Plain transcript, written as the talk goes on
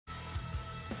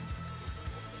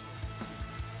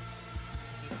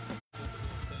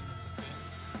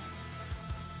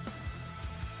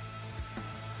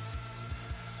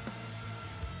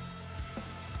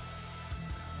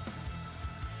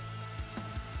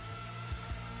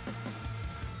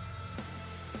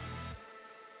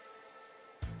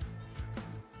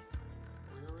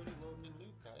We're already loading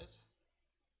loot, guys.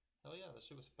 Hell yeah, that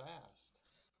shit was fast.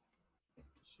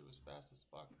 Shit was fast as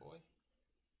fuck, boy.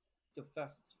 Still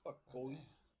fast as fuck, God boy. damn.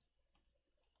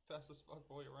 Fast as fuck,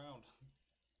 boy, around.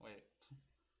 Wait.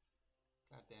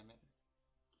 God damn it.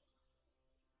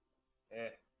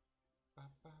 Eh, Ba,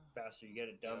 ba. faster you get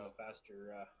it done, Yo. the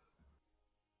faster.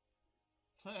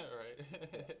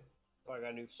 Alright. Oh, I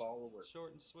got a new follower.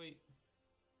 Short and sweet.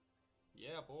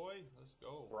 Yeah, boy. Let's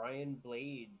go. Brian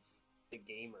Blades, the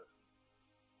gamer.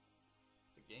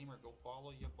 The gamer, go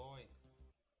follow your boy.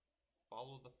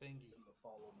 Follow the fingy. I'm gonna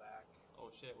follow back. Oh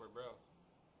shit, we're bro.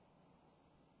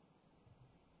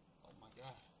 Oh my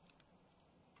god.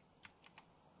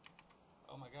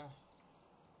 Oh my god.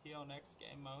 He on X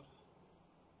game mode.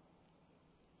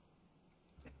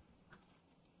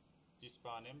 You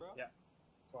spawn in, bro? Yeah,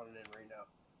 spawning in right now.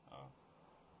 Oh.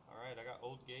 Alright, I got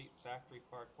Old Gate, Factory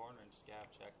Park Corner, and Scab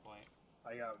Checkpoint.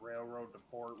 I got railroad to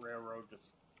Port, railroad to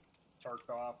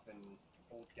Tarkov, and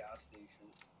old gas station.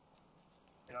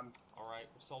 And I'm Alright,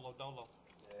 solo dolo.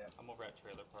 yeah, I'm over at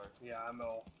Trailer Park. yeah, I'm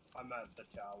at the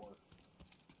tower,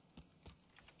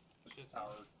 Shit's tower,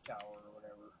 or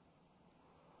whatever.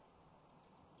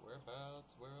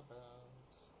 Whereabouts?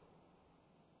 Whereabouts?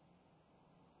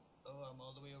 Oh, I'm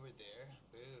all the way over there.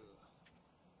 Boo.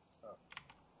 Oh.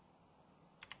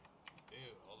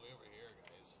 Boo, all the way over here,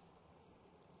 guys.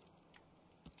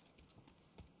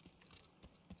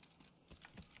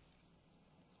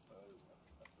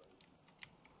 That's right.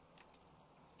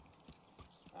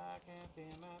 I can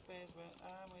feel my face when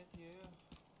I'm with you.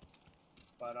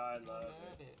 But I I love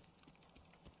it.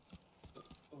 it.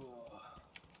 Ugh.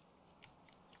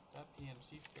 That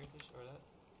PMC scared the or that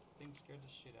thing scared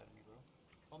the shit out of me, bro.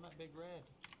 On that big red.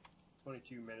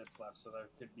 22 minutes left, so there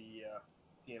could be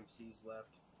PMCs left.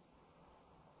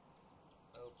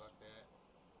 Oh, fuck that.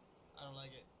 I don't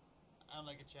like it. I don't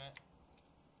like it, chat.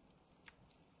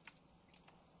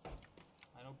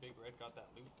 I know Big Red got that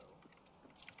loot, though.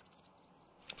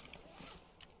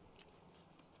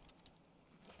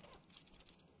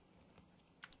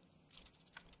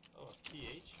 Oh, a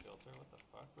pH filter? What the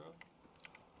fuck, bro?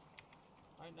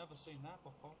 I ain't never seen that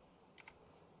before.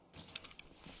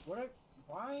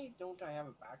 Why don't I have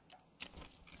a backpack?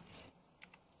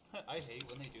 I hate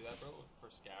when they do that, bro, for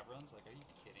scav runs. Like, are you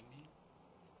kidding me?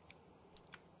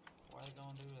 Why they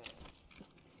gonna do that?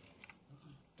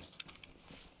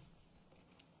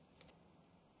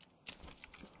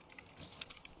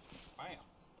 Bam!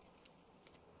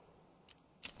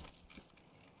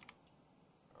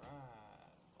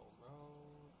 Alright, Old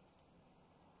Road.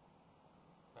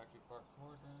 Factory Park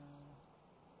Corner.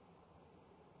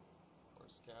 Or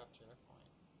Scav Checkpoint.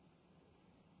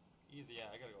 Either,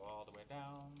 yeah, I gotta go all the way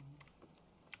down.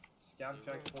 Scout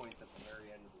checkpoints at the very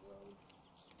end of the road.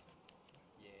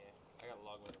 Yeah, I got a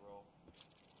long way to roll.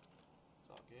 It's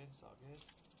all good, it's all good.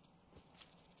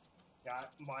 Yeah,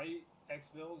 my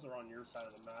exfils are on your side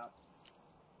of the map,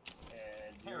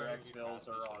 and your Alright, we exfils passed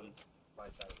are each on other. my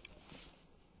side of the map.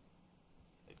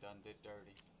 They done did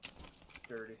dirty.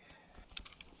 Dirty.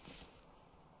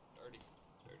 Dirty.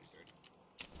 Dirty, dirty.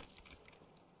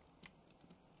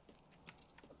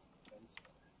 Fence.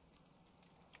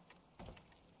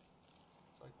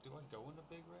 It's like, do I go into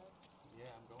Big Red? Yeah,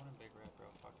 I'm going in Big Red, bro.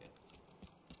 Fuck it.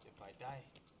 If I die,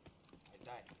 I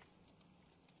die.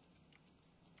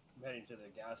 I'm heading to the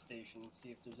gas station, see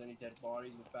if there's any dead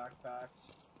bodies with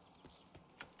backpacks.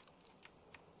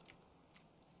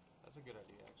 That's a good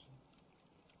idea, actually.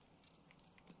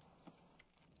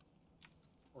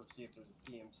 Or see if there's a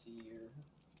PMC here.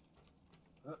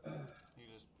 You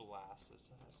just blast his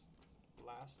ass.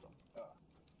 Blast him.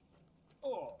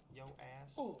 Oh! Yo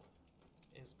ass Oh!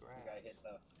 is I grass. think I hit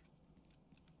the...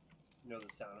 You know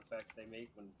the sound effects they make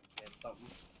when they hit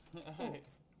something?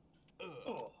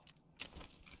 Oh!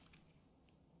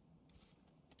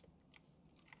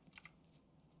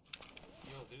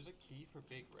 Yo, there's a key for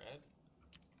Big Red.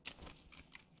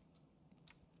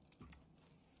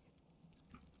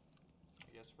 I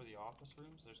guess for the office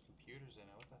rooms, there's computers in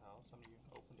it. What the hell? Somebody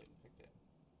opened it and picked it.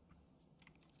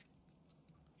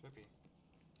 Trippy.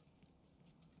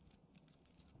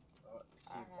 I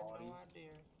see I a had body. no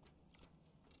idea.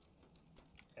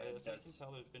 And That's how you can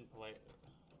tell there's been right?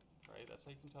 That's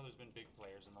how you can tell there's been big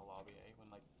players in the lobby, eh? When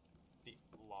like the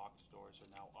locked doors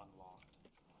are now unlocked.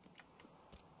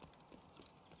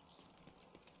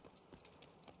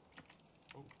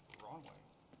 Oh, wrong way.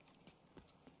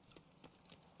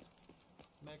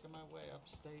 Making my way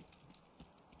upstate.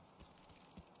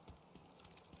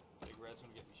 Big Red's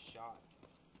gonna get me shot.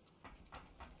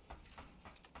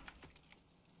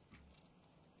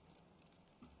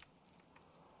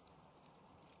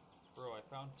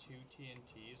 found 2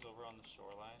 TNTs over on the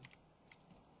shoreline,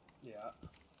 Yeah.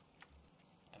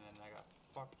 and then I got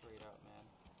fucked right up, man.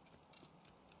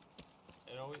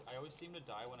 I always seem to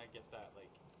die when I get that,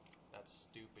 like, that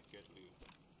stupid good loot.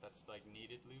 That's, like,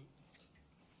 needed loot.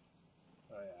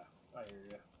 Oh yeah. I hear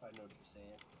you. I know what you're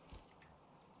saying.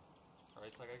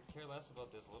 Alright, it's like I care less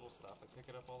about this little stuff. I pick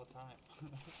it up all the time.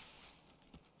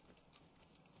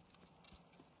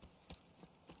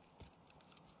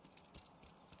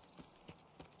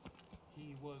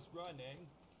 He was running.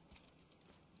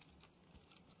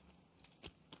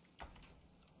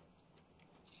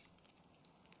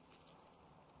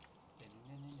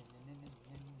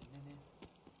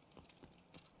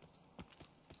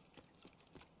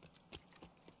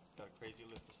 Got a crazy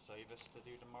list of service to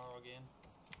do tomorrow again.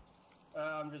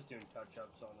 I'm just doing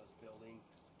touch-ups on this building.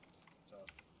 So,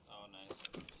 Oh, nice.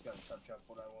 just gotta touch up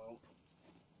what I want.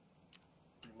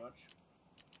 Pretty much.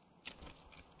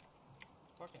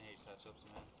 Fucking hate touch-ups,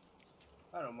 man.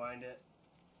 I don't mind it.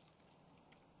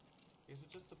 Because it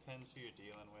just depends who you're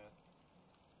dealing with.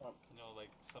 You know,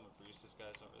 like, some of Bruce's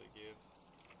guys don't really give.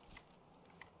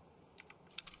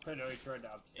 I know he tried to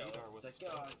upsell it. Adar with It's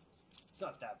like, stuff. oh, it's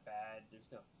not that bad. There's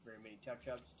not very many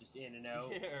touch-ups, just in and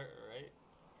out. Yeah, right?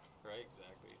 Right,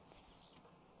 exactly.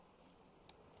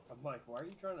 I'm like, why are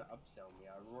you trying to upsell me?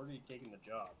 I've already taken the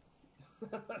job.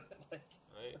 Like,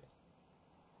 Right?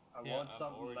 I Yeah, want I'm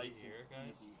something already nice here, and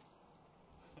guys. easy.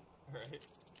 Right?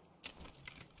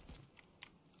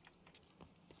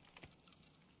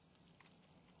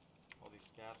 All these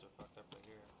scabs are fucked up right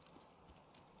here.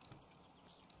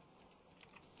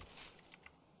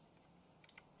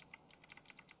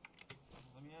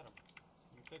 Let me at him.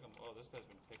 Let me pick him. Oh, this guy's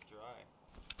been picked dry.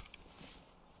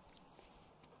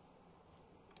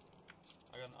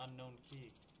 I got an unknown key.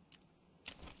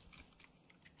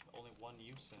 Only one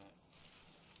use in it.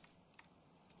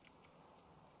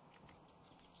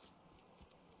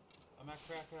 I'm at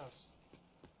Crack House.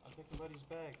 I'm picking Buddy's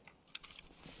bag.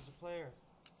 There's a player.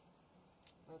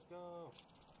 Let's go.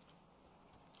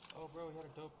 Oh, bro, he had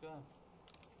a dope gun.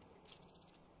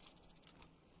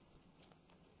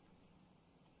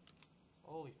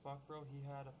 Holy fuck, bro, he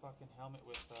had a fucking helmet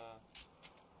with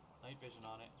night vision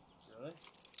on it. Really?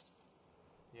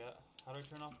 Yeah. How do I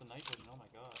turn off the night vision? Oh my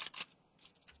god.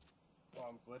 Well,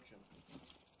 I'm glitching.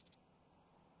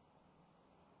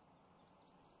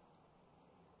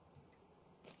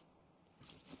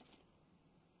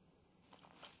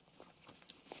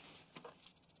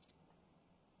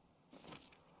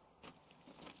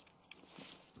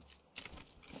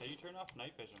 How you turn off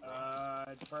night vision, bro?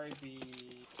 It'd probably be.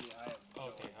 I have no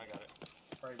Okay, I idea. got it.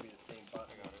 Probably be the same button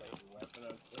I got as it, like your weapon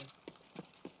out there.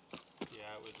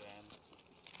 Yeah, it was N.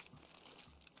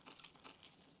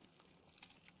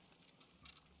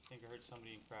 I think I heard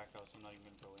somebody in Crack House. I'm not even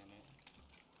gonna go in it.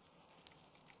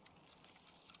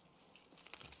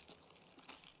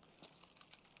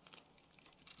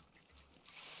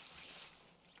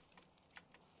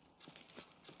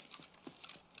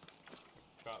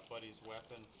 Got Buddy's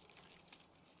weapon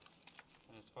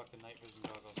and his fucking night vision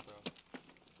goggles, bro.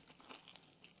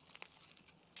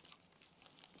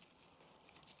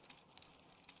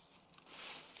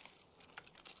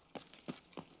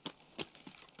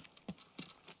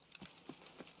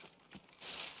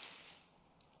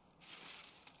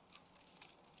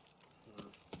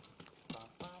 Ba,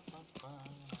 ba, ba, ba.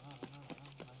 I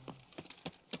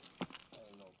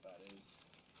don't know what that is.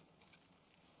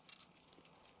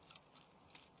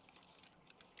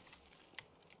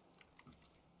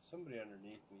 Somebody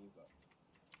underneath me, but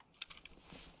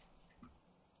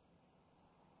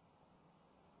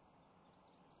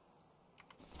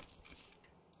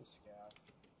the scav.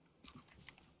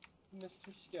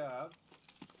 Mr. Scav.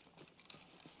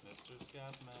 Mr.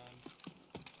 Scatman,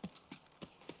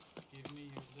 give me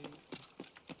your loot.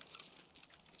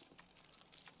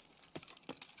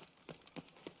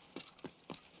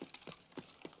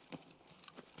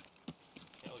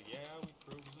 Hell yeah, we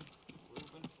cruising,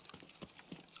 moving.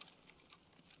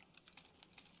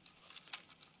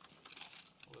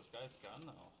 Well, this guy's gun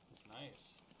though, it's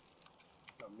nice.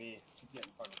 Not me. Keep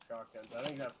getting fucking shotguns. I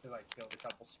think that's because I killed a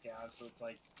couple scavs, so it's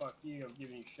like, fuck you, I'm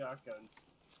giving you shotguns.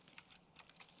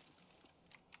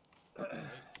 Right?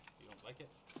 You don't like it?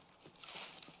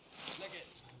 Lick it!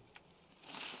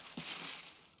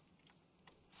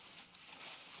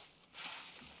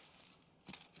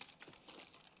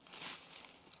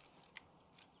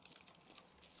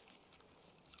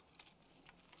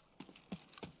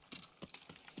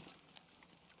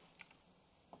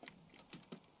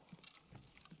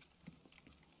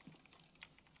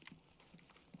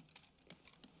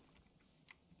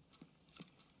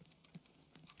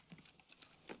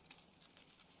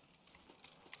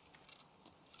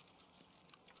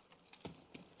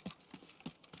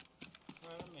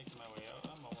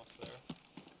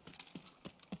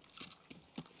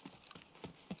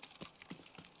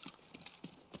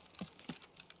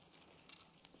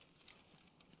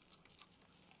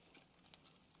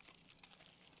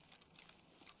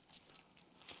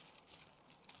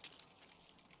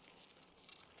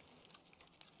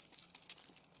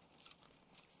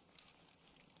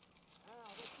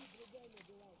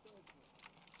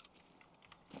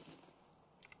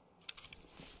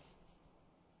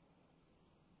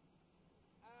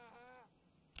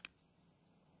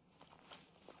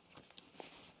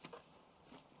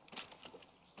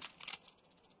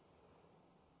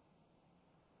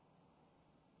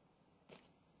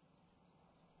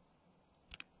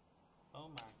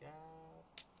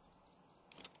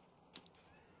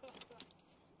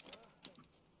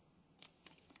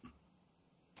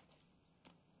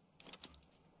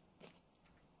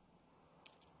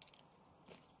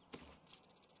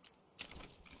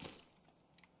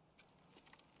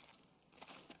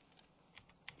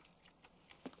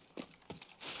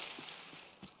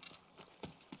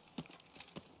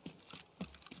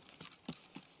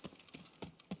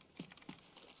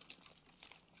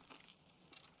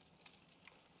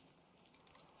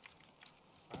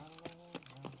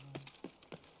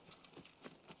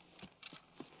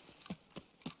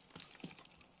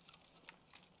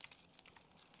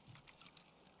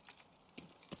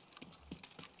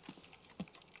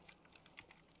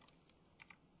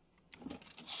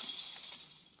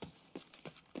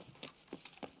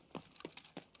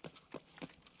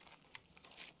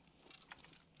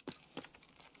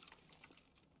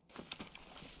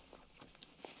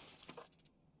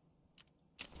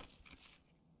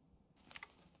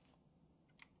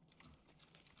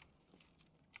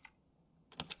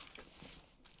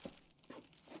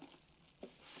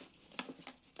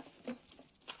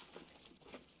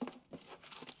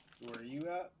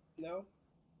 No?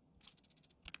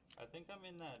 I think I'm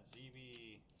in that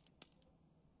ZB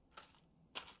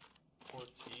 14.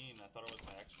 I thought it was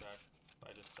my extract.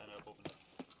 I just ended up opening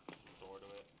the door to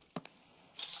it.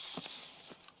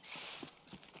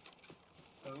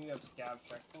 Don't you have scav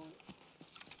checkpoint?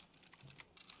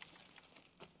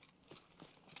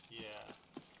 Yeah.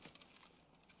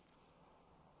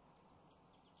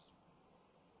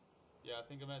 Yeah, I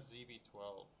think I'm at ZB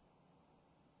 12.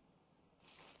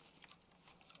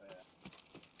 Yeah.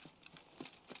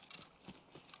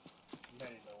 I'm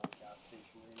heading to the gas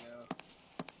station right now.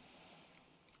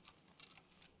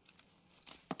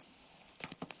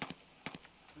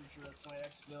 Pretty sure that's my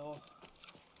exfil.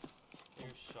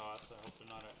 Here's shots. I hope they're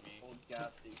not at me. Old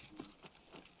gas station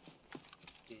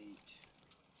gate.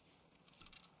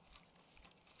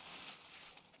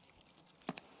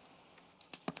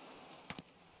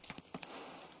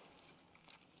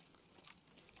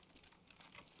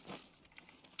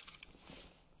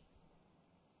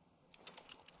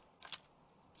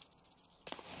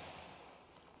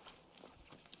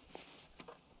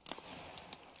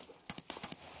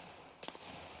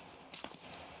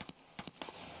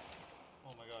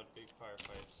 Oh my god, big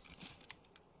firefights.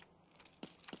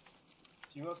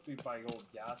 So you must be by old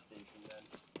gas station then.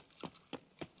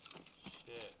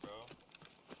 Shit, bro.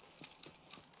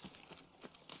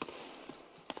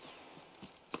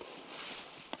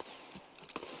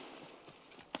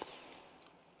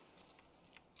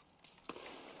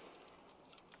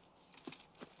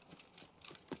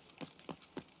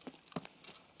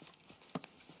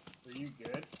 Are you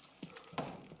good?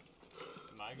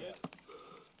 Am I good?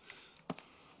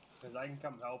 Because I can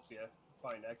come help you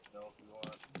find exfil if you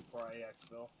want, before I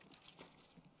exfil.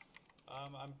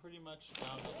 I'm pretty much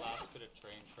down the last bit of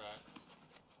train track.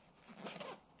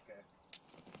 Okay.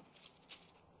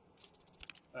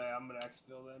 Alright, I'm gonna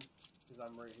exfil then, because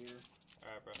I'm right here.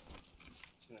 Alright, bro.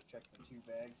 Just gonna check the 2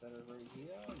 bags that are right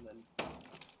here, and then...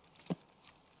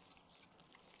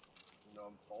 You know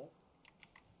I'm full.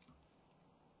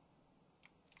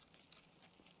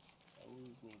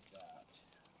 Always need that.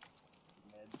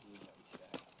 Meds need nice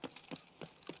guy.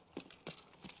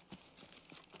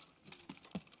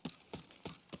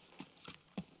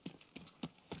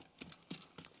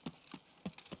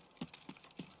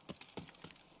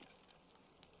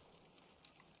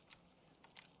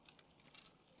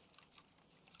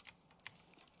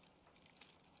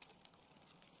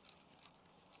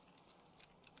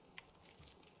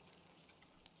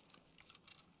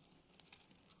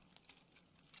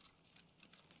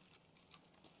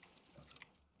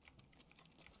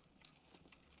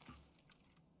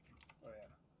 Oh yeah.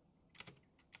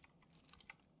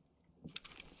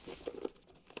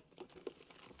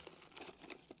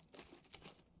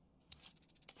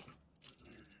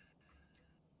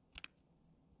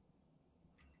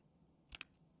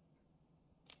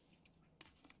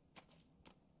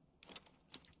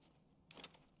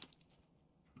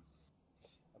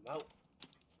 I'm out.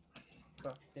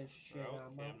 Fuck this shit, Bro,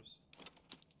 I'm out. Hims.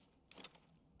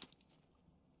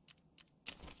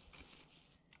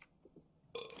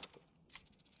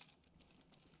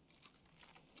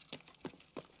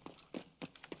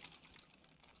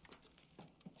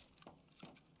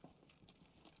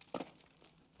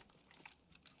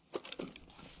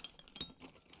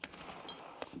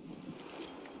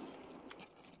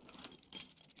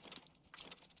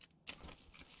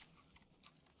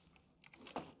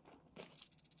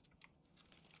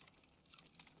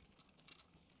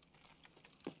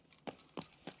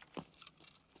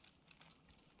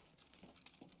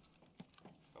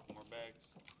 Couple more bags.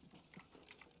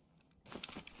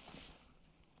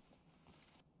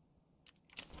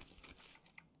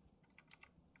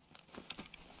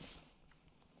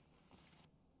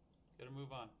 Gotta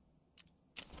move on.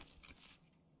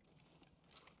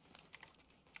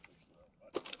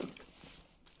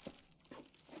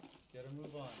 Gotta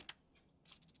move on.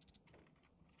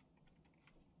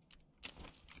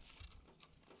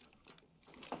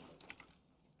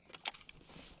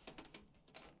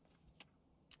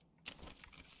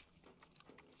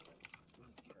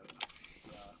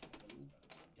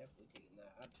 Definitely taking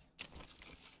that.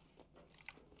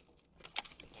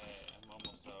 Okay, I'm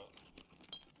almost out.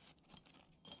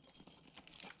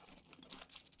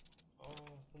 Oh,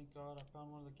 thank God, I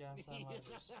found one of the gas analyzers.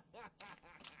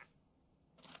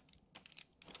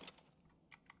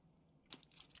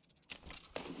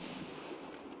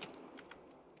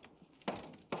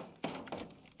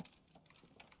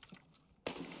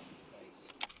 Nice.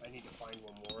 I need to find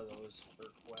one more of those for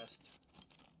quest.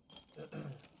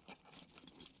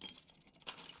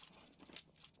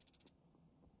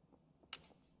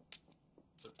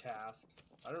 For task.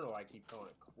 I don't know why I keep calling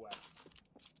it quest.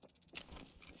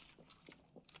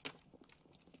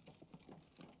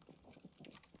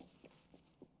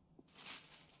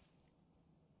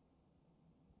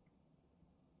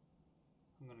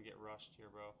 I'm gonna get rushed here,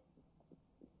 bro.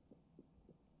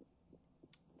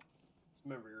 Just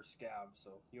remember you're scav, so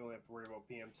you only have to worry about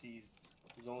PMCs.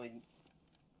 There's only,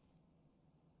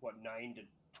 what, 9 to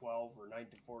 12 or 9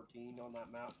 to 14 on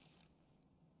that map?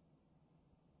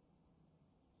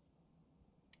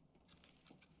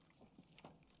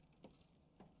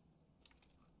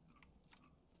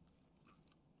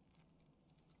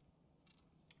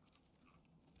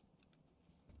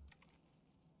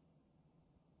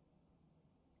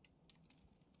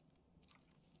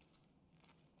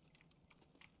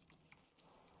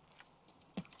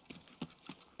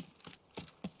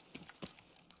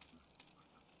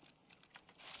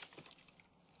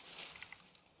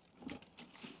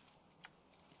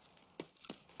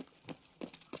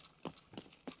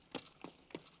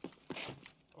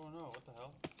 Oh no, what the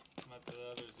hell? I'm at the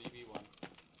other ZB one.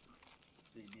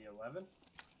 ZB11?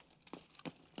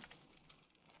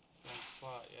 Wrong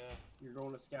spot, yeah. You're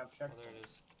going to scav check. Oh, there it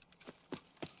is.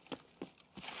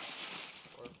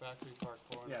 Or Factory Park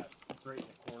corner. Yeah, it's right in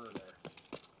the corner there.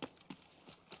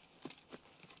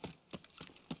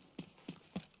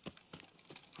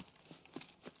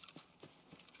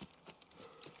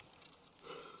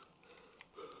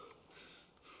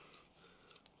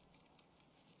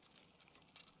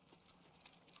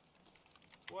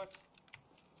 What?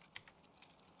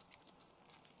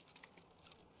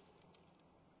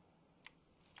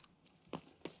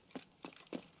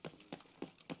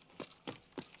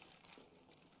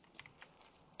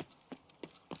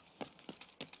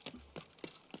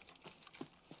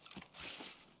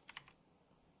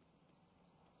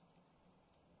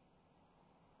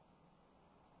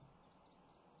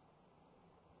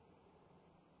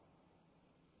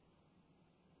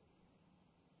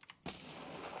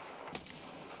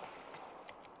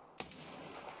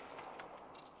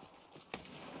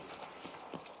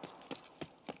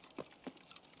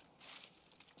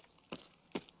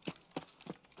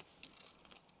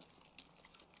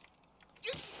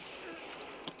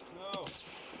 No!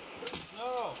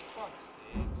 No! Fuck's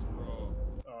sakes, bro.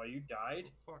 Oh, you died?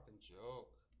 What a fucking joke.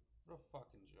 What a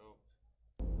fucking joke.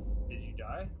 Did you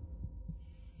die?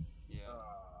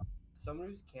 Yeah. Someone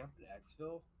who's camping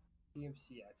Xville?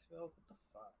 PMC Xville? What the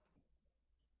fuck?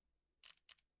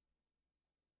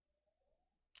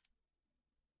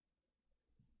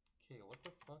 Okay, what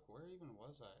the fuck? Where even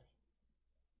was I?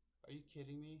 Are you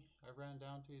kidding me? I ran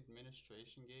down to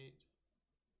administration gate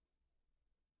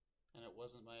and it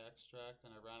wasn't my extract,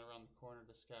 and I ran around the corner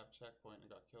to scav checkpoint and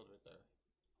got killed right there.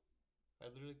 I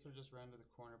literally could have just ran to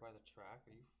the corner by the track.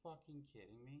 Are you fucking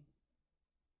kidding me?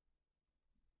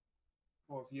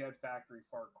 Well, if you had Factory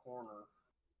Far Corner,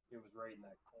 it was right in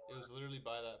that corner. It was literally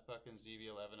by that fucking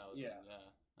ZV11 I was Yeah. in, yeah.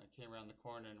 I came around the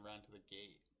corner and ran to the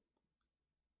gate.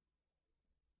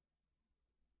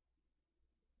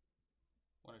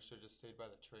 When I should have just stayed by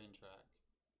the train track.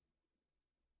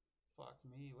 Fuck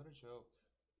me, what a joke.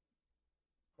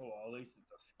 Oh, well, at least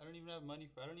it's a... I don't even have money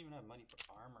for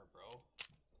armor, bro.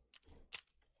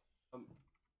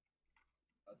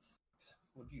 That's...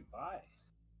 What'd you buy?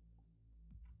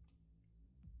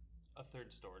 A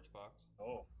third storage box.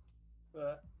 Oh.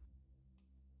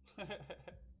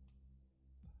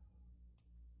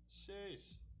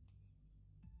 Sheesh.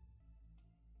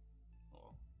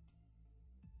 Oh.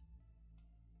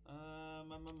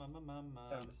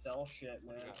 Time to sell shit,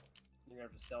 man. Yeah. You're gonna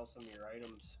have to sell some of your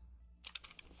items.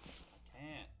 I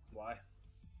can't. Why?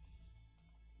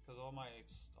 Because all my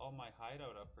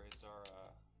hideout upgrades are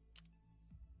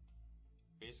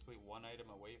basically one item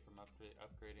away from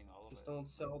upgrading all of Just it. don't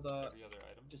sell the... Every other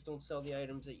item. Just don't sell the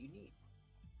items that you need.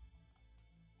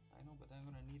 I know, but then I'm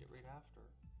gonna need it right after.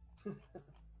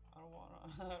 I don't wanna.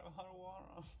 I don't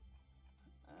wanna.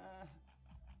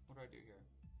 What do I do here?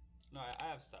 No, I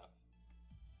have stuff.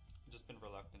 I've just been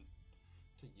reluctant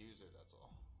to use it, that's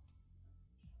all.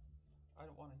 I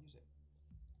don't want to use it.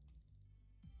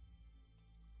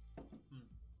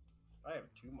 I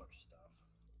have too much stuff.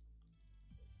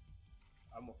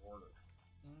 I'm a hoarder.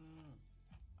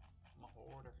 I'm a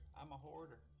hoarder. I'm a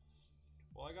hoarder.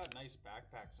 Well, I got nice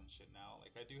backpacks and shit now.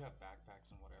 Like, I do have backpacks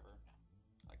and whatever.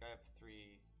 Like, I have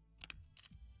three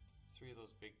of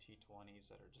those big T20s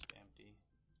that are just empty.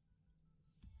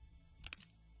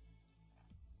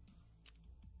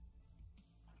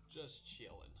 Just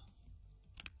chilling.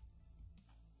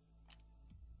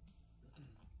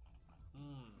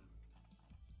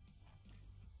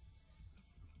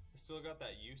 I still got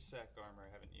that USEC armor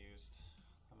I haven't used.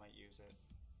 I might use it.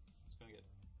 It's gonna get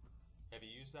Have you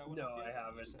used that one? No, up I yet?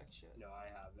 haven't. Use that shit. No, I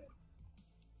haven't.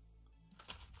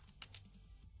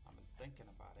 I've been thinking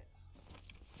about it.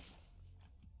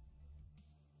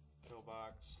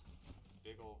 Pillbox,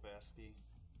 big old vesty.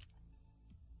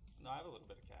 No, I have a little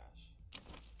bit of cash.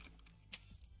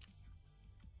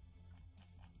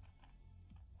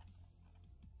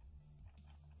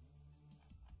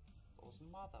 Those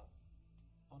mother.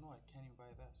 Oh no, I can't even buy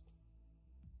a vest.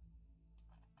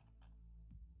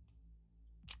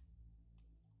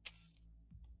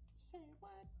 Say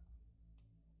what?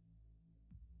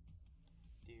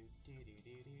 Do do do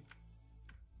do do.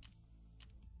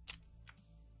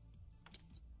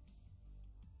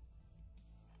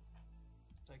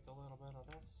 Take a little bit of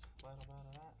this, a little bit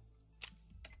of that.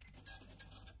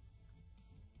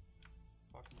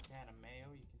 Fucking can of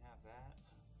mayo, you can have that.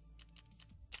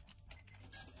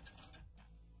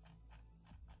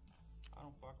 I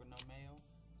don't fuck with no mayo.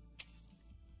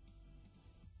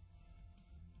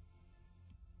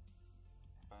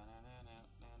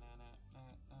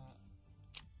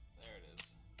 There it is.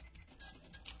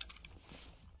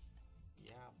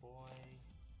 Yeah, boy.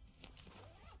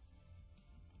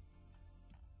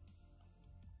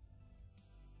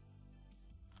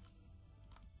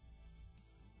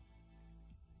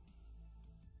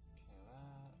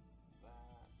 Okay,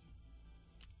 that.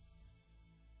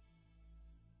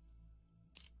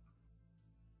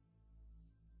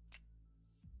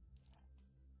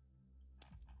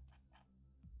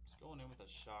 Just going in with a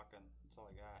shotgun. That's all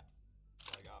I got. That's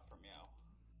all I got from Meow.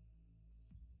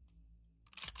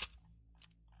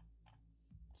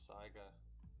 Saiga.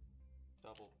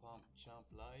 Double pump jump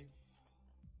life.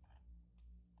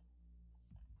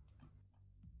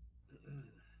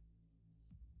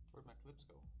 Where'd my clips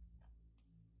go?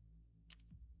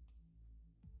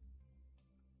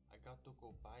 I got to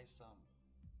go buy some.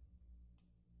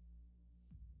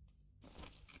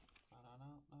 I don't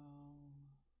know.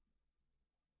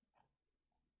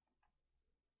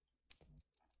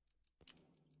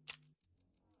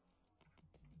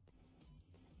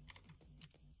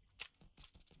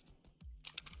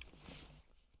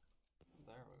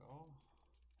 There we go.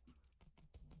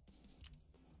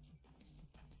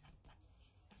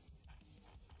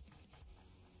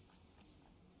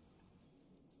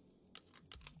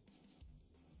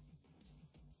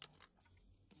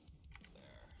 There.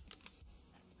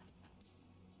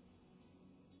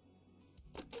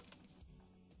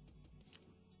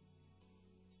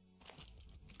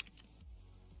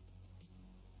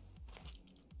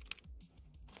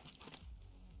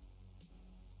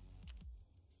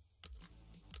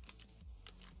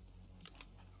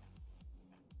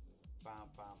 Bam,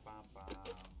 bam, bam, bam.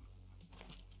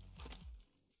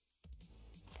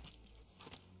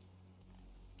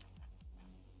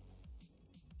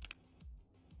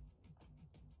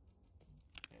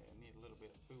 Okay, I need a little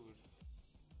bit of food.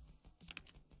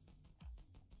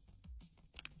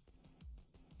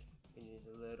 He needs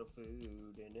a little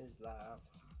food in his life.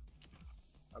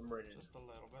 I'm ready. Just a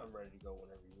little bit. I'm ready to go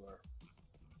whenever you are.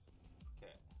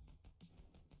 Okay.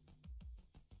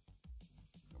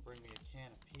 Gonna bring me a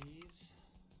can of peas.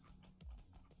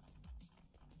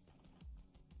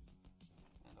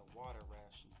 And a water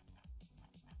ration.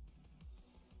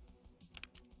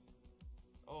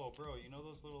 Oh, bro, you know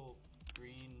those little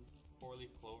green four-leaf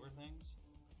clover things?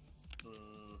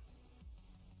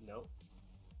 Nope.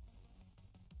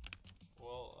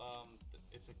 Well,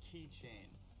 it's a keychain.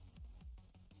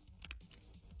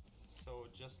 So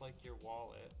just like your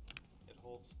wallet, it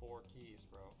holds 4 keys,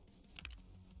 bro.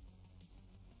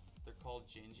 They're called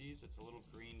gingies. It's a little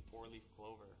green 4-leaf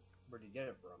clover. Where do you get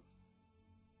it from?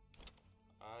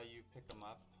 You pick them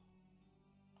up.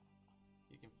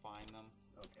 You can find them.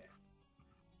 Okay.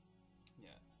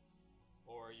 Yeah.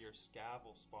 Or your scav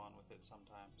will spawn with it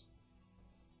sometimes.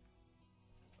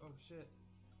 Oh shit.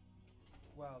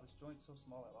 Wow, this joint's so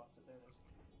small I lost it. There it is.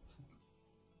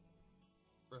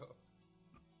 Bro.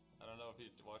 I don't know if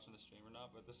you're watching the stream or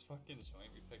not, but this fucking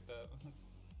joint we picked up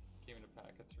came in a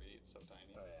pack of 3. It's so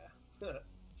tiny. Oh yeah. they're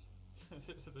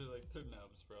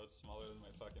nubs, bro. It's smaller than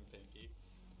my fucking pinky.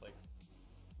 Like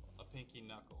a pinky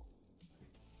knuckle.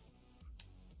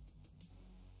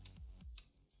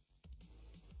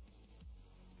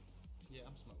 Yeah,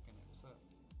 I'm smoking it. What's up?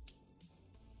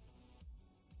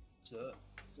 What's up?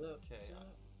 Okay,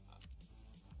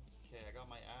 okay, I got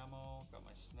my ammo, got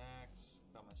my snacks,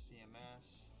 got my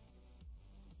CMS,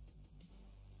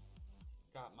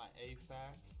 got my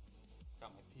AFAC,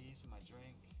 got my peas and my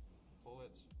drink,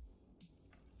 bullets,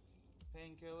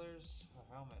 painkillers, a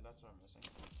helmet, that's what I'm missing.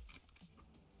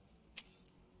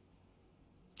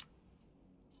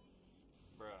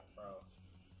 Bruh, Bro.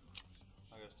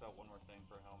 I gotta sell one more thing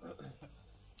for a helmet.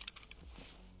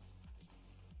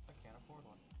 I can't afford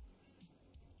one.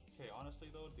 Okay, honestly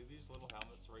though, do these little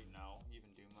helmets right now even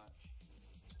do much?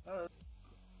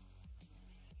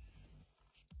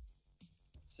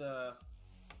 It's I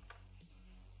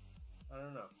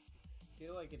don't know. I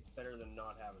feel like it's better than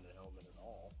not having a helmet at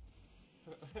all.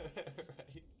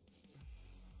 Right?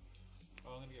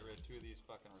 Oh, I'm gonna get rid of 2 of these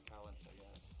fucking repellents, I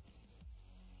guess.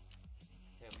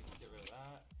 Okay, let me just get rid of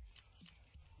that.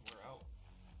 We're out.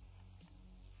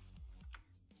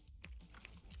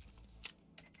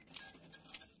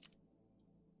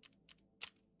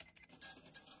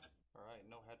 Alright,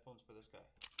 no headphones for this guy.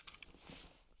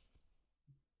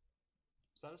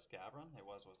 Was that a scav run? It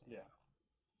was, wasn't it? Yeah.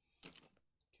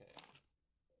 Okay.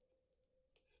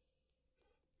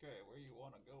 Okay, where you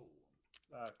wanna go?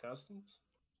 Customs.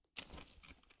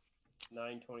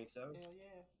 927. Hell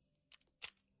yeah.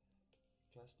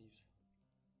 Custies.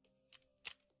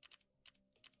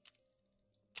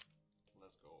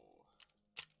 Let's go.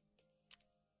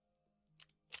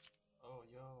 Oh,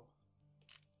 yo.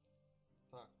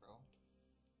 Fuck, bro.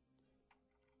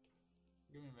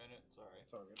 Give me a minute, sorry.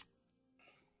 It's all good.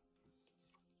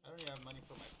 I don't even have money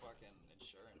for my fucking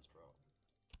insurance, bro.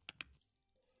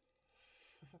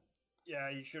 Yeah,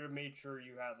 you should have made sure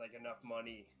you had like enough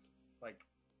money. Like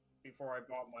before I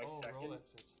bought my second,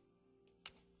 Rolexes.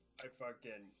 I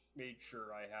fucking made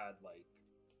sure I had like.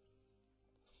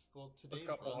 Well, today's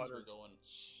couple runs were hundred. going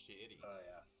shitty. Oh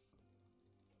yeah.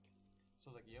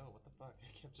 So I was like, yo, what the fuck? I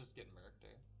kept just getting murked,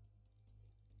 eh?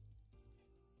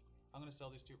 I'm gonna sell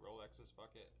these 2 Rolexes,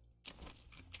 fuck it.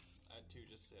 I had 2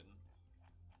 just sitting.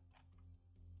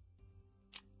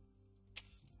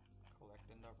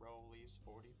 Collecting the rollies,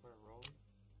 40 for a rollie.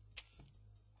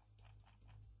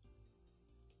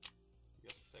 I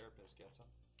guess the therapist gets them.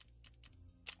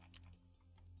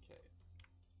 Okay.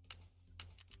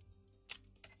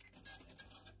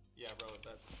 Yeah, bro,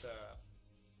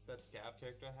 that scav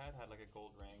character I had like a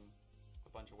gold ring, a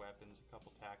bunch of weapons, a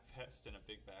couple tac vests, and a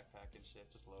big backpack and shit,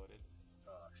 just loaded.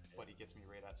 Oh, shit. But he gets me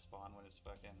right at spawn when it's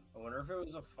fucking... I wonder if it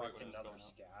was a Right when fucking it was another going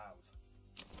up. scav.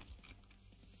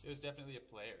 It was definitely a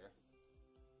player.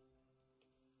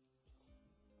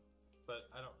 But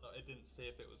I don't know, it didn't say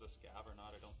if it was a scav or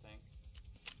not, I don't think.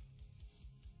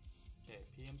 Okay,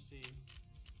 PMC,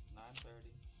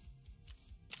 930.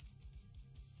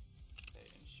 Okay,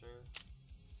 insure.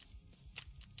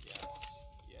 Yes,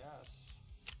 yes.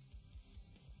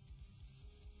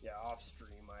 Yeah, off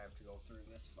stream I have to go through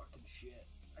this fucking shit.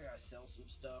 I gotta sell some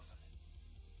stuff.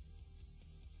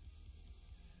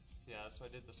 Yeah, that's what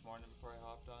I did this morning before I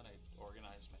hopped on. I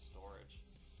organized my storage.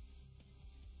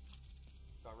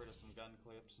 Got rid of some gun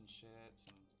clips and shit,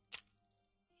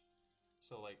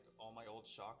 So like all my old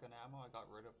shotgun ammo I got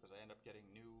rid of because I end up getting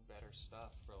new, better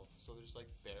stuff, bro. So there's like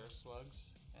bear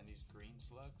slugs and these green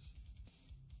slugs.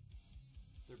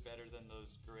 They're better than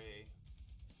those gray,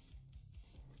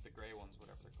 the gray ones,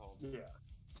 whatever they're called. Yeah.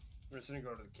 I'm just gonna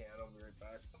go to the can. I'll be right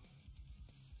back.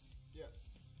 Yeah.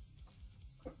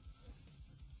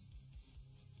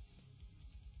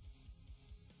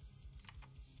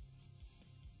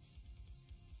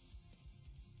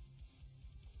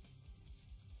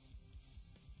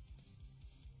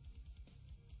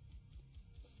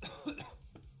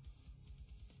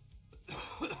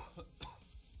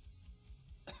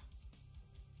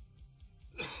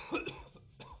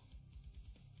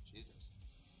 Jesus.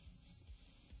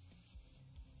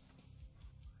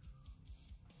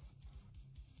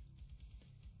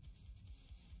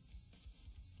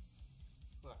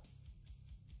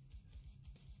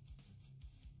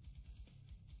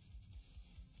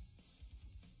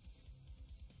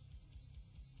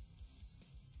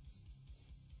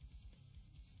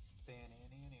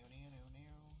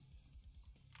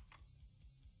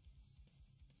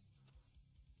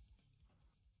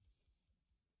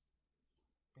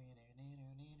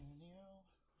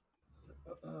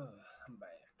 Ugh. I'm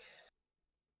back.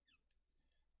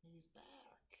 He's back.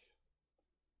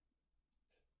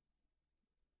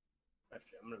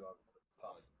 Actually, I'm gonna go have a quick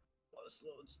puff while this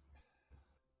loads.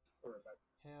 I'll be right back.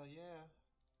 Hell yeah.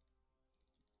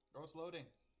 Bro, it's loading.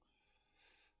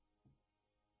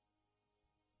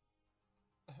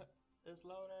 It's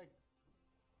loading.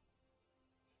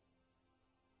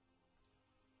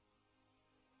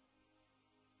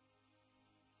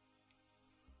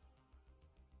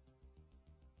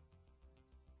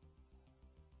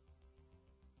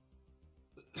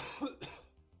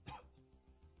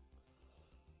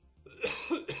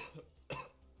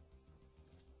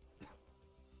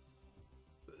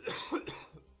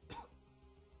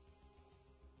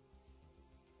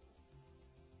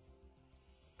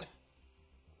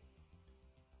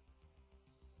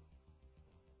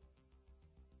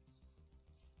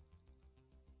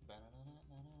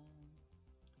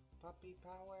 Puppy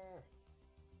power.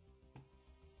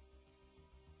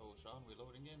 Oh, Sean, we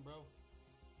loading in, bro.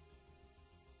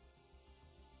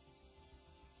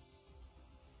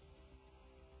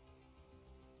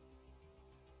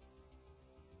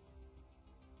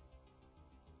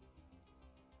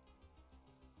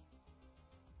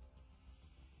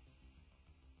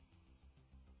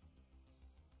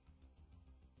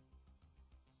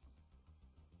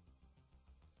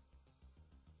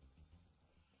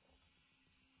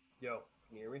 Yo,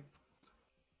 can you hear me?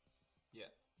 Yeah.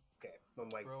 Okay, my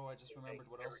mic. Bro, I just remembered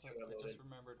what else I just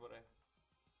remembered what I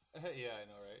yeah, I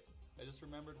know, right? I just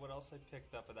remembered what else I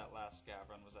picked up at that last scav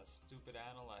run was that stupid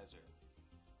analyzer.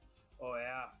 Oh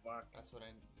yeah, fuck. That's what I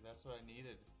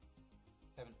needed.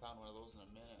 Haven't found one of those in a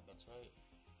minute, that's right.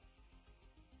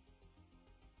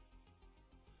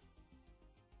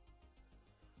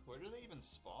 Where do they even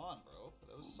spawn, bro?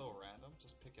 That was so random.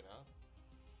 Just pick it up.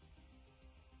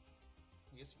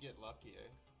 I guess you get lucky, eh?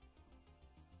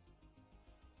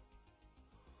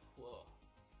 Whoa.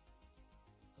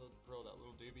 Bro, that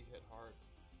little doobie hit hard.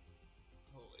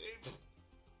 Holy.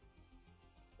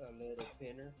 A little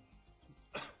pinner.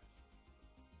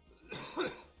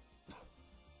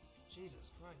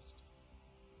 Jesus Christ.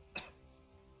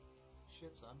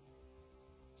 Shit, son.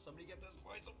 Somebody get this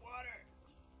boy some water!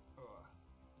 Ugh.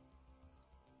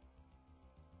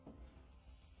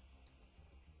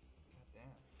 God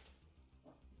damn.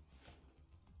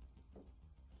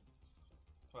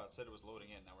 Well, it said it was loading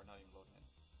in, now we're not even loading in.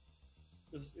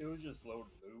 It was just load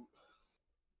loot.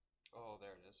 Oh,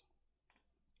 there it is.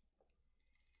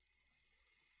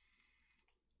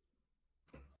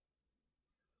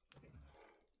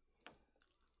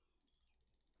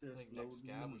 I think next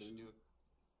scab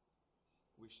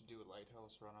we should do a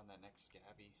lighthouse run on that next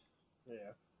scabby.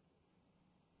 Yeah.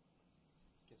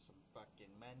 Get some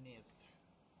fucking monies.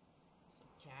 Some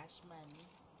cash money.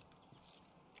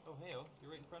 Oh hey,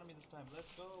 you're right in front of me this time. Let's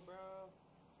go, bro.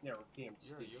 Yeah, we're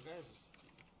PMC. You guys.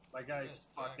 My guy's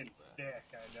Jack, fucking bro. thick.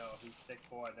 I know. He's thick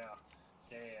boy now.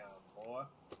 Damn, boy.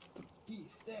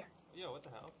 He's thick. Yo, what the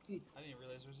hell? I didn't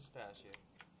realize there was a stash here.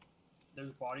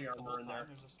 There's body armor in there.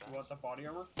 There's a stash. You want the body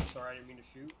armor? Sorry, I didn't mean to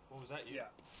shoot. What was that? You?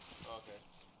 Yeah. Oh, okay.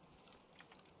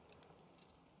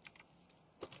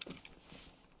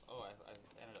 Oh, I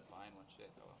ended up buying one. Shit.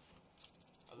 Oh.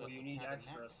 Well, you need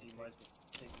extra, so you might as well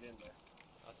take it in there.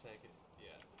 I'll take it.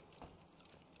 Yeah.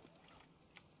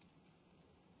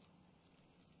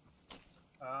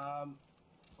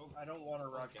 I don't want to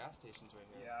rush. Gas station's right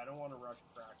here. Yeah, I don't want to rush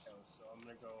Crack House, so I'm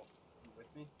gonna go. You with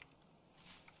me?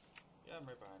 Yeah, I'm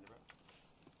right behind you, bro.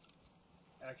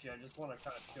 Actually, I just want to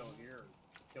kind of chill here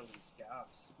and kill these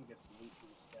scabs. You can get some loot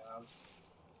from these scabs.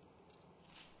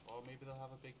 Oh, maybe they'll have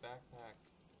a big backpack.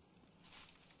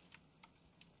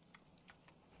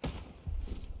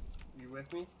 You with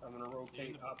me? I'm gonna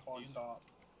rotate up on top.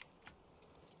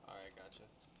 Alright, gotcha.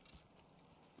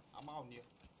 I'm on you.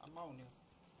 I'm on you.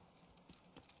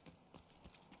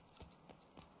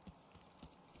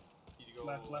 You go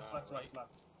left. right?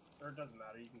 Or it doesn't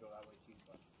matter, you can go that way too,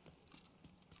 but...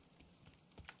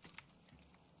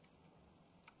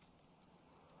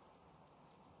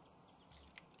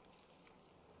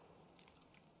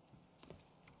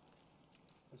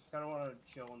 I just kind of want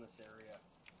to chill in this area.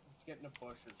 Let's get in a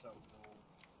bush or something and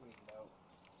we'll wait it out.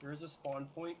 There is a spawn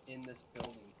point in this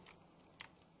building.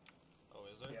 Oh,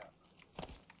 is there? Yeah.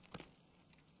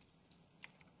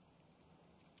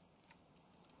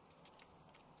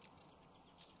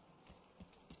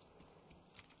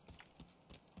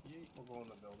 We'll go in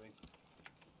the building.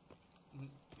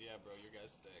 Yeah, bro, your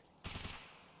guy's thick.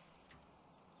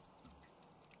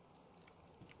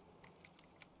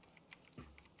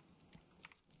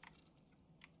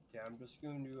 Yeah, I'm just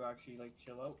going to actually like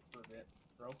chill out for a bit,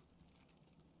 bro.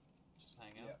 Just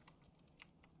hang out? Yeah.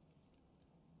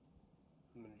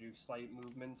 I'm gonna do slight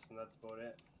movements and that's about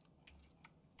it.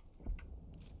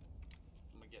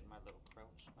 I'm gonna get in my little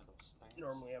crouch, my little stance.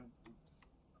 Normally I'm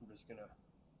just gonna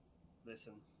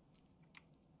listen.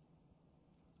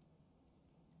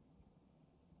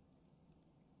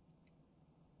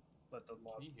 Let the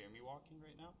log Can you hear me walking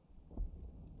right now?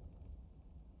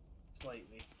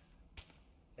 slightly.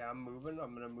 Yeah, I'm moving.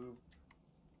 I'm gonna move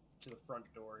to the front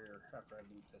door here after I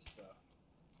loot this.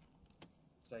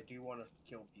 So I do want to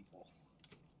kill people.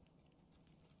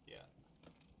 Yeah.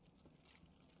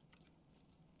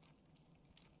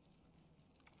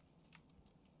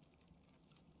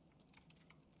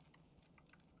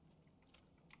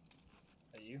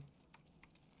 Are you?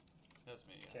 That's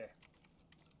me, yeah. Okay.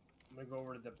 I'm gonna go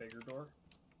over to the bigger door.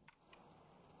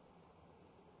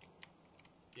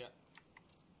 Yeah.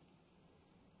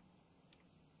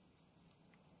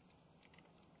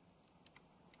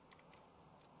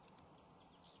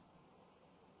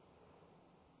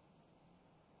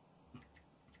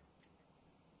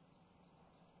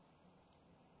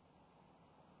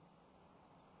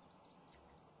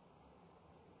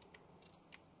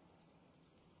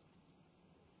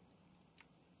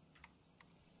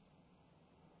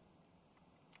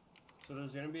 So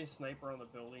there's gonna be a sniper on the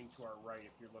building to our right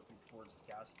if you're looking towards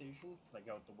the gas station, like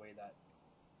out the way that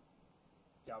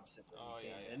the opposite way Oh we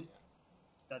yeah, came in.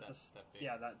 That's that big.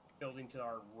 yeah, that building to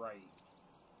our right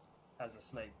has a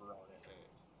sniper on it. Okay.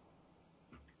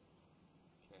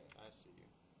 Okay, I see you.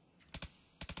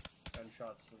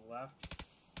 Gunshots to the left.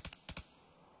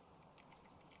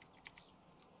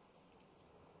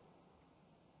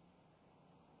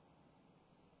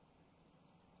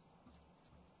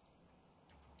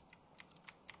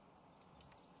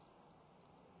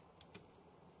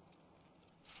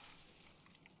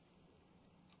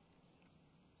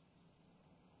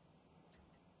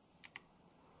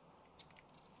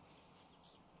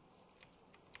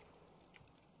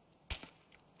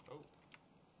 Oh,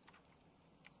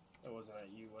 That wasn't at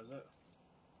you, was it?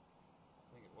 I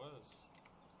think it was.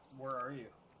 Where are you?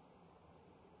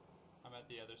 I'm at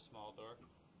the other small door.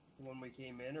 The one we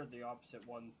came in, or the opposite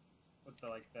one with the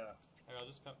like the? Hey, I'll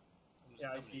just come. I'm just Yeah,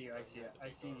 I coming to see you. I over see here it. at the I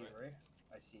big seen door, you, right?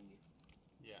 I seen you.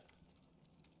 Yeah.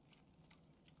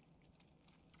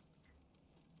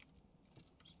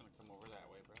 Just gonna come over that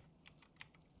way, bro.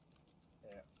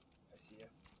 Yeah, I see you.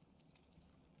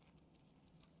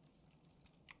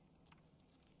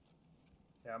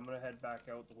 Yeah, I'm gonna head back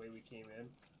out the way we came in.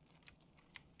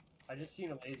 I just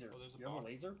seen a laser. Oh, there's a You have a box.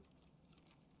 laser?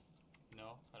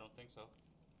 No, I don't think so.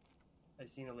 I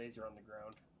seen a laser on the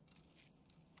ground.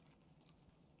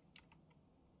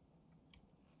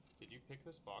 Did you pick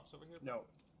this box over here? No.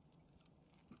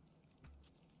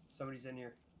 Somebody's in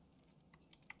here.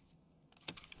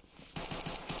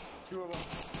 Two of them.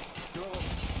 Two of them.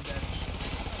 I'm dead.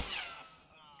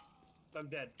 I'm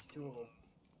dead. Two of them.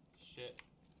 Shit.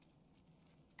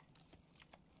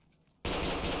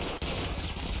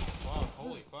 Wow,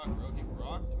 holy fuck, bro, he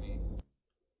rocked me.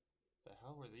 The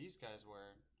hell were these guys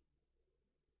wearing?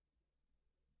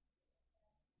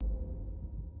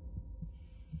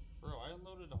 Bro, I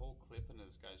unloaded a whole clip into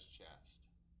this guy's chest.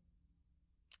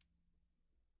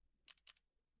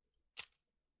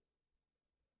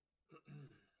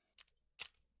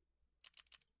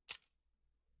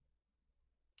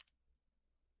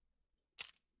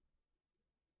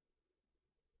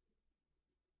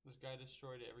 This guy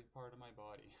destroyed every part of my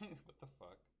body. What the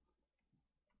fuck?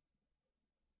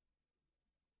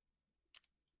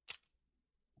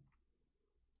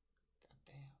 God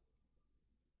damn.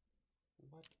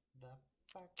 What the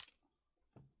fuck?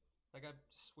 That guy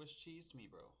Swiss cheesed me,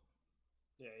 bro.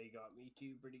 Yeah, he got me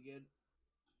too pretty good.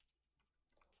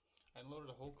 I unloaded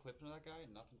a whole clip into that guy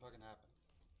and nothing fucking happened.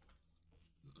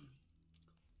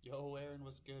 Yo, Aaron,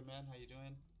 what's good, man? How you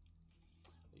doing?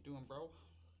 How you doing, bro?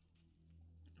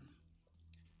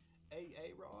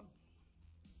 Hey, Ron.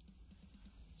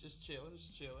 Just chilling,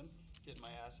 Getting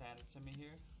my ass handed to me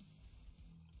here.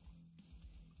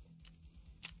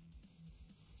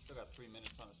 Still got 3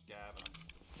 minutes on a scab and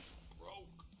I'm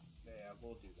broke. Yeah,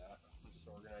 we'll do that. Just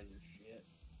organize your shit.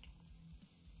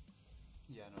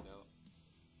 Yeah, no doubt.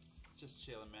 Just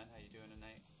chilling, man. How you doing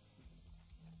tonight?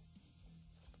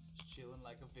 Just chilling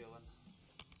like a villain.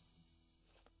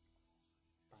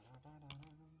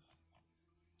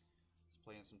 Just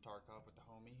playing some Tarkov with the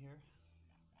homie here.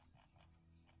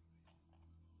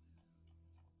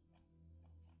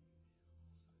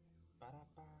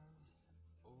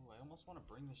 Oh, I almost want to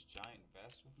bring this giant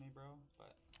vest with me, bro,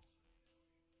 but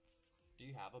do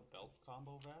you have a belt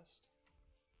combo vest?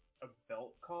 A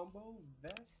belt combo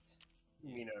vest? You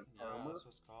mean a Yeah, armor? that's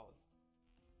what it's called.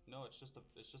 No, it's just a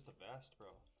vest, bro.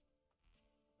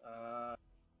 A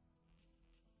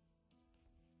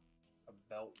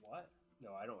belt what?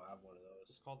 No, I don't have one of those.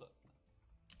 It's called a...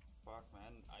 Fuck,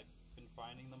 man. I've been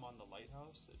finding them on the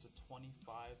Lighthouse. It's a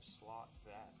 25 slot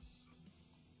vest.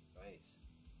 Nice.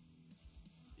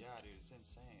 Yeah, dude, it's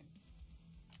insane.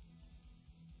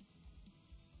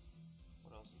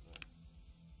 What else is there?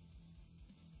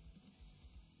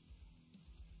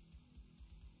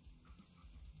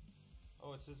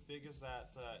 Oh, it's as big as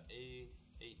that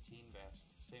A18 vest.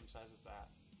 Same size as that.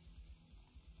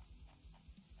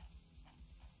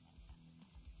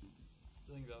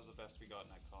 I think that was the best we got in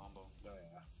that combo. Oh,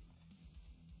 yeah.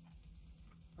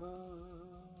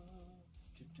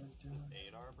 This is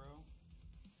ADAR, bro.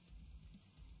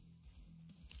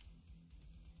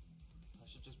 I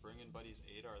should just bring in Buddy's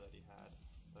ADAR that he had,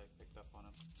 that I picked up on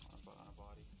a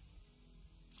body.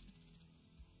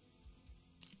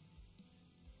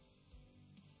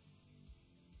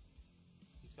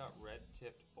 He's got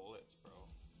red-tipped bullets, bro.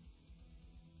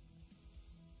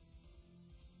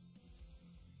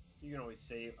 You can always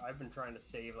save. I've been trying to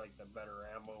save like the better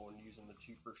ammo and using the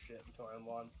cheaper shit until I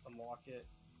unlock it.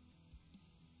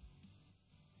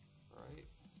 Right?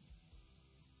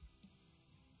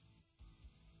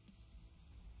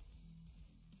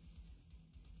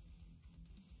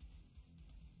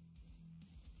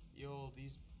 Yo,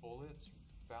 these bullets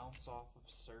bounce off of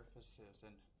surfaces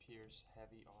and pierce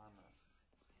heavy armor.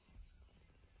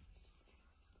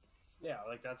 Yeah,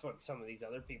 like that's what some of these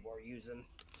other people are using.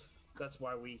 That's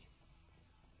why we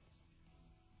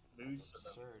lose That's to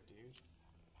them. absurd, dude.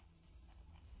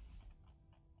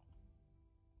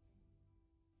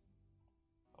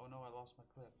 Oh no, I lost my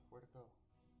clip. Where'd it go?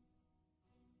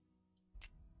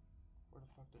 Where the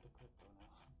fuck did the clip go now?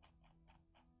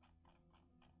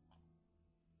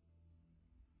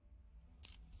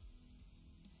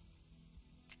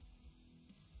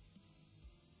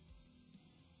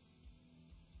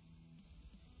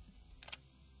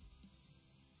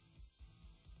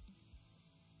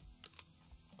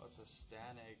 Oh, it's a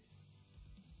Staneg.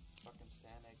 Fucking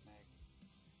Staneg mag.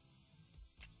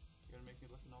 You're gonna make me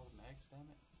look in all the mags, damn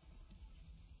it?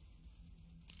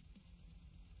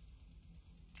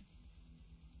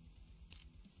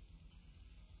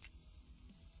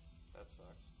 That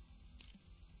sucks.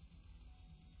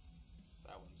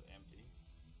 That one's empty.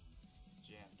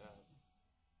 Jammed up.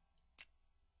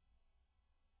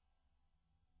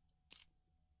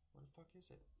 Where the fuck is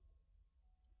it?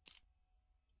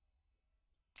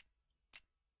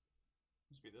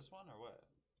 Must be this one or what?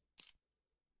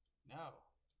 No.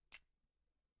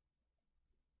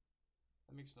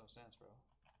 That makes no sense, bro.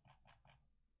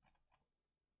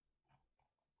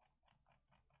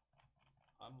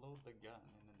 Unload the gun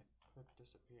and then the clip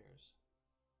disappears.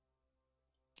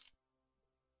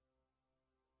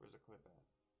 Where's the clip at?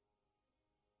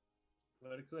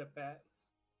 Where the clip at?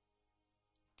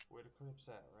 Where the clip's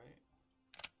at, right?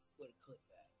 Where the clip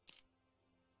at?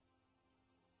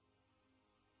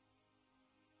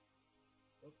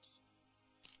 Oops.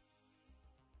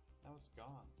 Now it's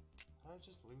gone. How did I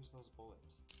just lose those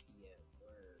bullets? Yeah,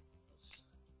 where?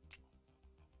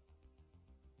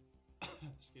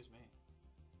 Excuse me.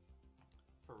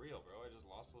 For real, bro. I just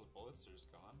lost those bullets. They're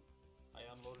just gone. I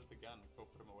unloaded the gun, go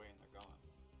put them away, and they're gone.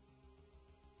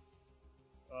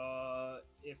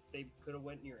 If they could have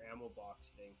went in your ammo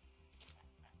box thing.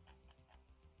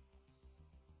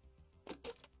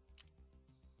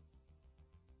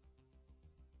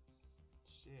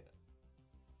 Shit.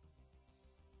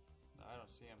 No, I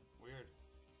don't see him. Weird.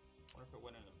 Wonder if it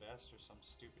went in a vest or some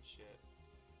stupid shit.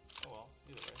 Oh well,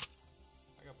 either way.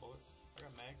 I got bullets. I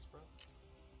got mags, bro.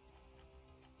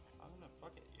 I'm gonna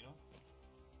fuck it, you know?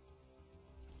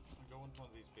 I'm gonna go into one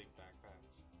of these big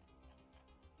backpacks.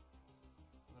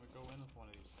 I'm gonna go in with one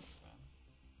of these things, man.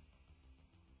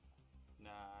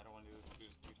 Nah, I don't want to do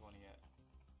this 220 yet.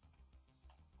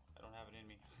 I don't have it in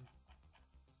me.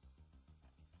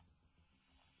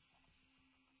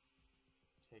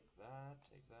 Take that,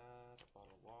 a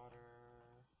bottle of water.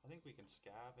 I think we can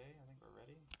scav, eh? I think we're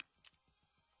ready.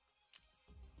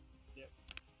 Yep.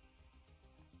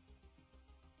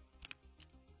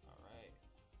 Alright.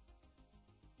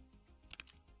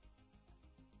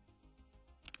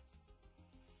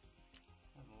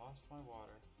 I've lost my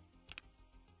water.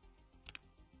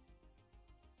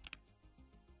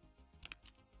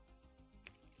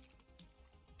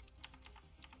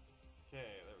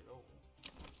 Okay, there we go.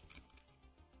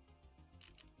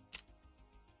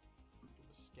 Do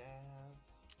the scav.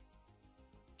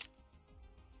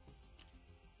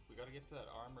 We gotta get to that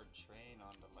armored train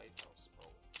on the lighthouse, bro.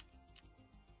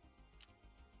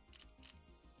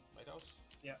 Lighthouse?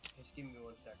 Yeah, just give me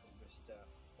 1 second. I'm just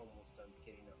almost done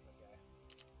kitting up my guy.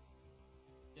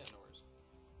 Yeah, no worries.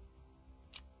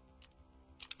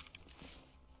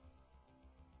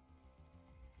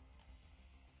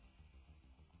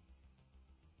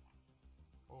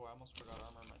 Oh, I almost forgot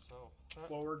armor myself.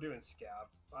 Well, we're doing scav.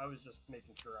 I was just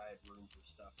making sure I had room for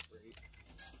stuff, right?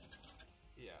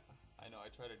 Yeah, I know. I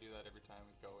try to do that every time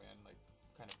we go in, like,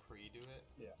 kind of pre-do it.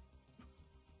 Yeah.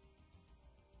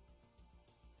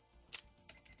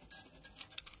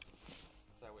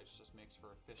 That way it just makes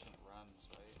for efficient runs,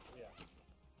 right? Yeah.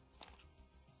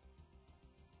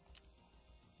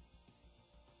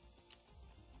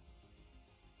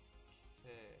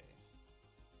 Okay.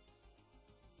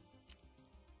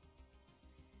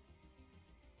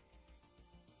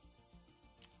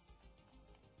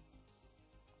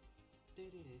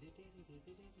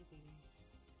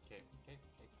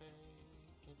 Okay.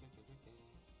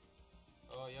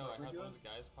 Oh, yo, I had one of the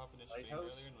guys pop in the stream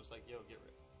earlier and was like, yo, get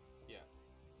rid. Yeah.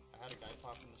 I had a guy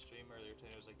pop in the stream earlier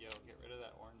today and was like, yo, get rid of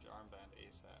that orange armband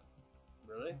ASAP.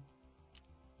 Really?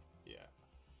 Yeah.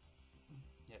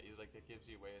 Yeah, he's like, it gives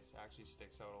you away. It actually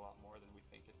sticks out a lot more than we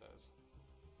think it does.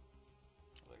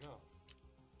 I was like, oh,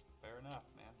 fair enough,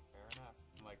 man. Fair enough.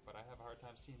 I'm like, but I have a hard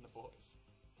time seeing the boys.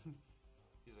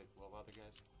 He's like, well, other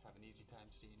guys have an easy time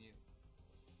seeing you.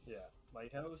 Yeah.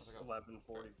 Lighthouse, Like,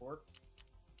 1144.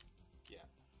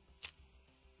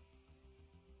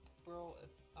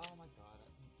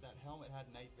 had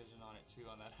night vision on it too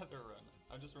on that other run.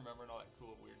 I'm just remembering all that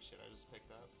cool weird shit I just picked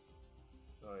up.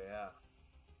 Oh yeah.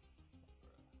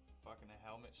 Fucking a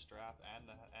helmet strap and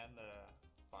the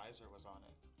visor was on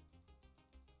it.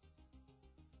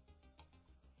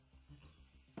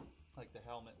 Like the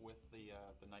helmet with the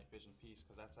night vision piece,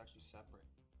 because that's actually separate.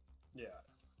 Yeah.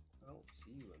 I don't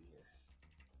see you in here.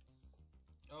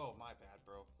 Oh, my bad,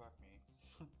 bro. Fuck me.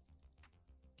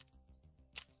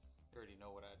 You already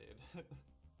know what I did.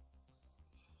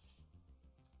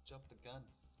 Jumped the gun.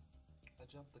 I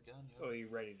jumped the gun, yo. Oh, you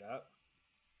readied up?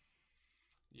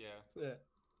 Yeah, Yeah.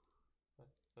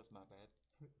 that's my bad.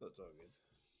 That's all good.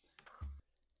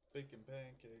 Bacon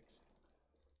pancakes.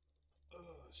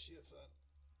 Oh, shit, son.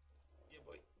 Yeah,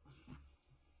 boy.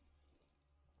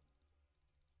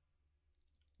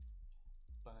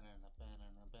 Banana,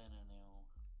 banana, banana.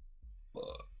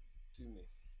 Excuse me.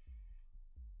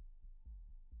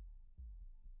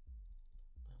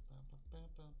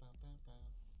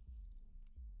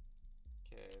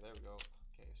 Okay, there we go.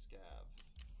 Okay, scav.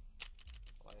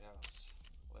 Lighthouse.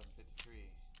 1153.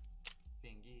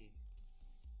 Bingy.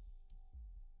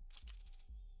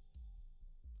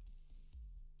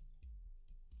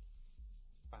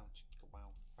 Bow chicka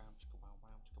wow. Bow chicka wow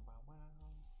wow chicka wow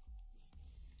wow.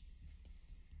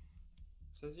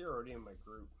 Says you're already in my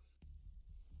group.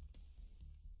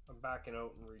 I'm backing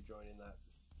out and rejoining that.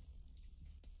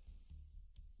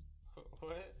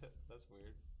 What? That's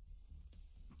weird.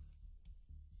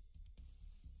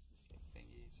 Okay,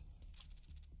 bingies.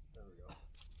 There we go.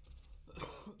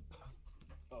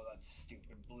 Oh, that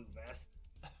stupid blue vest.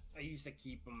 I used to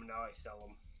keep them, now I sell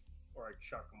them. Or I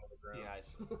chuck them on the ground. Yeah,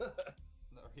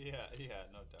 no, yeah,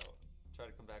 no doubt. Try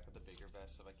to come back with a bigger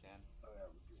vest if I can. Oh yeah,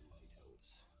 we're doing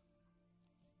lighthouse.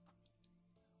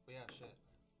 But yeah, shit.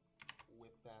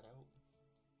 Whip that out.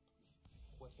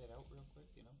 Whip it out real quick,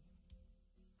 you know?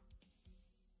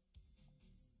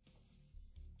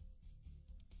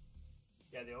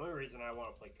 Yeah, the only reason I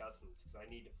want to play customs is because I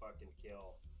need to fucking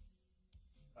kill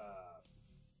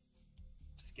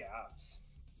scavs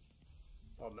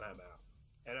on that map.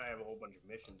 And I have a whole bunch of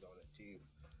missions on it too.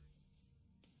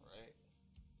 Right.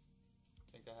 I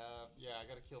think I have, yeah, I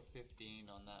gotta kill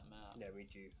 15 on that map. Yeah, me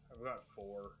too. I've got 4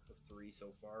 or 3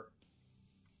 so far.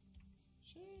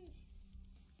 Sheesh.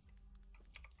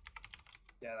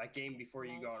 Yeah, that game before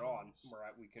you got on, where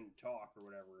we couldn't talk or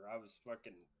whatever, I was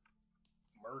fucking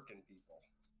murking people.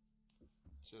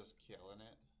 Just killing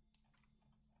it.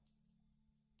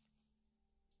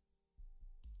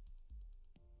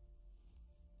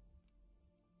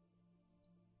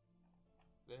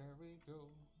 There we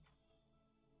go.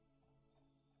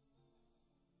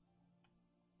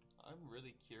 I'm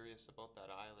really curious about that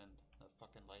island, that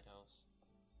fucking lighthouse.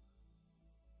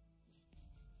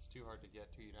 It's too hard to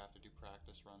get to. You'd have to do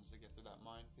practice runs to get to that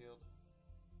minefield.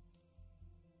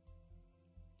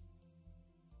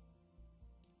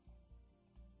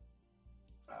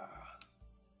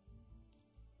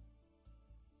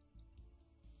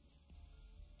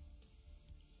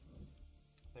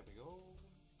 There we go.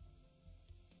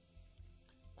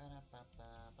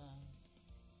 Ba-da-ba-ba-ba.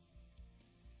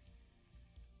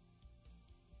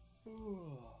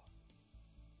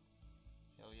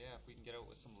 Hell yeah, if we can get out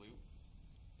with some loot,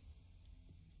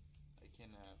 I can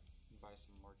buy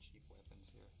some more cheap weapons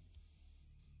here.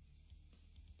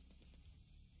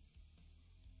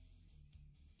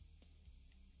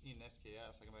 Need an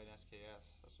SKS, I can buy an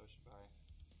SKS, that's what I should buy.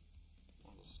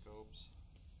 One of those scopes.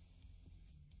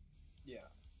 Yeah.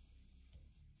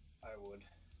 I would.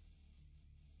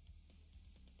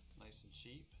 Nice and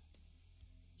cheap.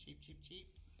 Cheap, cheap, cheap.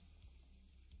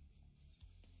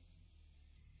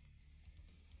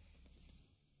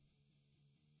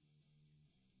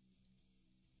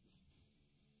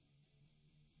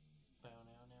 Bow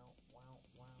now now. Wow,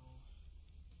 wow.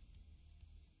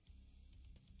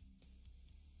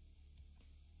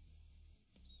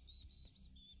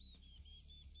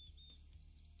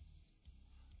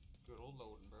 Good old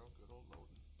loading, bro. Good old loading.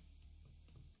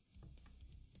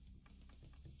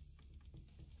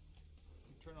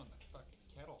 Turn on that fucking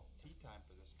kettle. Tea time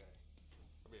for this guy.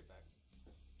 I'll be right back.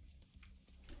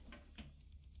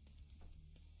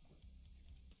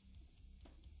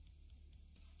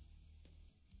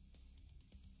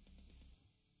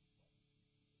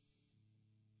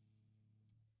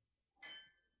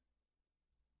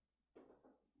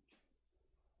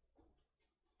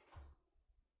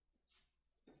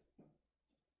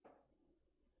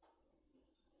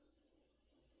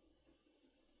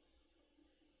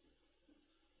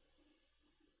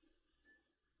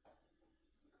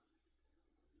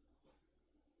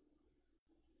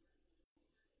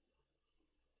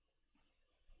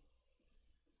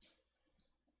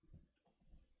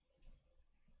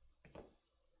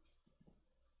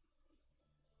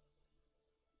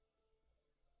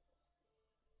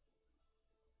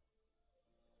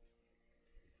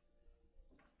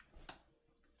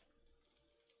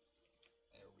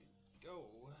 go.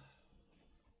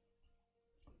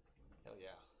 Hell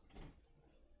yeah.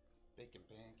 Bacon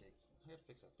pancakes. I gotta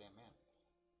fix that damn map.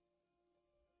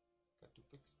 Got to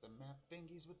fix the map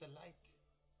thingies with the like.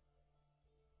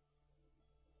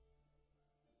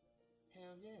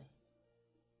 Hell yeah.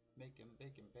 Making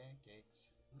bacon pancakes.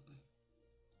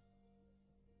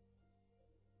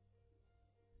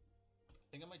 I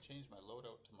think I might change my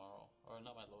loadout tomorrow. Or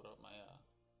not my loadout, my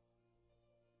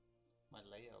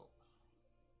layout.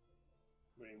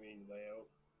 What do you mean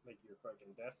layout? Like your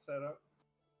fucking death setup?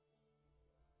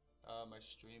 My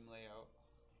stream layout.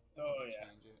 Oh yeah.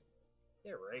 Change it.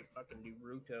 Yeah, right. Fucking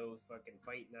Naruto fucking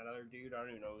fighting that other dude. I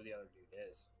don't even know who the other dude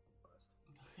is.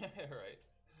 Right.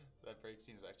 That break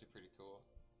scene is actually pretty cool.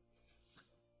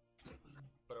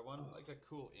 But I want like a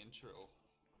cool intro.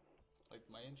 Like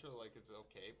my intro, like it's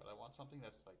okay, but I want something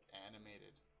that's like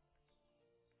animated.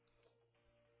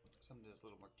 Something that's a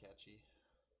little more catchy.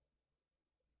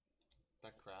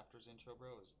 That Crafter's intro,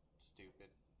 bro, is stupid.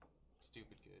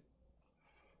 Stupid good.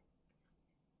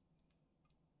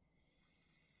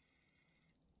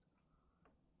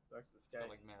 Back to this It's guy. got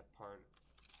like mad part.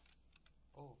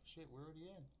 Oh shit, we're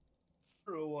already in.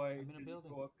 I don't know why I'm in a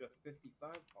building. Go up to 55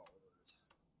 followers.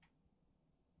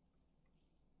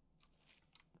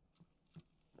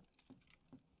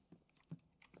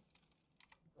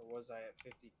 Or was I at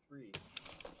 53?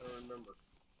 I don't remember.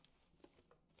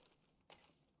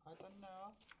 I don't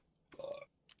know.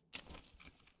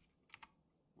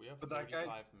 We have But that 35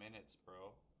 guy- minutes,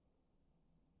 bro.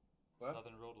 What?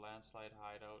 Southern Road landslide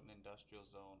hideout and industrial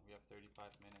zone. We have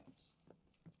 35 minutes.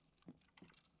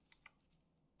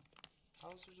 How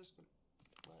is there just gonna...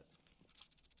 What?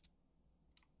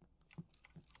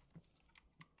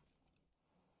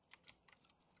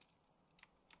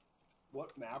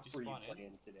 What map Did you were you spawn in?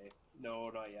 playing today? No,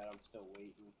 not yet. I'm still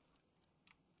waiting.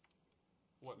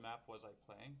 What map was I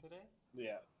playing today?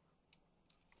 Yeah.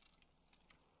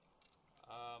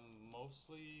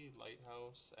 Mostly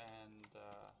Lighthouse and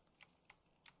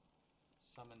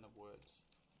some in the woods.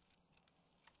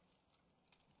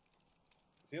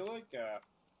 I feel like the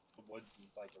woods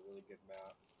is like a really good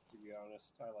map. To be honest,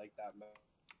 I like that map.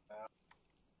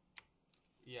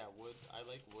 Yeah, I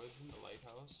like woods and the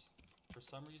Lighthouse. For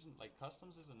some reason, like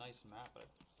Customs is a nice map, but I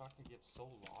fucking get so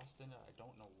lost in it. I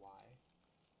don't know why.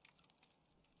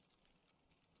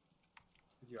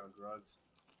 Cause you're on drugs.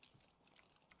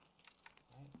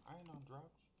 I ain't on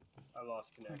drugs. I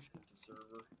lost connection to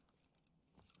server.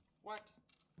 What?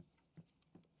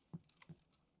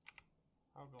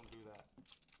 How gonna do that?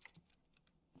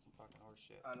 Some fucking horse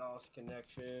shit. I lost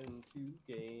connection to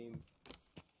game.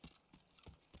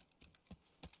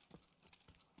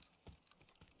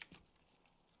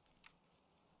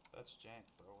 That's jank,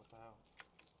 bro. What the hell?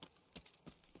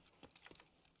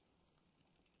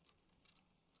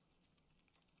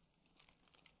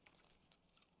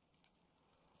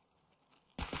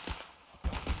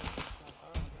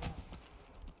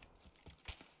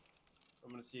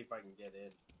 I'm gonna see if I can get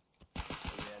in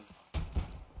again.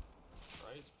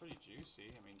 Right? It's pretty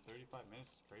juicy. I mean, 35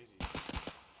 minutes is crazy.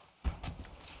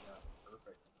 Yeah,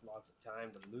 perfect. Lots of time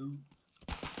to loot.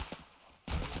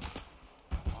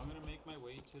 I'm gonna make my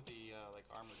way to the like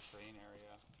armored train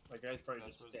area. My guy's probably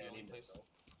That's just where the only standing there, place- though.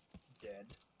 Dead.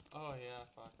 Oh yeah,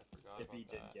 fuck, I forgot If about he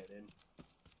did that. get in.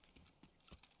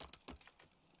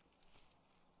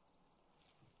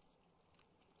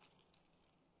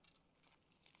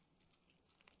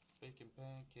 Bacon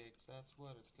pancakes, that's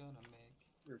what it's gonna make.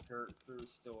 Your current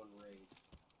crew's still in raid.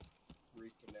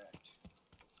 Reconnect.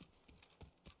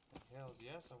 Hells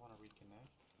yes, I want to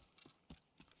reconnect.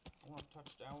 I want to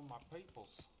touch down with my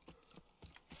peoples.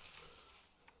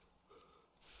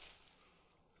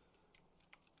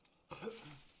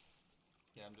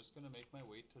 Yeah, I'm just gonna make my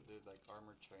way to the like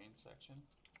armored train section,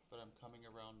 but I'm coming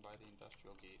around by the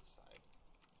industrial gate side.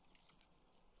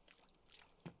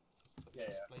 It's the Yeah,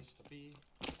 best yeah. place to be.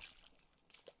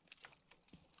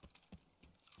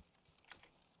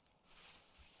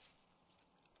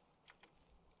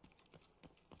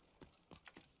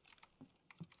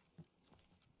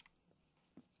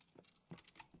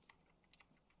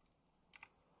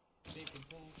 Bacon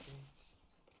pancakes.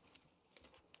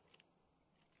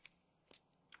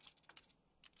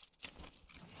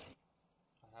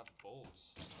 I have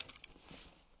bolts.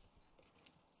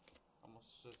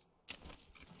 Almost just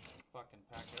fucking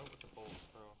pack out with the bolts,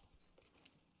 bro.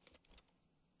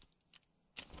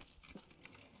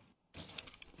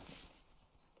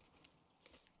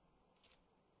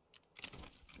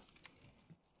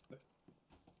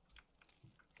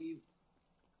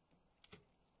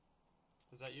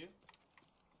 Is that you?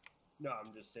 No,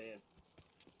 I'm just saying.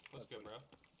 What's That's good, bro?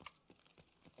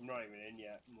 I'm not even in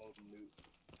yet. I'm loading loot.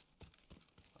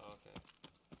 Oh, okay.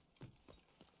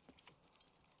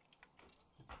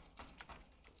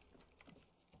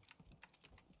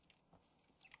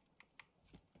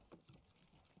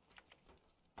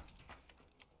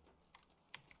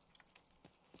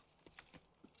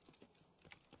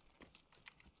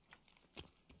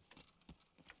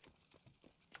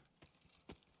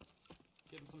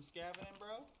 Getting some scavenging in,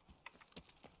 bro?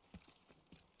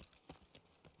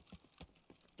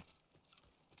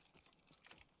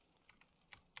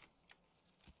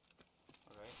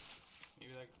 Alright.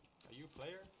 Maybe like, are you a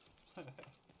player? Okay.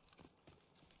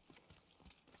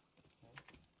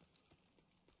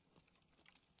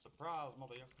 Surprise,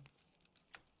 motherfucker.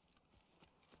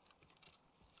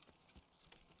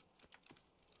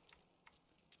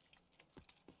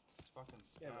 This fucking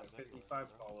Yeah, I scabs have everywhere, 55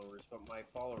 bro. followers, but my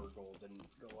follower goal didn't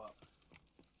go up.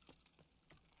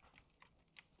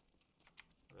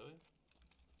 Really?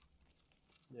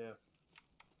 Yeah.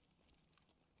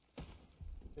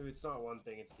 If it's not one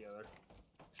thing, it's the other.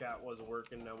 Chat wasn't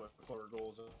working, now my follower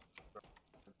goals are...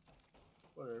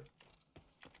 Whatever.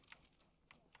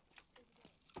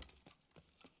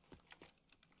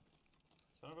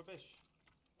 Son of a bitch.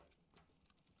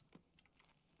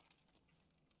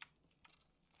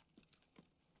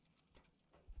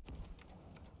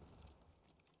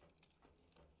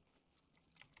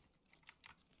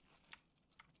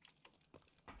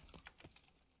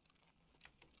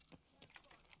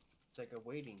 It's like a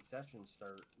waiting session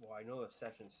start. Well, I know the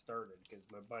session started because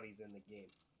my buddy's in the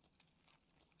game.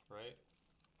 Right?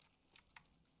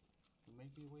 You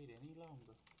make me wait any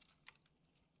longer.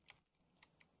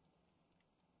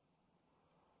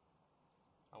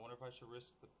 I wonder if I should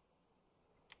risk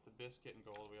the biscuit and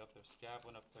go all the way up there. Scav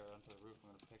went up there onto the roof.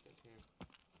 I'm gonna pick it too.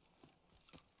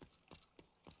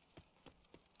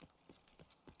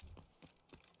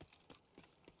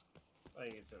 I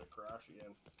think it's gonna crash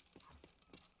again.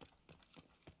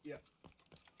 Yep.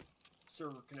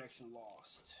 Server connection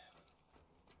lost.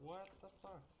 What the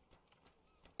fuck?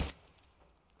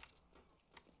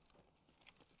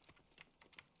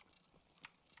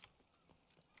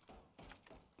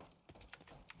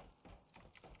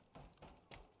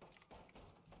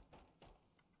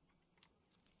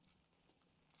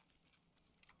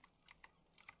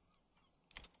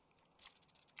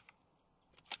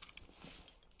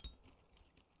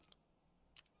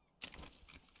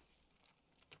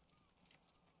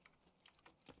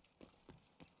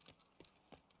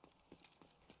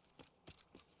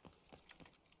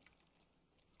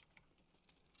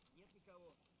 Нет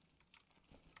никого.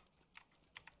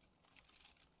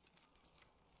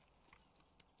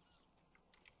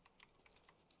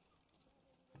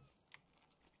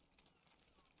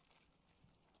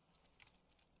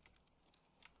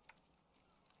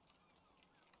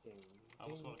 Ding, I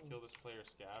almost want to ding. kill this player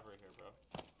Scav right here, bro.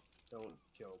 Don't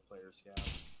kill player scout.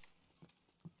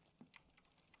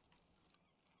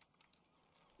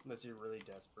 Unless you're really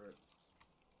desperate.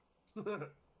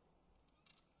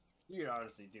 You can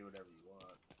honestly do whatever you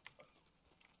want.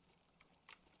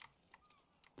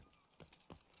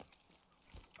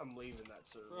 I'm leaving that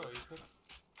server. Bro, you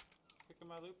picking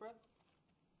my loot, bro?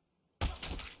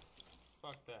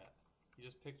 Fuck that. He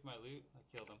just picked my loot. I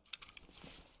killed him.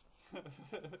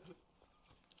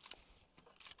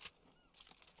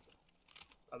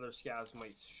 Other scavs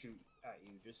might shoot at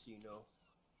you, just so you know.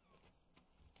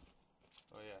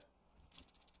 Oh yeah.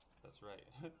 That's right.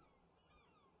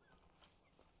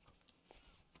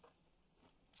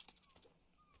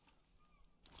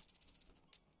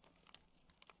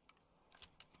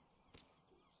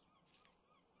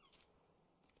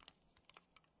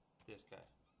 This guy.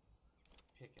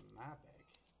 Picking my bag.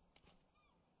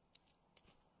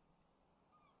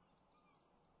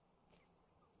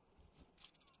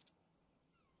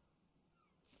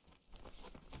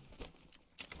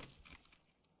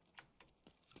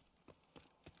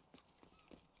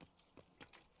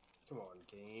 Come on,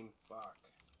 game. Fuck.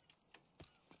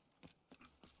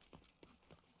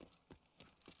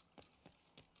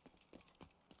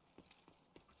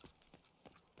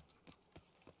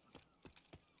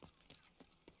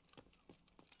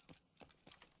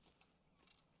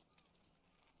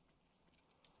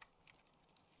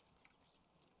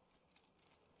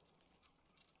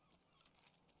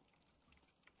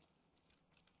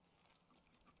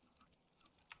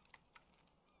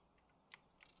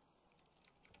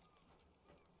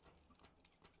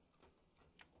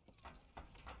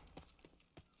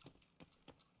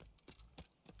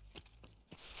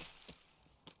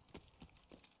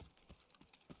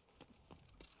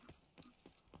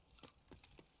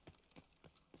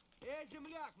 Эй,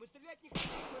 земляк, мы стрелять не хотим,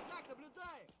 мы так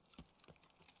наблюдаем.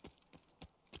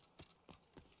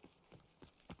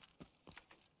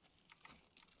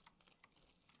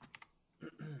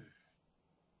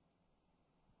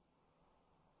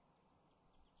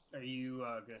 Are you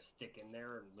gonna stick in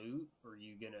there and loot, or are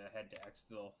you gonna head to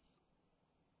Xville?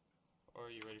 Or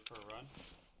are you ready for a run?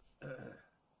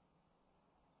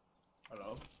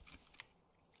 Hello?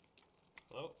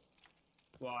 Hello?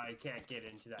 Well, I can't get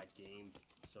into that game,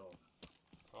 so...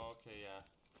 Oh, okay, yeah.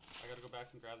 I gotta go back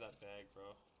and grab that bag,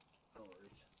 bro. No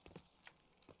worries.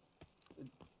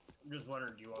 I'm just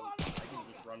wondering, do you want... I can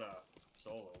just run a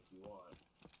solo if you want.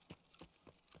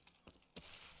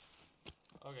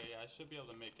 Okay, yeah, I should be able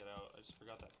to make it out. I just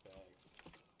forgot that bag.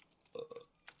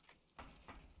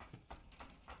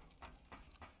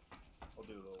 I'll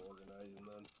do a little organizing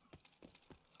then.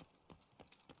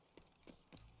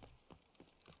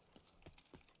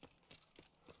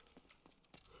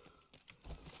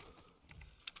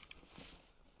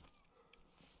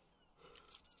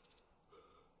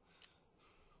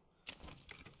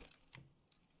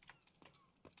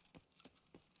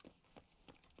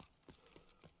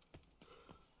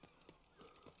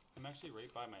 I'm actually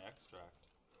right by my extract.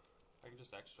 I can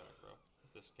just extract, bro.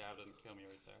 If this scab doesn't kill me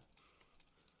right there.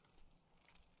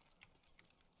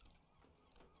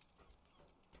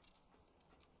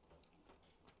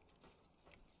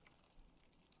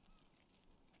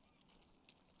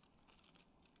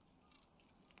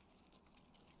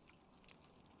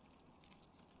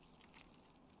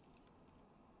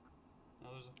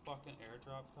 Now there's a fucking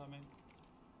airdrop coming.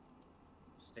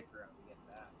 Stick around to get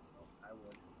that. Oh, I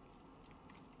would.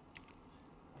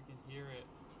 I can hear it.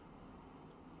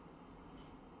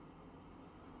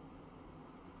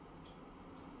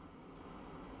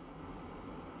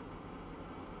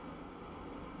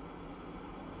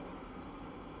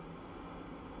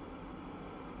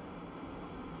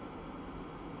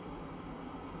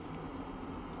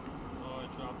 Oh,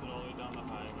 I dropped it all the way down the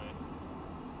highway.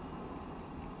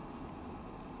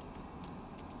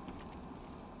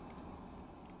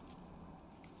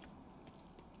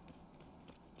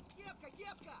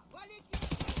 Кепка! Вали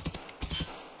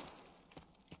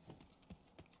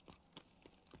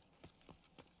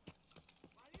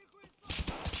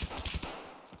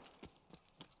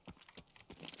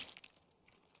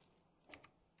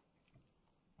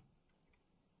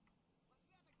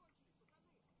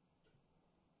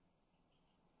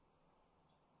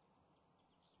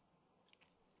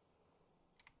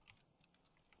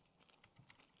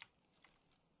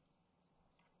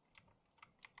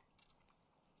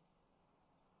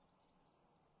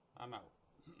I'm out.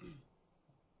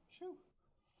 Shoo.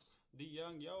 D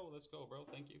Young, yo, let's go, bro.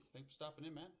 Thank you. Thanks for stopping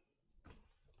in, man.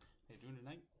 How you doing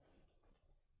tonight?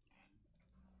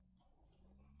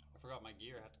 I forgot my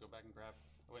gear. I had to go back and grab.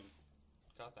 I went and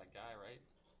got that guy, right?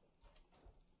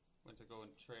 Went to go and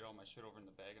trade all my shit over in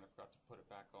the bag and I forgot to put it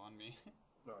back on me.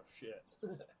 Oh, shit.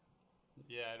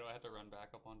 Yeah, I know I had to run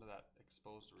back up onto that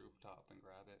exposed rooftop and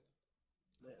grab it.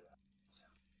 Man,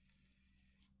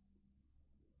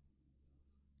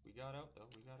 We got out, though.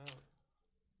 We got out.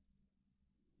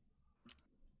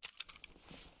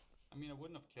 I mean, I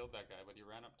wouldn't have killed that guy, but he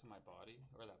ran up to my body,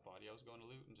 or that body I was going to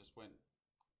loot, and just went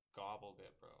gobbled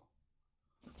it, bro.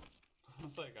 I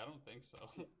was like, I don't think so.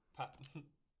 Pat.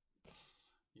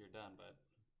 You're done, bud.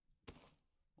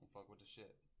 Don't fuck with the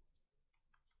shit.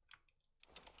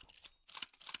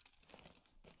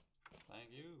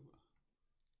 Thank you.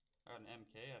 I got an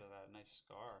MK out of that. Nice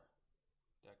scar.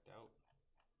 Decked out.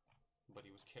 But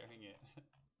he was carrying it.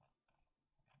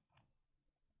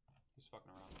 He's fucking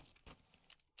around.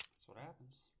 That's what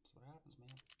happens. That's what happens,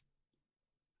 man.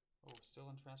 Oh,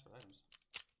 still untransferred items.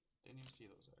 Didn't even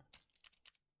see those there.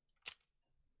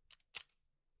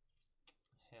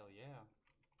 Hell yeah.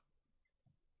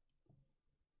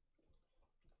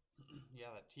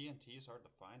 Yeah, that TNT is hard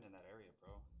to find in that area,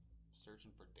 bro.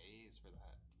 Searching for days for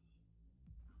that.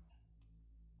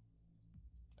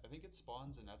 I think it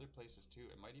spawns in other places too.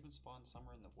 It might even spawn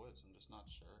somewhere in the woods. I'm just not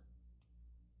sure.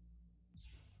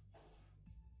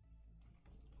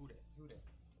 Who dat? Who dat?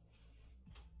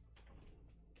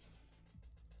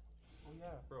 Oh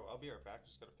yeah, bro. I'll be right back.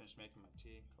 Just gotta finish making my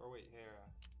tea. Or wait, here.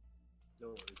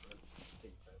 no worries, man.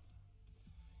 Take your time.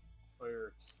 Oh,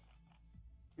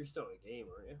 you're still in a game,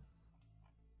 aren't you?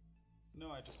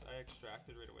 No, I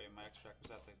extracted right away. My extract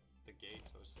was at the gate,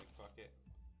 so I was just like, fuck it.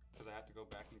 Because I had to go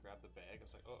back and grab the bag. I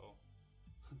was like, uh-oh.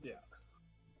 Yeah.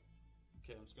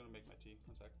 Okay, I'm just gonna make my tea.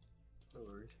 1 sec. No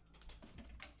worries.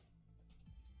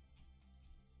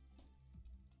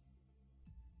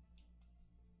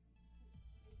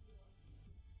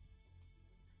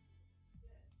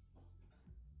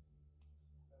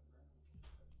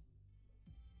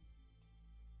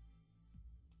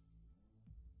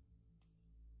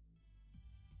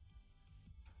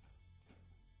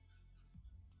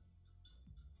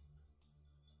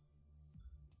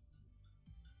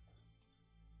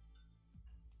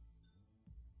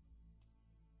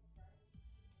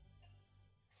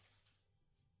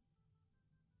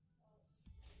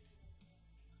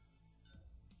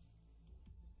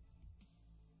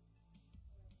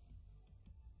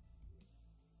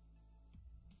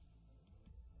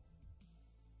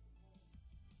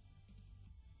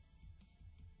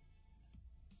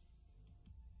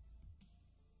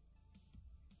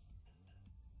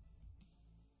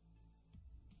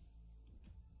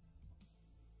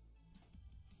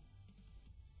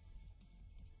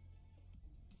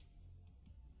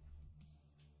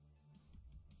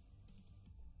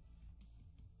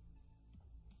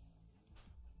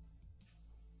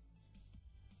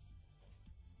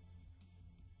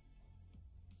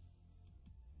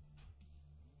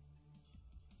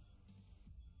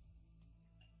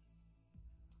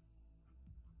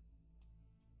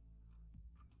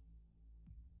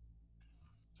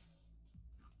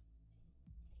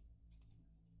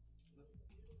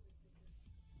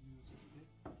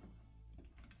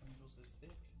 is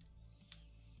thick.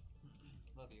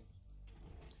 Love you.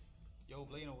 Yo,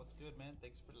 Blano, what's good, man?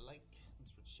 Thanks for the like.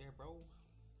 Thanks for the share, bro.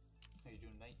 How you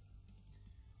doing tonight?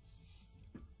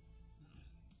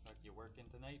 Like you working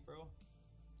tonight, bro?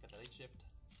 Got the late shift.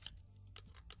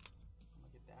 I'm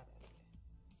gonna get that out of here.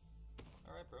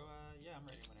 Alright, bro. Yeah, I'm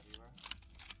ready whenever you are.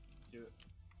 Do it.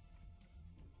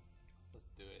 Let's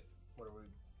do it. What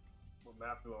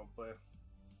map do you want to play?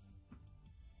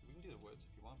 We can do the woods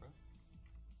if you want, bro.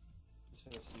 Just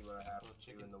gonna see what I have Little to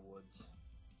chicken. do in the woods.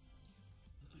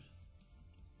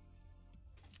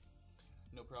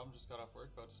 No problem, just got off work,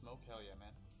 about to smoke. Hell yeah,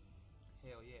 man.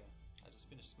 Hell yeah. I just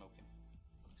finished smoking.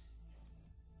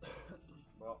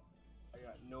 Well, I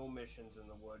got no missions in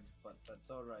the woods, but that's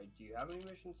alright. Do you have any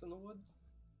missions in the woods?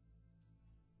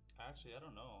 Actually, I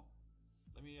don't know.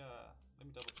 Let me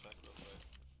double check real quick.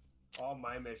 All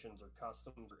my missions are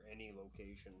custom for any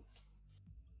location.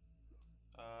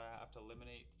 I have to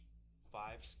eliminate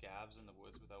 5 scavs in the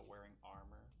woods without wearing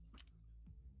armor.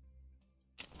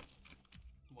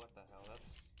 What the hell?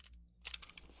 That's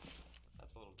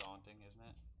a little daunting, isn't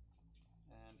it?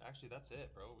 And actually, that's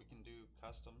it, bro. We can do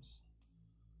customs.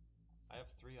 I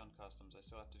have 3 on customs. I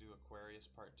still have to do Aquarius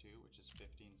Part 2, which is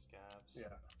 15 scavs.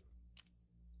 Yeah.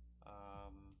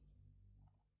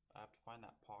 I have to find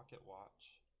that pocket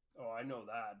watch. Oh, I know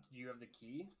that. Do you have the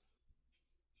key?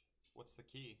 What's the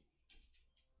key?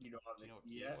 You don't have Do the you know what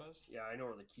key key yet? it was? Yeah, I know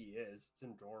where the key is. It's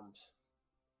in dorms.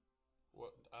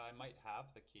 What? I might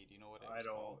have the key. Do you know what it I was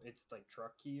don't. called? It's like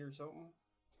truck key or something.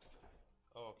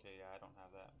 Oh, okay. Yeah, I don't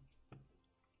have that.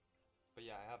 But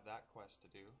yeah, I have that quest to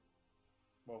do.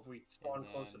 Well, if we spawn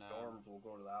close to then, dorms, we'll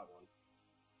go to that one.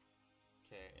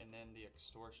 Okay, and then the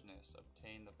extortionist,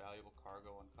 obtain the valuable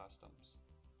cargo and customs.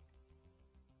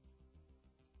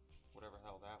 Whatever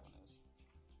hell that one is.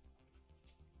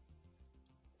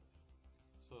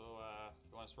 So,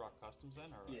 you want us to rock customs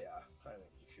then, or? Yeah, I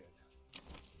think you should.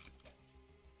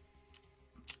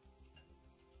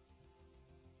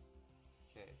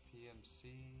 Okay,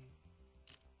 PMC.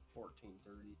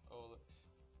 1430. Oh, look.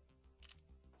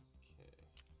 Okay.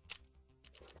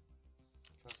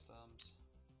 Customs.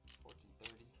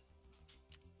 1430.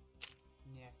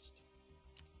 Next.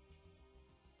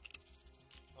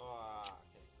 Oh,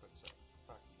 okay, quick sell.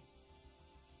 Fuck me.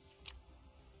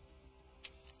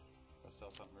 Let's sell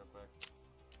something real quick.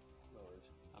 No worries.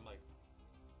 I'm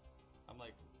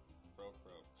like broke.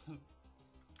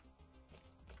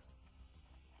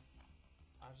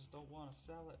 I just don't want to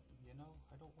sell it, you know?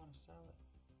 I don't want to sell it.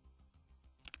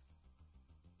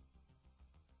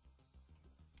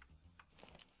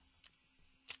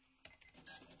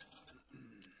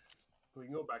 We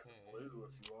can go back to Okay. blue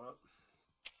if you want.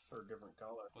 Or a different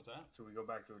color. What's that? Should we go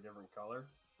back to a different color?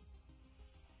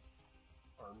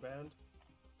 Armband?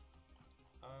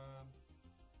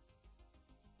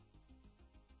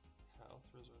 Health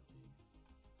resort key.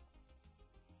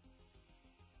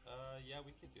 Yeah,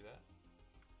 we could do that.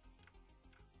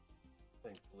 I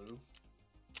think blue.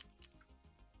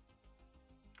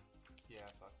 Yeah,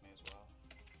 fuck me as well.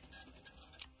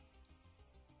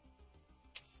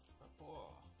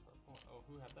 Purple. Oh,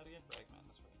 who had that again? Ragman,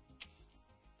 that's right.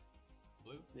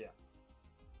 Blue? Yeah.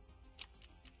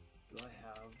 Do I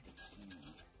have the key?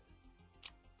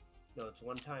 No, it's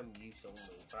one time use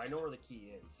only. But I know where the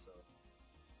key is, so.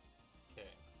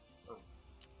 Okay. Or,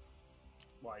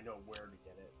 well, I know where to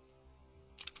get it.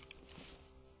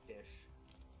 Ish.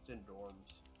 It's in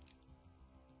dorms.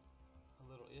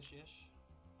 A little ish.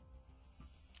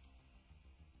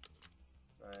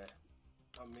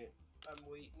 I'm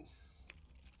waiting.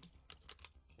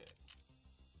 Okay.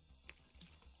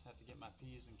 Have to get my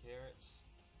peas and carrots.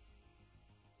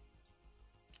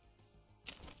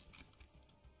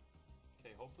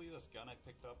 Okay, hopefully this gun I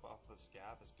picked up off the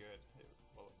scav is good.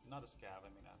 Well, not a scav, I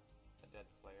mean a dead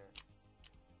player.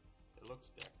 It looks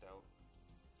decked out.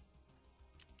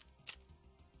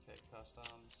 Okay,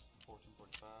 customs,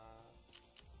 1445.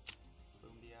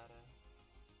 Boom diata.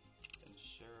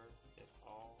 Ensure it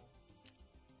all.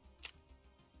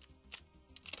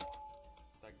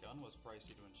 That gun was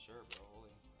pricey to insure, bro.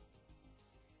 Holy.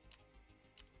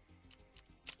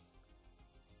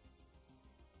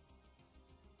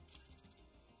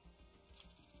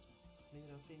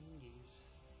 Little fingies.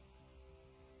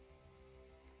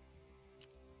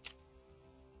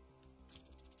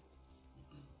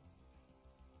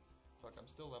 Fuck, I'm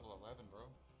still level 11, bro.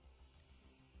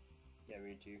 Yeah,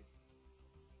 me too.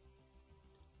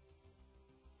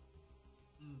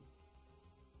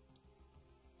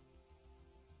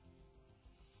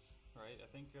 Right, I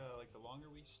think like the longer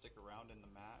we stick around in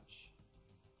the match,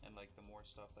 and like the more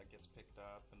stuff that gets picked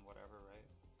up and whatever, right?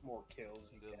 More kills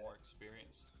you The get. more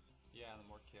experience. Yeah, and the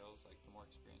more kills, like the more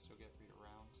experience you'll get for your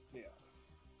rounds. Yeah.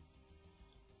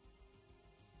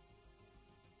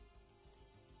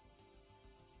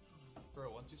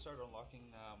 Bro, once you start unlocking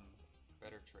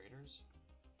better traders,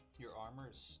 your armor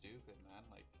is stupid, man.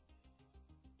 Like,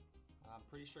 I'm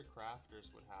pretty sure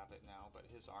Crafters would have it now, but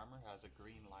his armor has a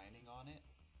green lining on it,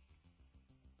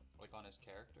 like on his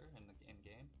character in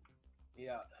game.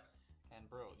 Yeah. And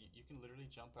bro, you can literally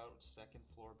jump out second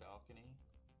floor balcony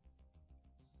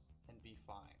and be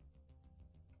fine.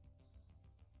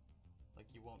 Like,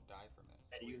 you won't die from it.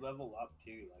 It's And you weird. level up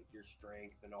too, like your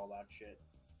strength and all that shit.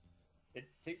 It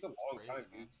takes a It's long crazy, time,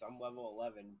 man. dude. 'Cause I'm level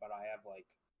 11, but I have like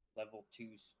level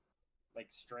 2,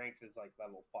 like strength is like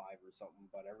level 5 or something,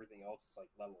 but everything else is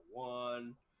like level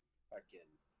 1. Fucking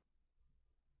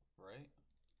Right?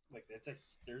 like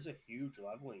there's a huge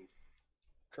leveling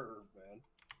curve, man.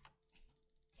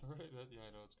 Right? Yeah,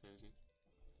 I know, it's crazy.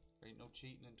 There ain't no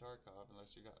cheating in Tarkov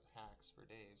unless you got hacks for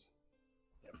days.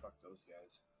 Yeah, fuck those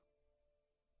guys.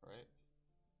 Right?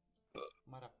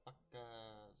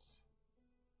 Motherfuckers.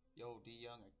 Yo, D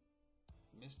Young,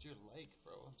 I missed your like,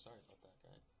 bro. I'm sorry about that,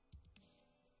 guy.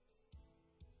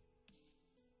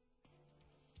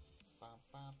 Ba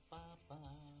ba ba ba.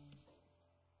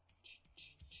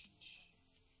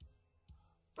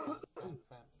 Ba ba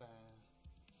ba ba.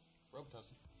 Rope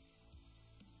tussle.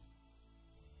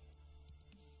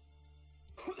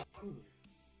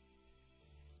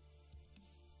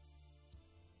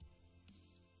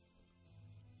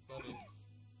 Got it.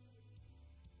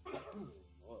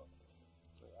 Whoa.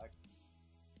 So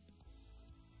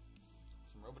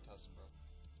Some Robitussin, bro.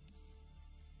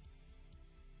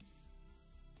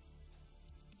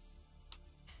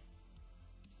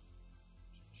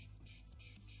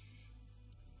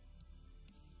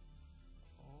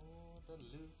 Oh, the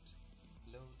loot.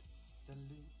 Load the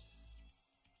loot.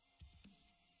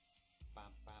 Bam,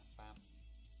 bam, bam.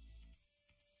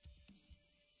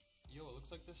 Yo, it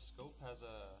looks like this scope has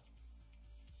a...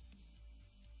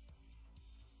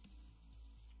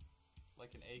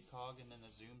 like an ACOG and then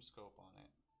a zoom scope on it.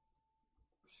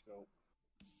 scope.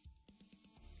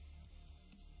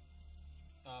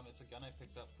 It's a gun I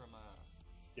picked up from a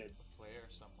player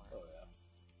somewhere. Oh yeah.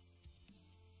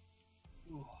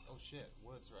 Ooh. Oh shit,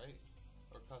 woods, right?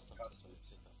 Or customs. Customs.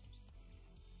 Say customs.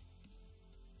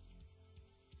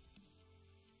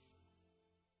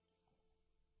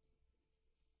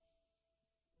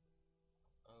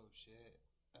 Oh shit.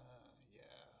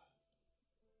 Yeah.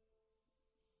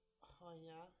 Oh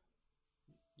yeah.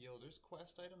 Yo, there's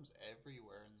quest items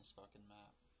everywhere in this fucking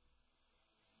map.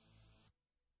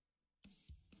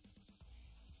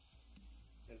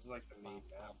 It's like the main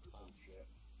Bop, map bop, or some bop. shit.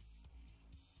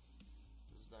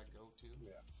 This is that go-to?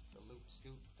 Yeah. The loot,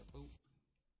 scoot, the boot.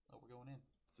 Oh, we're going in.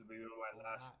 So be my Going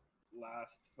last hot.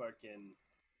 last fucking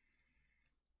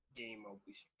game I'll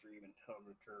be streaming. I'm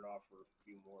gonna turn it off for a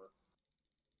few more.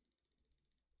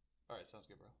 Alright, sounds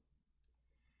good, bro.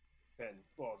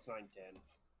 Well, it's 9:10.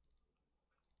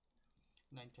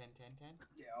 9, 10, 10, 10?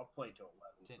 Yeah, I'll play till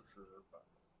 11 10. for sure. But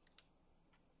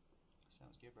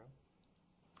Sounds good, bro.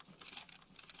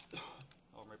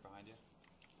 Oh, I'm right behind you.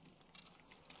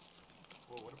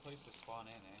 Whoa, what a place to spawn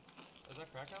in, eh? Is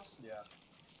that Crack House? yeah,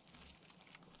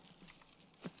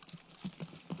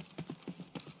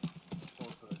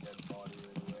 close to the dead body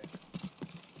right away.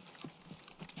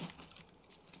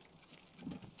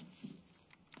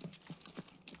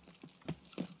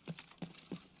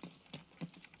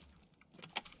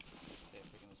 Okay,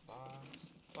 picking this box.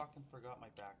 Fucking forgot my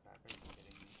backpack. Are you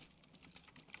kidding me?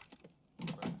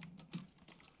 Bruh.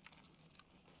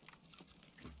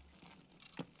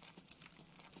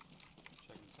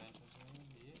 Checking Santos in.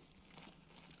 Yeah.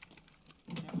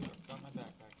 Can't believe I forgot my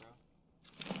backpack, bro.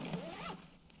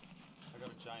 I got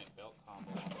a giant belt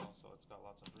combo on it, so it's got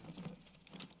lots of runes in it.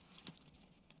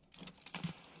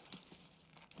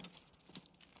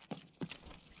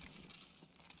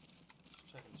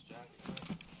 Checking this jacket,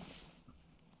 quick.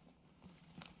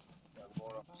 Yeah,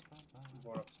 I'm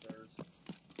going upstairs.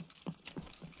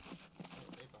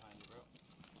 Right behind you, bro.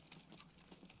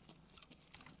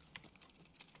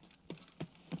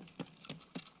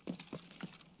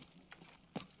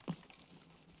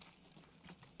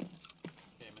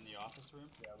 Okay, I'm in the office room.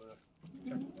 Yeah, I'm gonna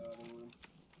check the other room.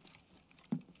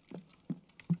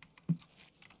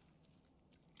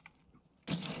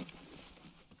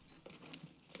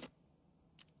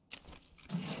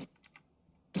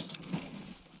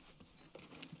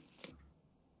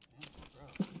 Damn,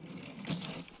 bro.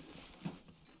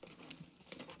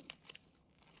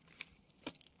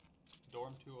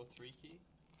 Dorm 203 key.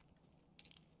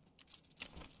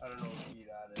 I don't know what key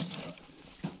that is, but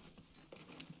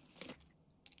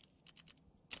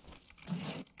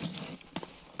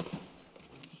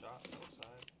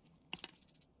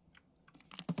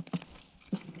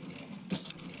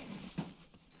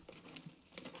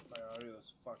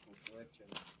fucking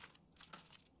glitching.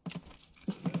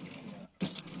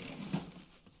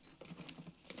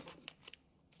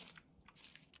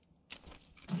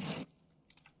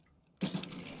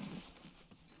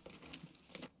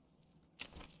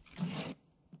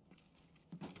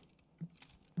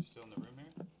 You still in the room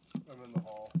here? I'm in the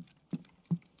hall.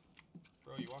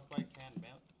 Bro, you walked by canned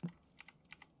milk.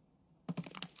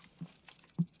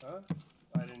 Huh?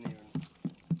 I didn't even.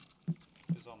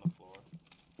 It was on the floor.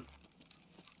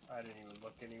 I didn't even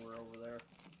look anywhere over there.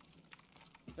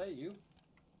 Is that you?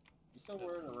 You still That's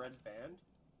wearing me. a red band?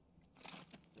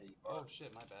 Yeah, you Oh are.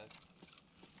 shit, my bad.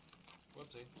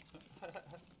 Whoopsie.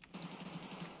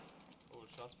 Oh,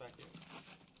 shots back here.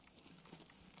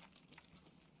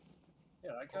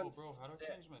 Yeah, that Oh, gun's bro, how do I sick.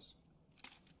 change my...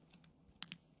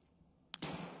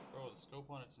 Bro, the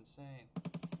scope on it's insane.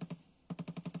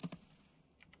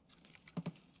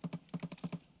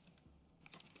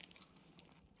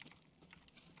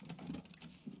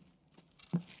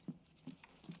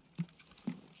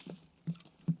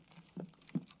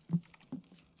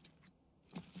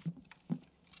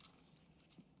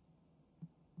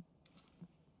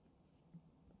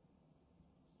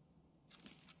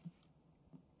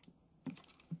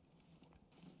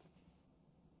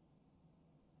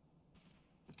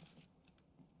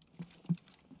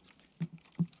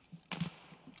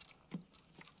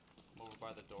 I'm over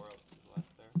by the door up to the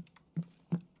left there.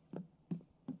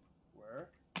 Where?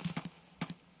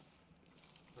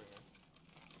 Over here.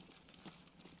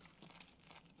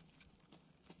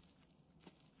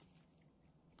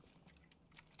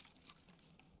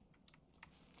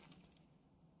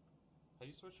 How do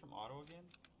you switch from auto again?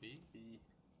 B? B.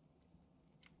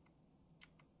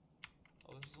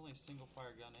 Oh, this is only a single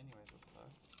fire gun anyways, what the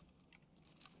fuck?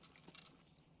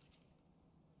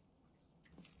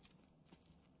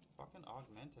 Fucking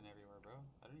augmenting everywhere, bro.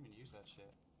 I don't even use that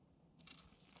shit.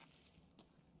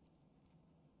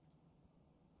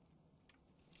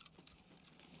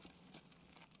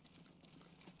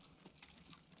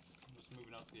 I'm just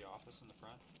moving out to the office in the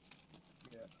front.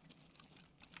 Yeah.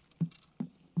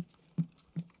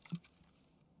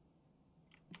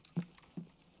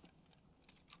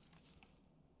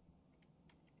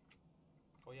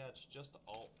 Oh yeah, it's just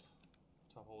Alt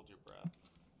to hold your breath.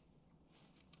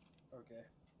 Okay.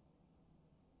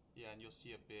 Yeah, and you'll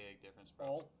see a big difference, bro.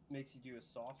 Alt makes you do a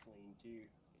soft lean too.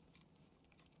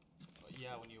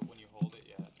 Yeah, when you hold it,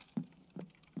 yeah.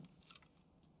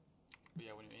 But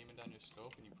yeah, when you're aiming down your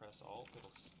scope and you press Alt,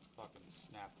 it'll fucking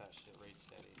snap that shit right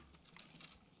steady.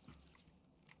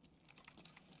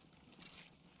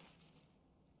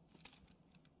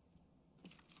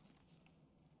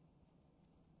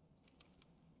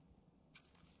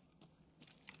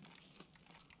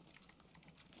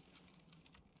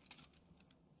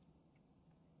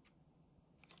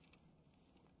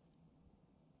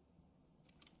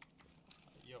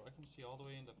 Yo, I can see all the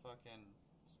way into fucking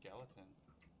skeleton.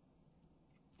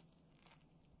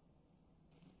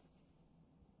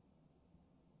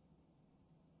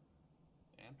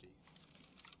 Empty.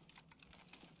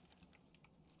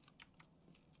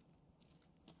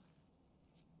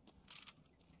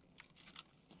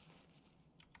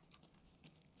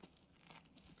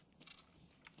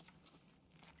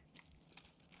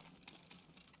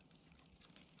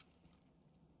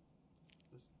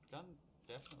 This gun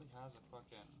definitely has a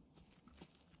fucking...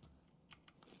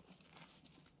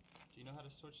 Do you know how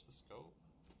to switch the scope?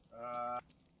 I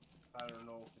don't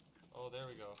know. Oh, there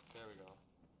we go. There we go.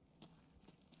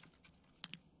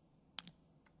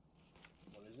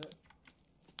 What is it?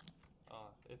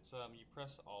 It's you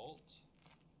press Alt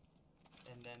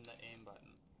and then the aim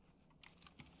button.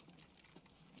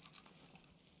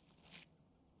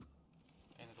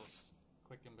 And it'll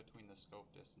click in between the scope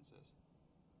distances.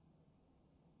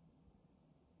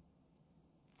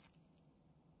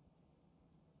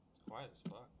 It's quiet as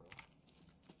fuck, bro.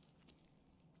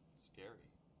 Scary.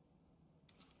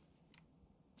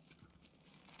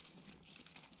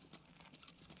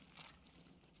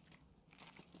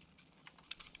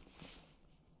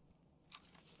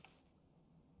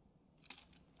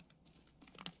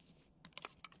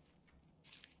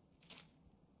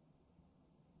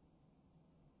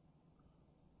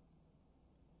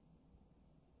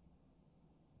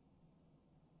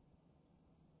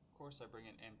 Of course I bring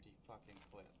an empty fucking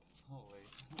clip. Holy.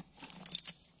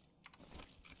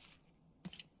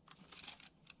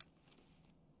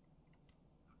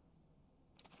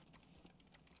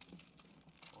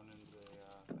 Going into the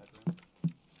bedroom.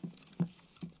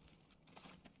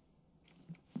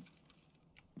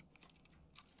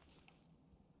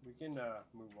 We can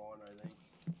move on, I think.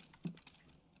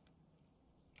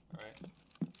 Alright.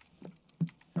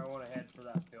 How want to head for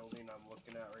that building I'm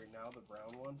looking at right now, the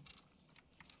brown one.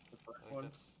 The I brick think one.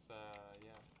 that's,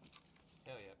 yeah.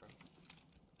 Hell yeah, bro.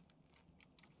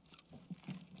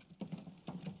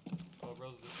 Oh,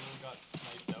 Rose, this one got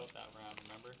sniped out that round,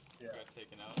 remember? Yeah. Got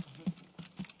taken out.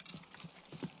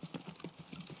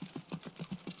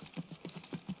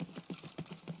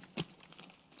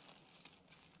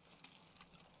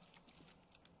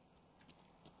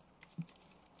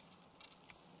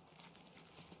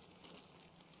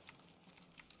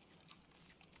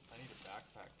 I need a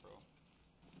backpack, bro.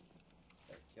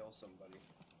 Gotta kill somebody.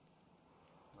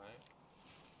 Right?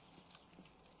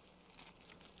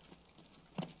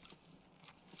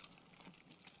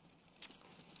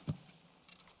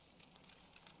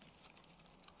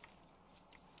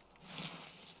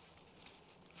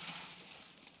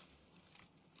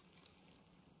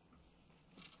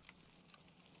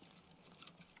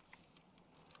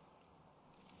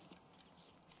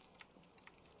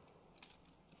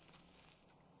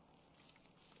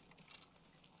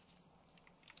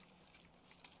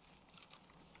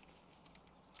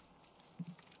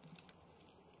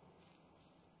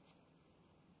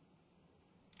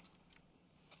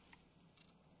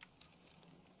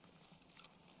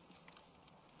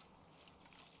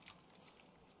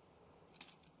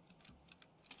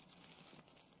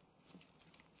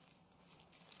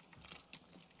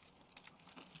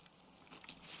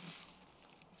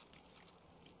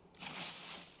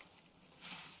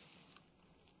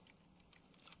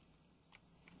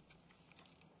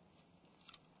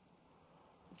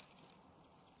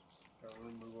 I'm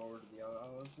gonna move over to the other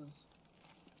houses.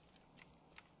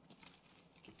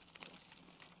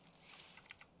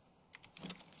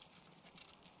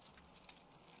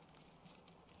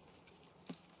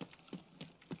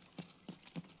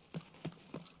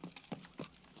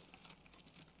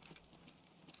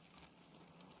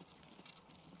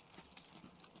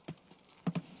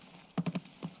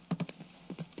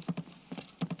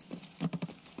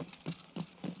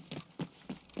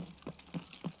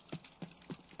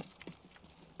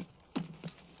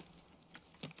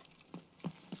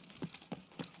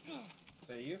 Is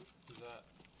that you? Who's that?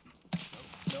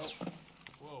 Nope.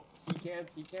 Whoa. C-can.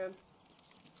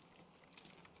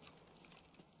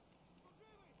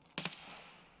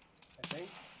 I think.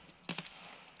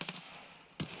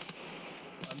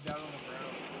 I'm down on the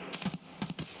ground.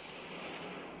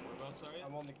 Whereabouts are you?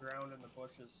 I'm on the ground in the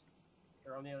bushes.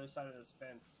 They're on the other side of this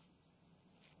fence,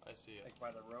 I see you. like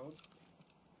by the road.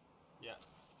 Yeah.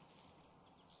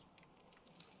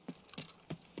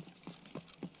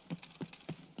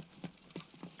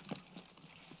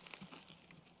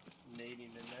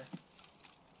 Nading in there.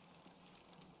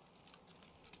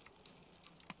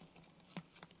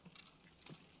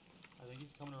 I think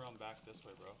he's coming around back this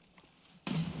way, bro.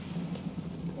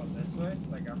 What, this way?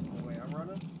 Like up the way I'm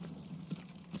running?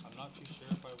 I'm not too sure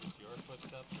if I was your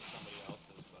footsteps or somebody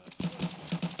else's, but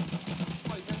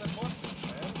Oh, he's in the bushes,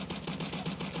 man.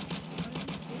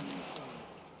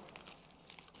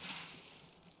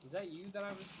 Was that you that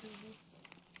I was shooting?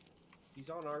 He's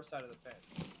on our side of the fence.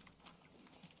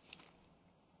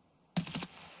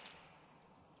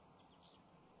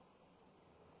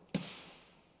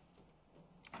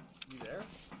 You there?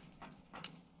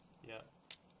 yeah.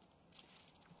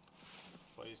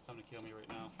 But he's coming to kill me right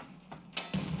now.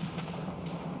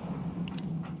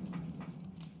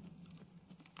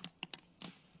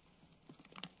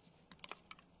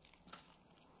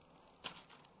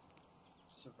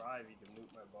 Survive, you can loot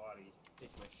my body,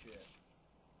 take my shit.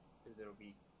 Because it'll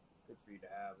be good for you to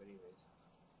have anyways.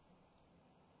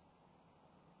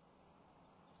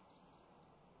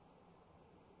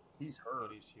 He's hurt.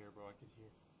 But he's here, bro. I can hear.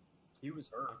 He was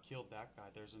I hurt. killed that guy.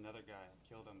 There's another guy. I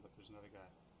killed him, but there's another guy.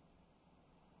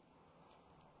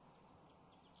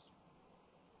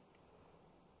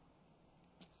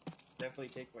 Definitely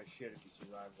take my shit if you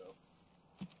survive though.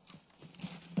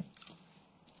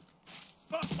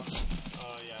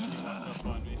 Oh yeah, he popped up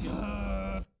on me.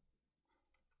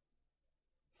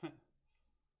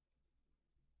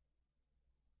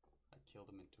 I killed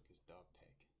him and took his dog tag.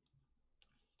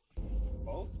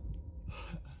 Both?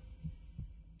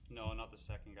 No, not the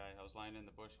second guy. I was lying in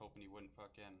the bush hoping he wouldn't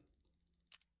fuck in.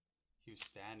 He was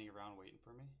standing around waiting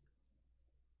for me.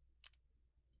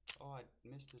 Oh, I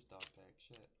missed his dog tag.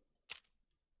 Shit.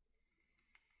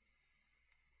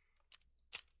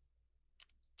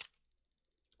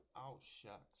 Oh,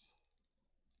 shucks.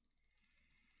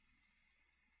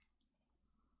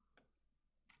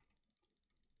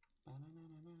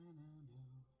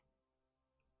 Ba-na-na-na-na-na-na.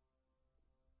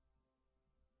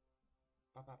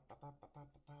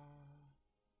 Ba-ba-ba-ba-ba-ba-ba.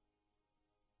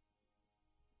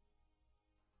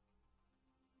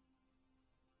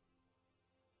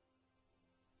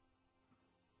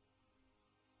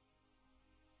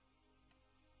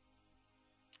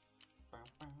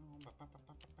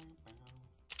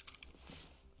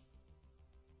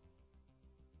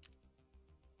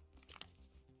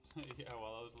 Yeah,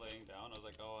 while I was laying down, I was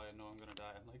like, oh, I know I'm gonna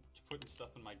die. I'm like putting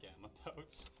stuff in my gamma pouch.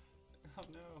 Oh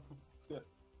no.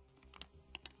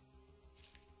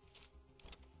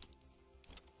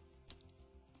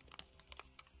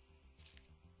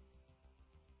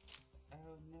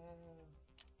 Oh no.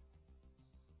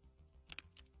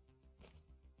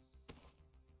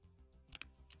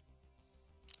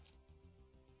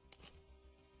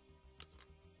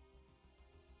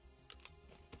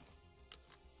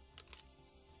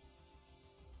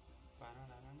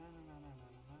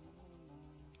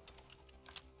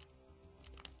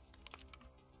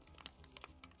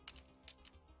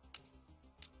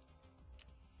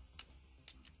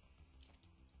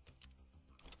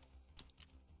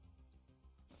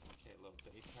 Okay, a little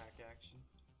bait pack action.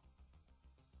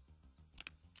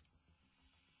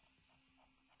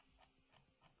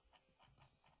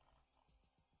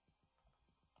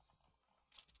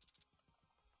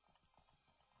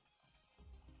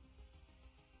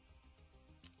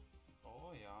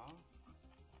 Oh yeah.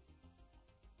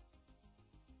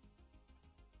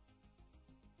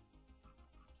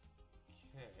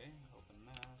 Okay, open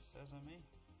that sesame.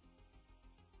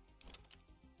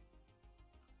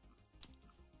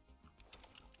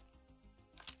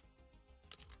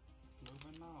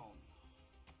 Moving on.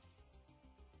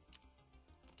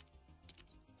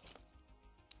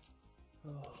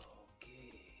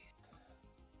 Okay.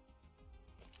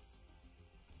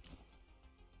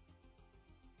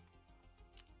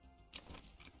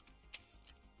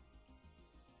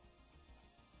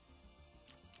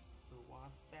 Who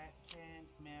wants that canned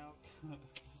milk?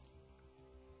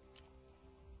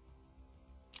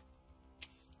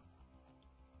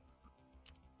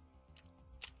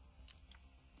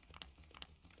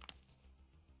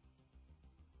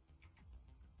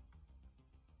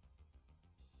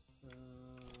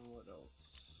 What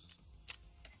else?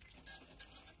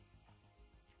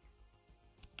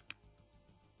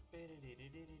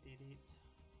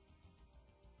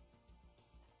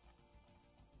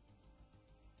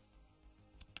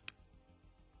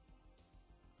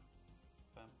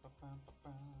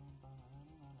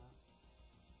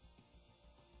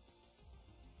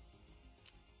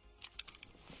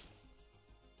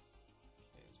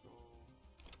 Okay, let's go.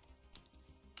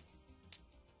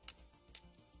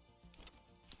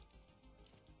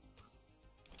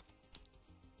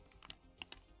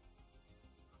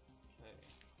 Okay.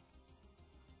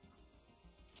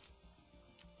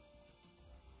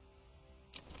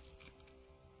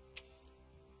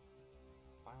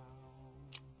 Wow.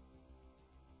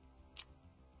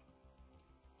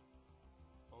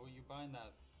 Oh, you buying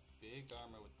that big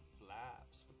armor with the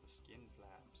flaps, with the skin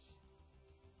flaps.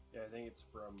 Yeah, I think it's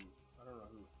from, I don't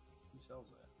know who sells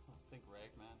that. I think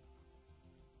Ragman.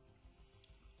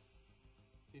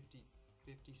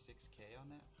 56k on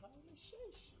that? Holy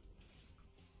sheesh.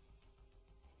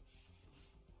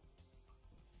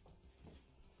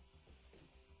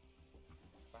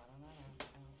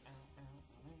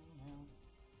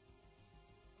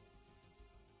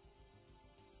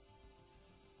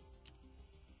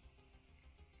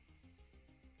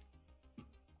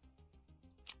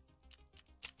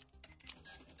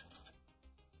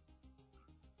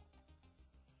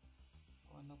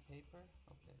 Oh, no paper?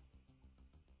 Okay.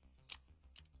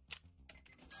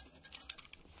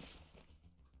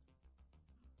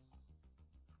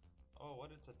 Oh,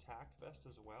 what? It's attack vest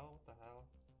as well? What the hell?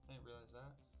 I didn't realize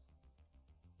that.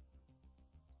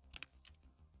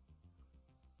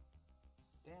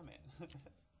 Damn it.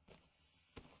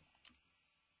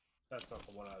 That's not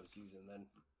the one I was using then.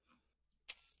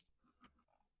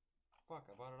 Fuck,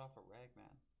 I bought it off of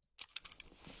Ragman.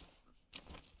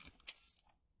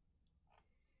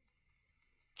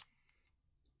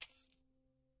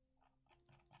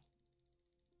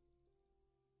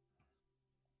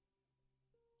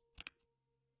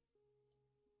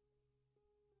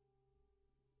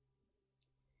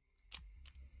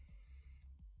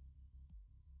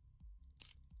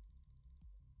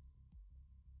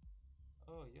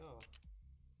 Oh, yo.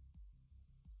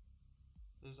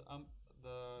 There's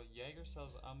the Jaeger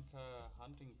sells Umka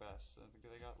hunting vests. I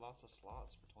think they got lots of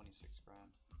slots for 26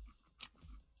 grand.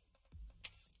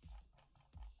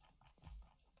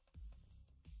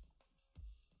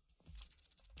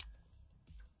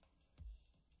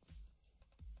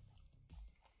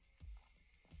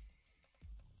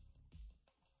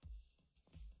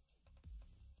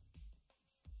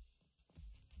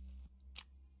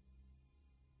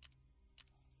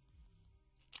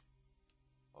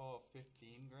 Oh,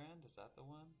 15 grand? Is that the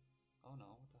one? Oh no,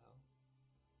 what the hell?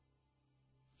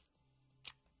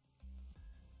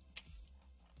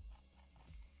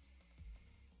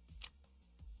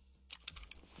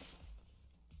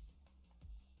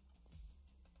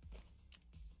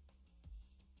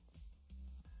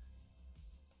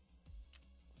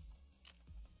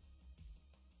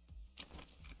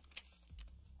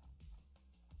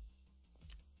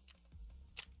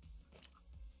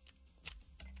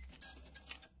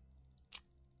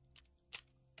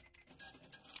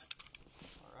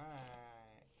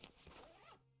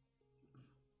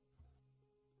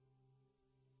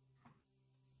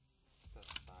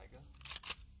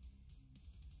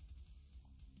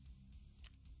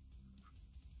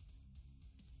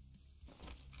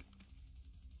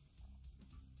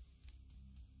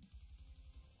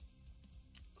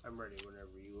 I'm ready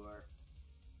whenever you are.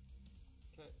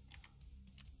 Okay.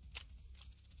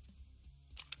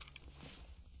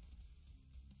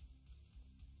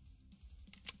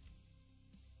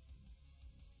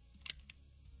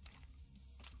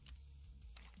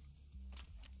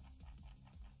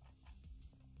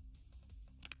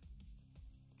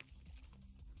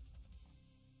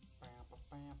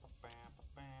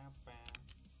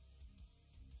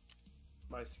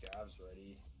 My scav's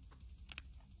ready.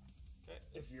 Okay.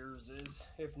 If yours is.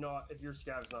 If not, if your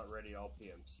scav's not ready, I'll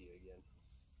PMC again.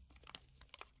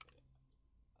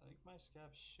 I think my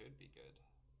scav should be good.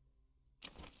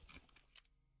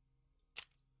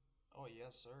 Oh,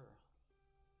 yes, sir.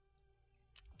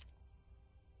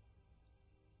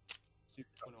 Do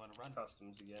When do you want to run?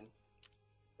 customs again.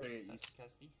 Gotta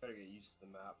Custy. get used to the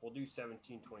map. We'll do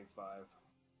 1725.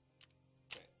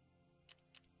 Okay.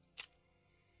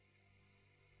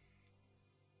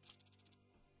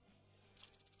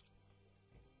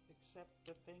 Except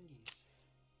the thingies.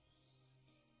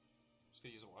 Just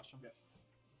gonna use a washroom. Yep.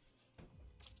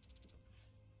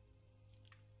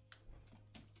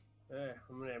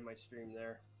 I'm gonna end my stream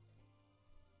there.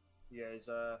 You guys,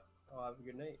 I'll have a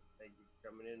good night. Thank you for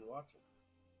coming in and watching.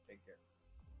 Take care.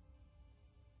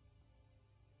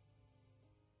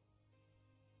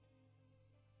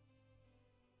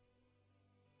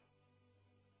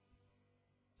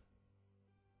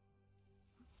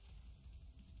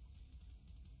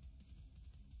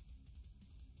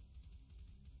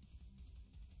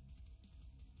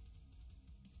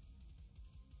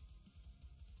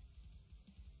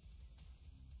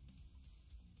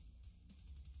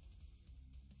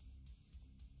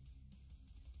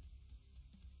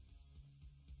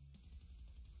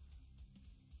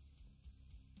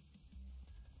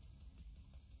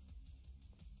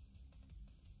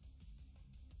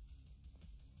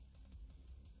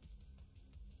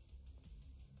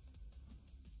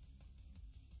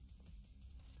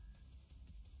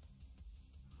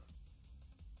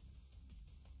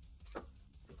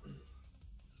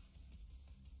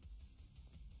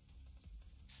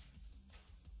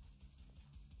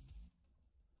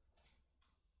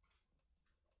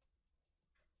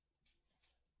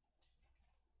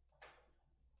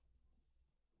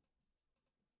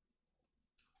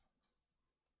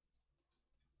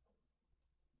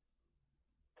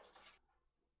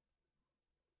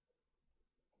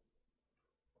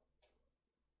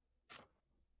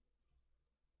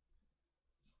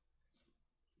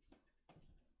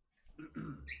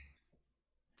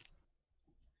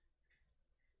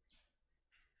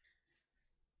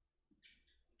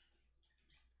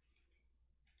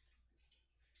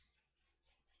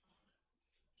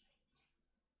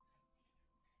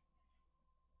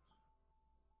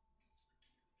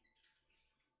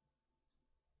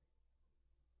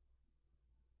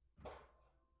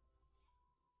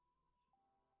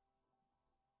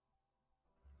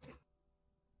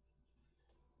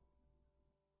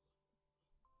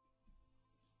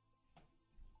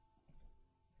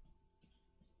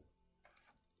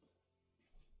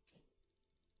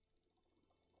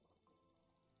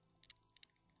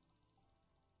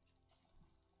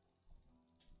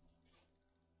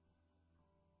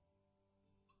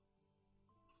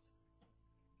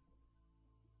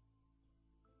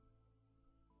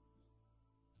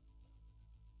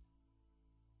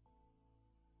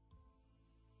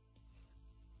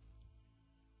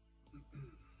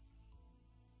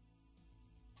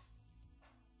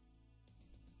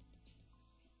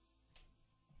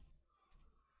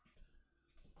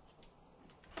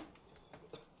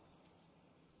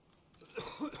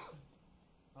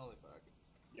 Holy fuck.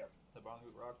 Yep. The bong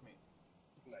hoot rocked me.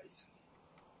 Nice.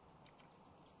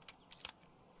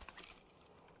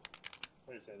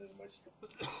 I just ended my stream.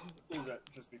 It was at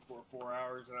just before 4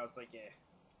 hours, and I was like, yeah,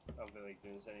 I don't feel like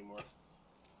doing this anymore.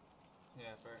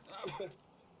 Yeah, fair.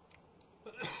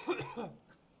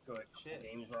 Go ahead. Shit.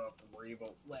 Games run off to worry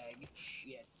about lag.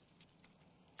 Shit.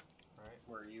 Right.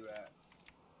 Where are you at?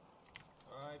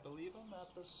 I believe I'm at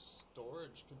the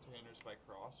storage containers by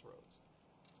Crossroads.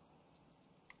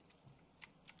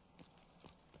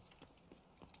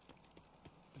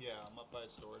 Yeah, I'm up by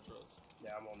storage roads.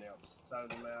 Yeah, I'm on the opposite side of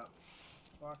the map.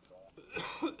 Fuck off.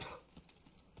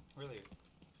 Really?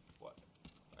 What?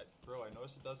 Bro, I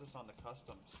noticed it does this on the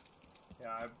customs.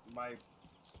 Yeah, my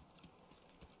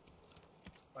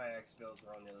exfils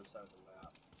are on the other side of the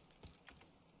map.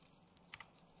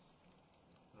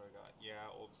 What do I got? Yeah,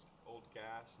 old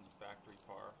gas and factory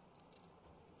car.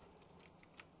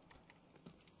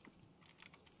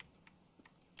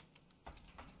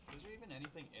 Is there even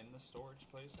anything in the storage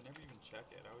place? I never even check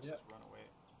it. I always Yeah. just run away.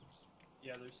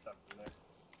 Yeah, there's stuff in there.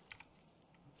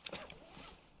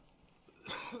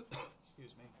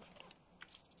 Excuse me.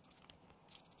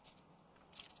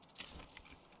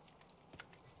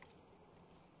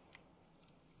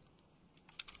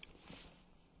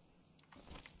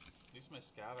 At least my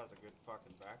scav has a good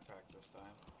fucking backpack this time.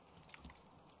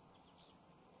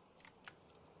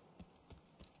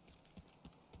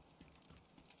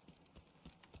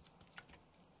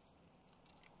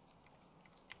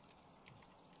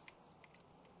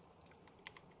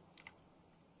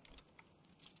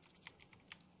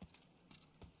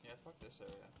 Yeah, fuck this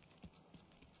area.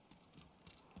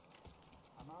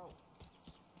 I'm out.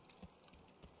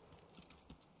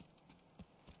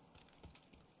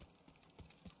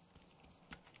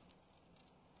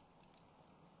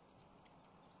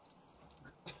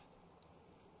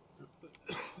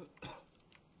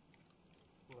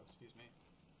 Oh, excuse me.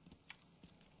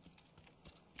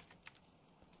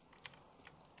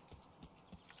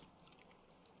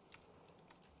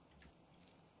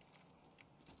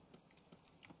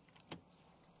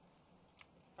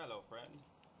 Hello, friend.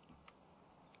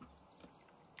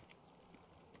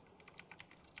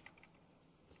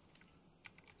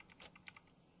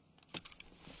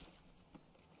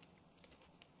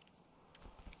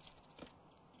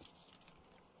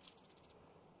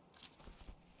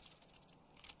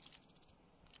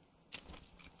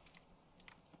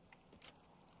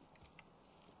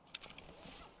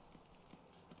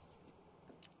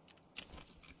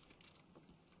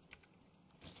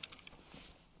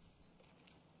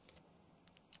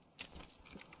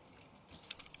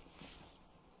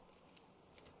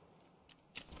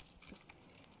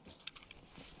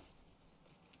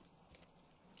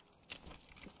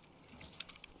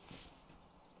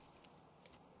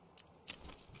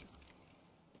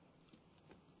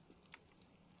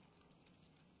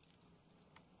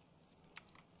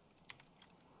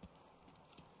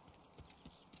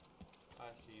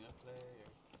 I seen a player.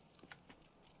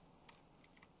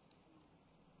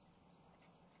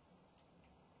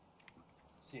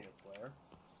 Seen a player.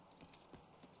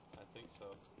 I think so.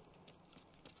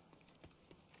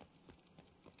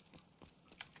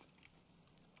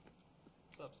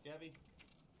 What's up, Scabby?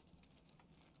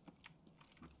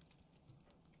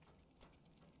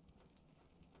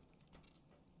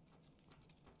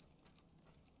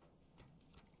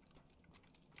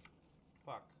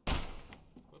 Fuck.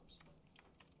 Whoops.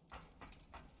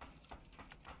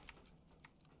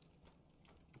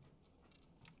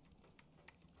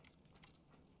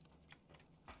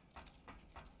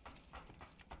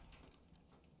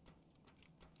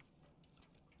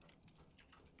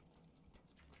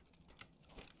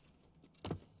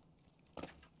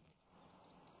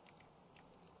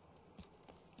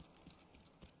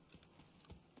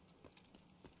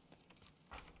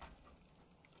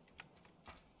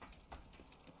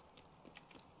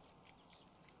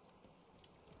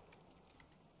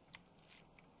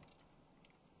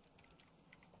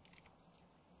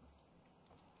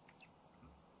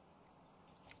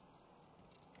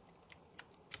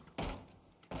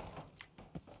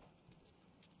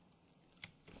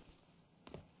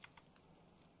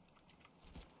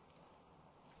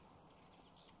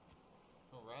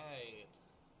 Alright.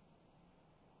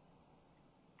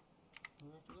 Where do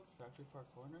we have to go? Factory Far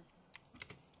Corner?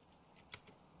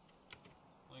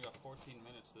 Only got 14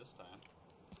 minutes this time.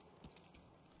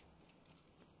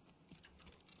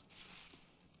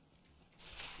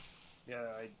 Yeah,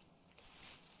 I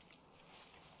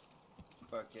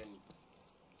fucking.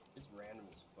 It's random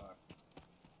as fuck.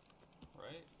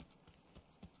 Right?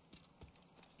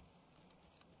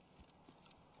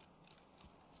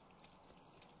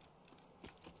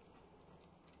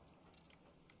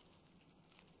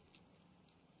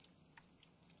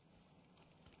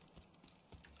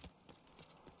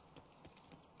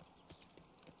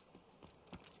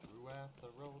 Threw out the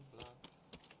roadblock.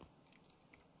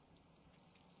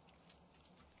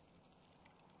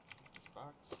 This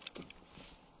box.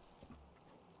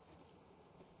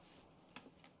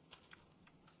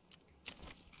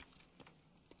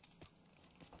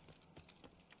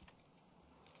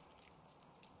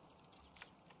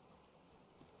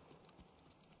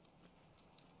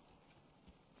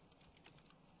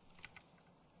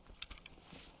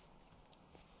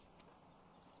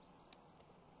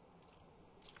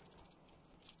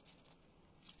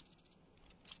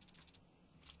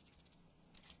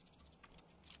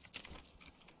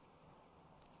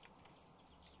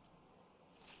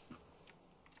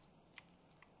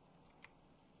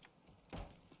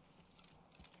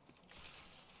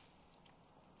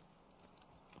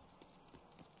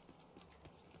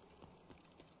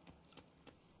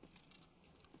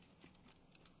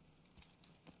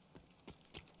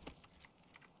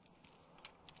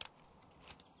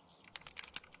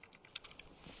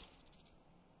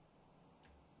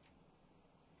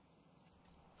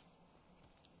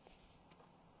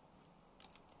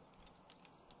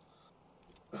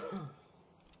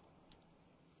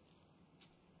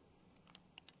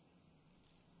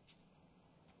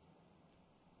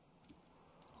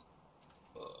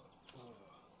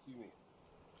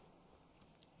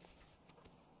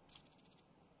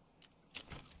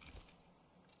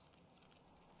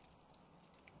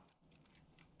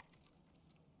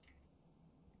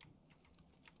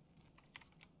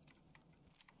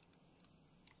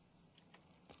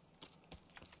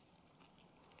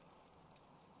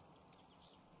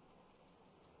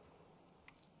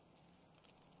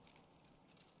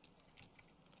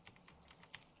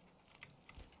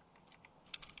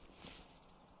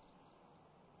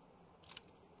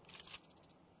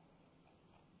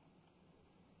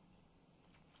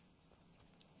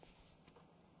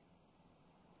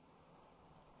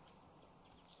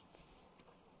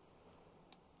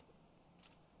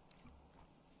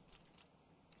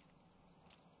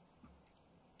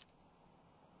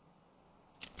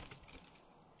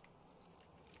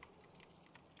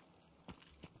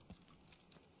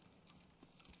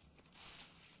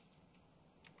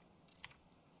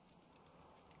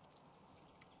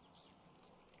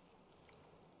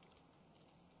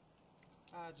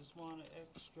 I just wanna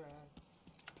extract.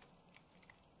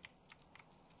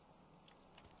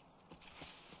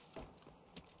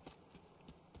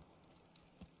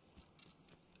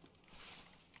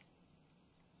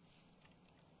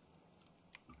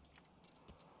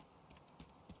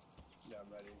 Yeah,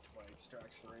 I'm heading to my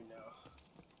extraction right now.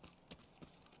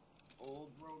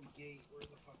 Old Road Gate, where the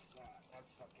fuck's that?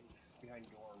 That's fucking behind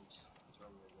dorms. That's where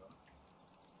I'm gonna go.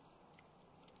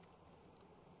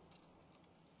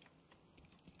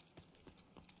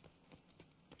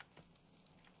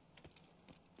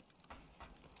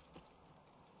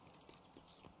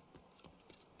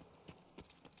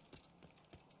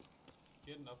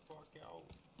 Getting the fuck out.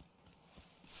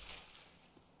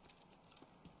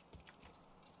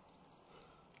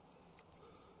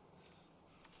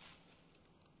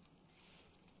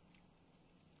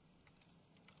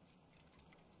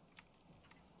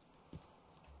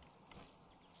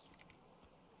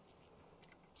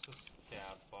 So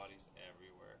scab bodies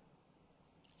everywhere.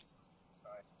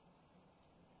 Alright.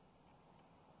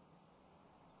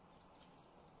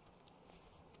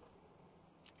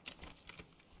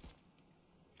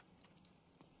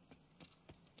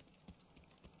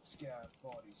 Scab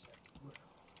bodies everywhere.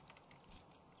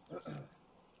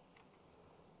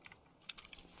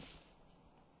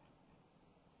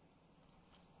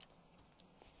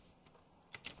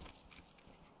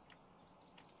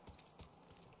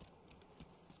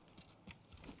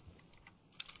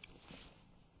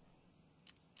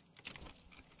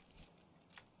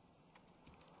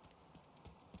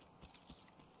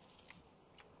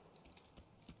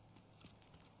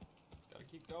 Gotta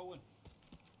keep going.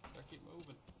 Gotta keep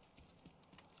moving.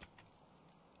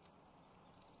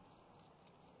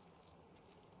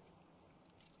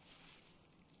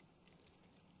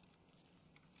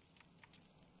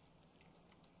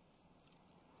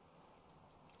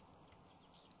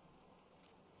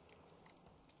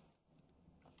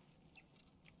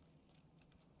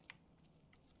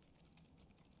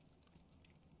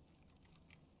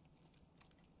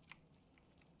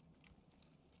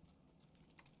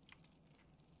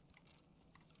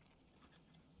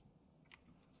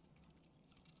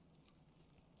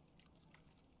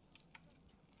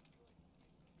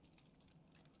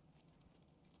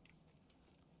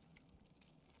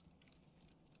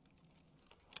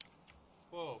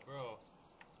 Whoa, bro.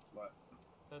 What?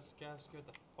 That scab scared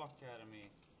the fuck out of me.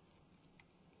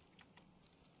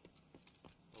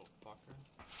 Little fucker.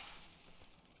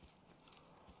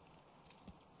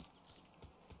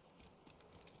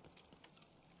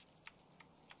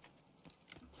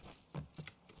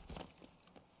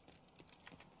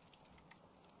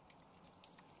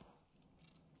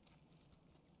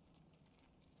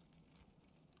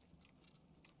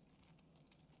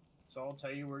 So I'll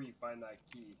tell you where you find that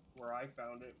key. Where I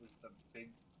found it was the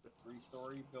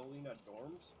 3-story building at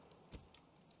dorms.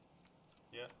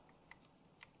 Yeah.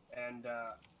 And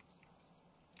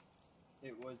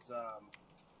it was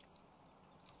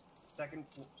second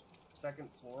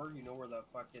floor. You know where the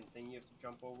fucking thing you have to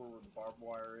jump over where the barbed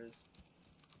wire is?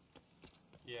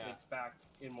 Yeah. It's back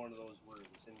in one of those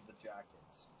rooms in the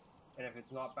jackets. And if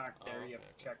it's not back there, you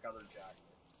have to check other jackets.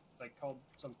 It's like called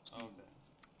some key. Okay.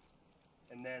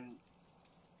 And then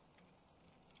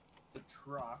the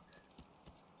truck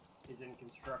is in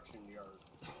construction yard.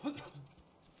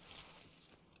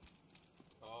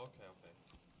 Oh, okay.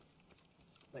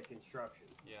 Like construction.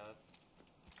 Yeah.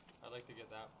 I'd like to get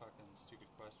that fucking stupid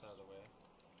quest out of the way.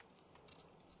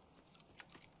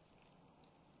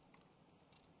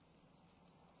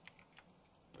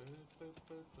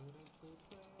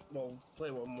 We'll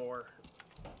play one more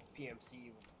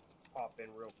PMC, pop in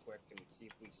real quick and see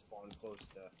if we spawn close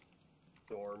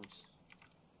to dorms.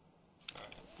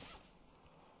 Alright.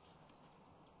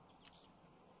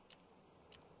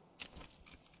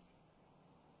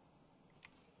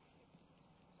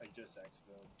 I just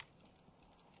exfilled.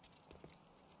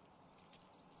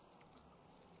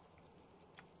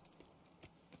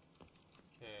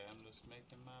 Okay, I'm just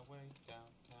making my way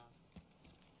downtown.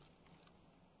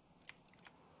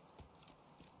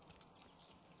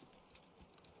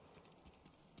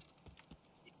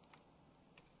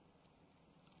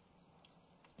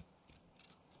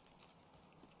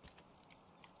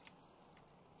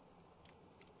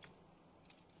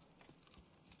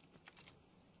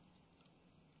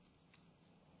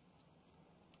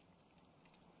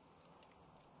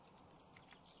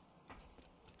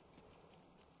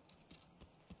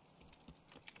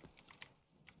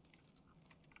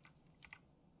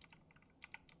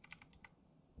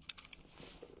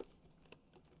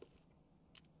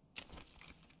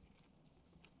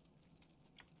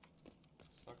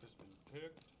 Sucker's been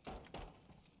picked.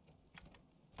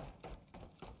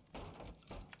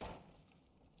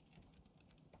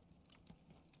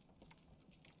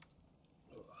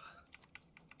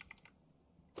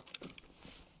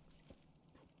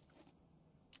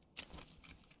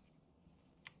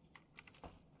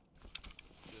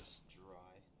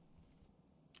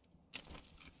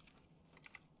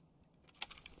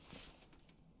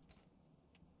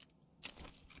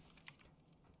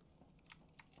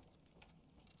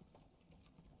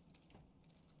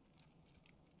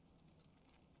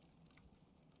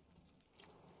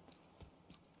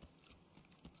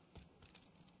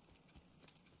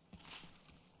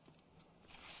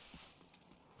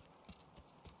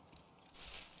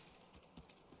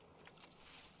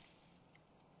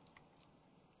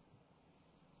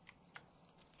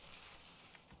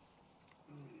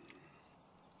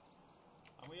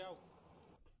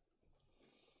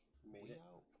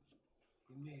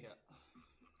 made Yeah.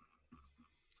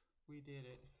 We did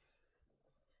it.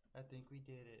 I think we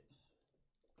did it.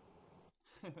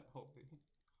 Hopefully.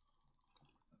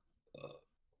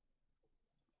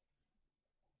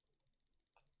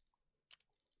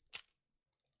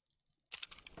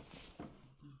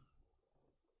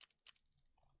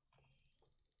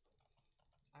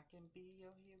 I can be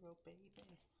your hero,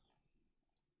 baby.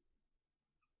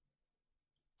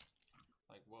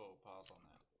 Like, whoa, pause on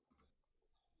that.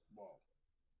 Whoa.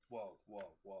 Whoa,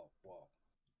 whoa, whoa, whoa.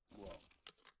 Whoa.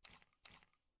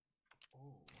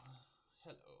 Oh,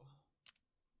 hello.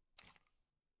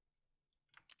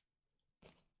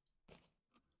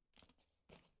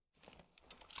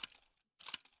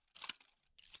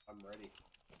 I'm ready.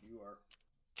 You are.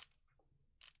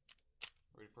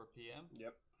 Ready for PM?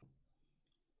 Yep.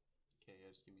 Okay, yeah,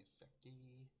 just give me a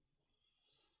seckie.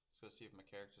 Just gotta see if my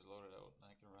character's loaded out and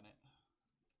I can run it.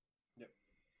 Yep.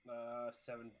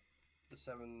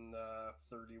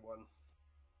 731.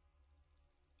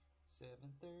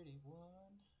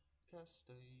 731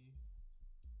 custody.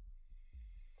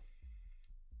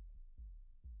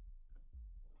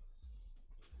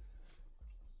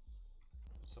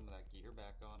 Put some of that gear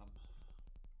back on him.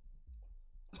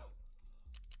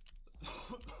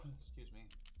 Excuse me.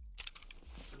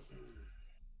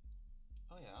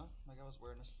 Oh yeah, my guy was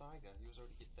wearing a Saiga. He was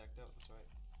already get decked out, that's right.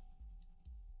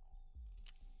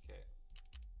 Okay.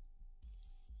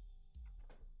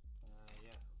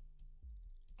 Yeah.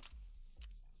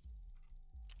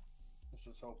 Let's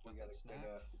just hope we Want that snack?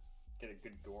 get a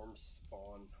good dorm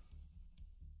spawn.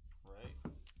 Right?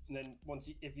 And then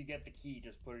if you get the key,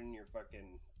 just put it in your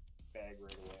fucking bag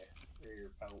right away. Or your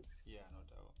pouch. Yeah, no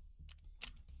doubt.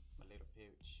 My little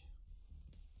pouch.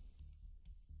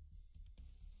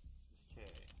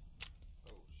 Okay.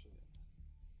 Oh shit.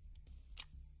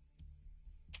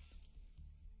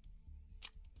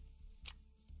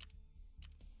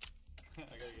 I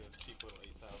gotta get a cheap little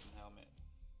 8,000 helmet.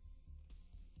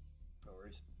 No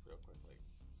worries. Real quick, like.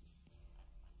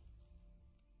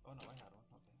 Oh no, I had one.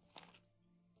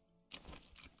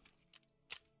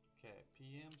 Okay. Okay,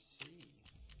 PMC.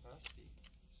 Rusty.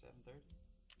 730?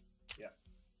 Yeah.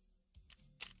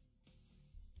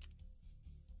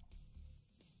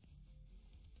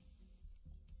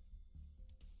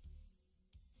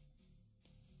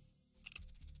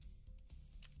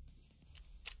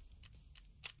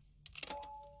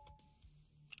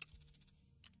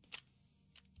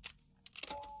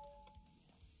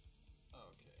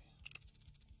 Okay.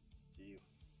 See you.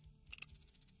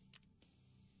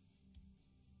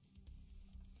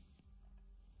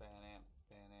 Banam,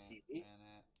 banam, See me?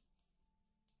 banam.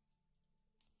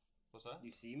 What's that?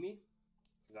 You see me?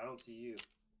 Because I don't see you.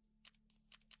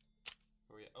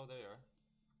 Where we at? Oh, there you are.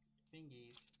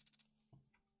 Fingies.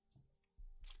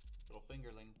 Little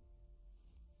fingerling.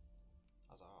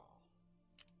 Huzzah.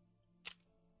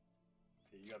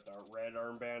 So you got the red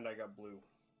armband, I got blue.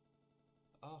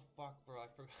 Oh, fuck, bro. I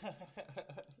forgot.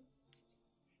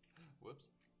 Whoops.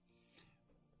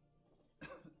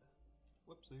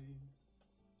 Whoopsie.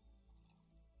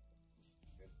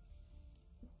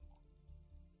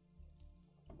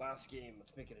 Last game,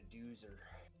 let's make it a doozer.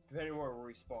 Depending on where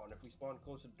we spawn. If we spawn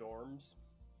close to dorms,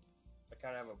 I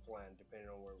kind of have a plan depending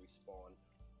on where we spawn.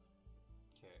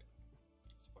 Okay.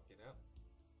 Let's fuck it up.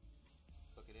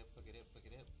 Fuck it up, fuck it up, fuck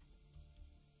it up.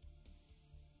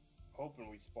 Hoping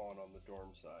we spawn on the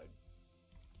dorm side.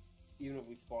 Even if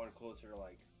we spawn closer to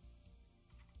like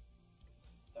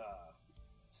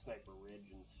Sniper Ridge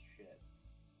and shit.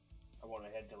 I want to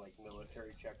head to like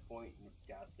military checkpoint and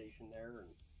gas station there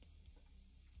and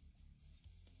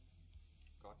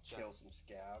Gotcha. kill some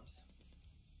scavs.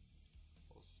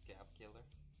 Little scab killer.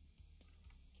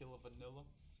 Kill a vanilla.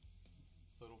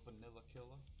 Little vanilla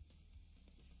killer.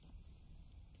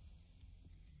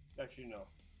 Actually, no.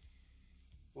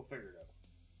 We'll figure it out.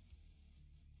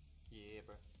 Yeah,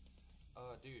 bro.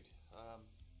 Dude,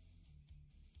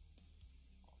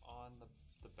 on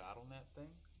the BattleNet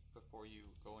thing, before you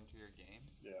go into your game,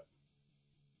 Yeah.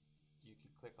 you can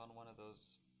click on one of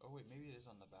those. Oh wait, maybe it is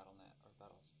on the BattleNet or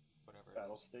Battles, whatever.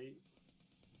 Battle it is. State.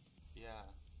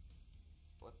 Yeah.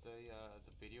 What the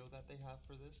video that they have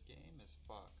for this game is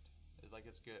fucked. Like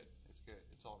it's good. It's good.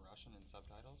 It's all Russian and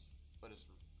subtitles, but it's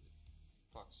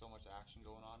fuck so much action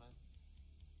going on in.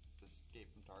 It's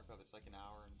Escape from Tarkov. It's like an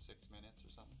hour and 6 minutes or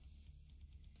something.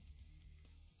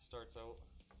 Starts out.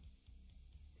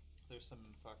 There's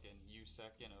some fucking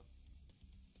USEC in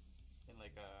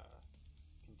like a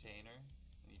container,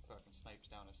 and he fucking snipes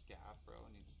down a scav, bro,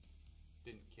 and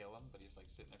didn't kill him, but he's like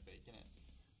sitting there faking it.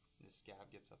 And the scav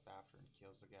gets up after and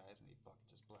kills the guys, and he fucking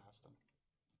just blasts them.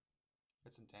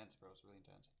 It's intense, bro. It's really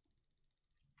intense.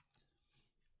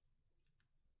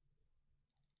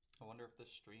 I wonder if the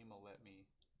stream will let me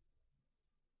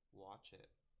watch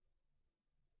it.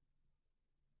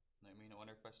 I mean, I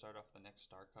wonder if I start off the next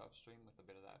StarCraft stream with a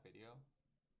bit of that video,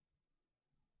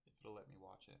 if it'll let me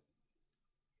watch it.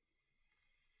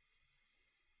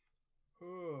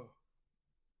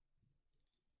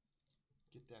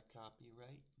 Get that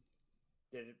copyright.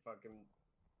 Did it fucking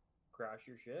crash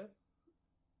your shit?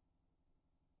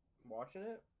 Watching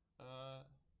it?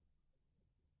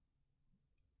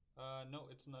 No,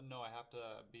 it's not. No, I have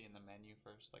to be in the menu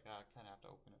first. Like, I kind of have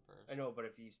to open it first. I know, but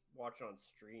if you watch it on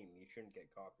stream, you shouldn't get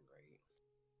copyright.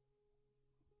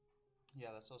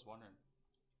 Yeah, that's what I was wondering.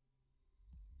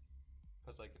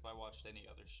 Because, like, if I watched any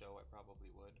other show, I probably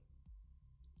would.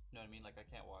 You know what I mean? Like, I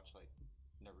can't watch, like,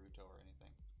 Naruto or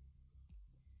anything.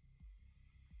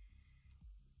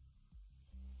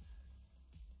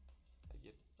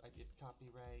 I get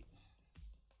copyright.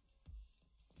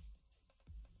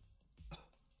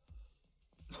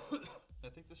 I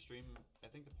think the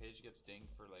page gets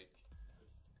dinged for, like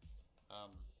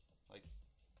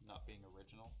not being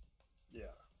original.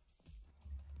 Yeah.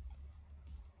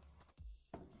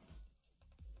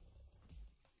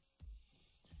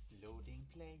 Loading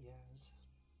players.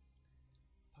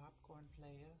 Popcorn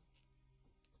player.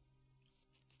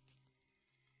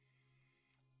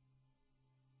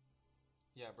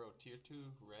 Yeah, bro, tier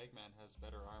 2 Ragman has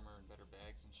better armor and better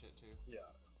bags and shit too.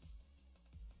 Yeah.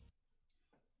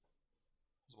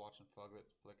 I was watching Fuglet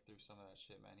flick through some of that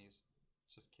shit, man. He's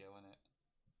just killing it.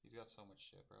 He's got so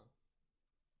much shit, bro.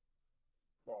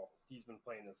 Well, he's been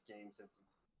playing this game since it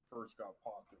first got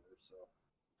popular, so.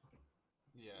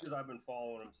 Yeah. Because I've been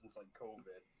following him since, like,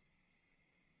 COVID.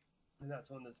 And that's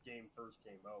when this game first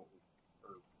came out.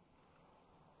 Or,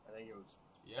 I think it was.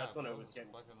 Yeah, that's when bro, it was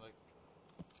getting. fucking, like,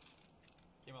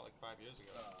 came out like 5 years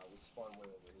ago. It was fun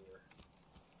with over here.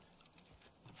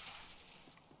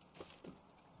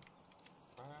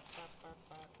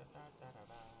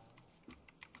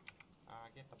 I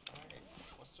get the bag.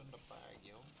 What's in the bag,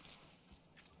 yo?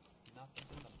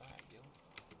 Nothing's in the bag, yo.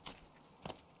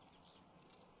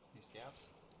 Any scabs?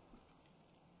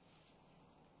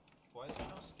 Why is there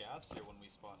no scabs here when we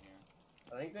spawn here?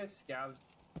 I think the scabs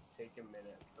take a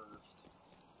minute first.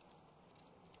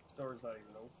 Store's not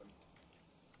even open.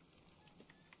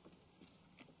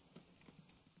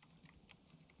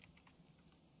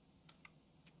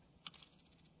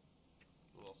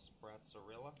 Little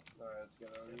Spratzarilla. Alright, let's get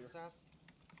out of here.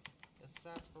 It's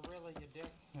sarsaparilla, you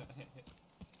dick. I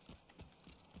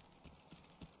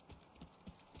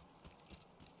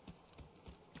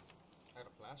got a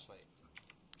flashlight.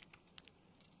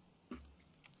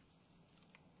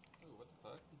 Ooh, what the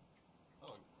fuck?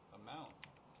 Oh, a mount.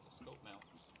 A scope mount.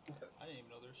 I didn't even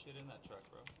know there's shit in that truck,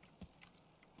 bro.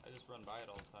 I just run by it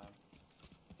all the time.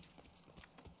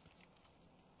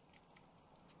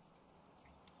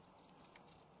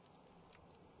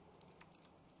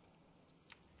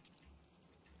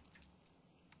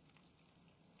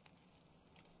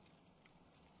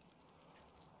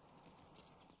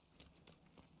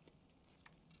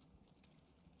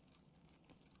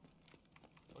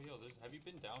 Oh, yo, have you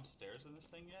been downstairs in this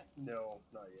thing yet? No,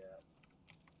 not yet.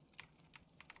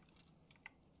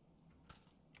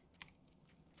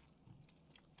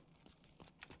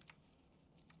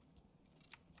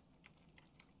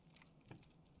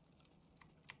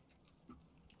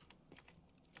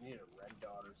 I need a red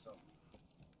dot or something.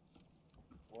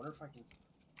 I wonder if I can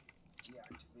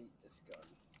deactivate this gun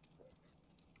quick.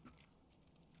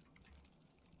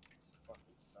 This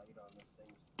fucking sight on this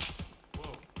thing.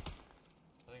 Whoa.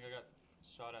 I think I got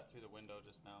shot at through the window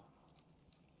just now.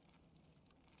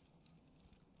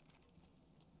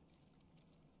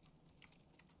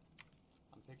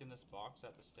 I'm picking this box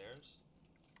at the stairs.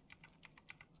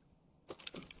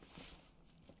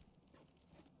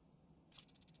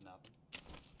 Nothing.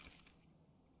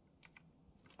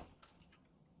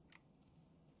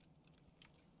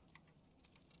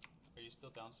 Are you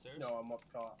still downstairs? No, I'm up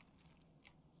top.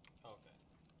 Okay.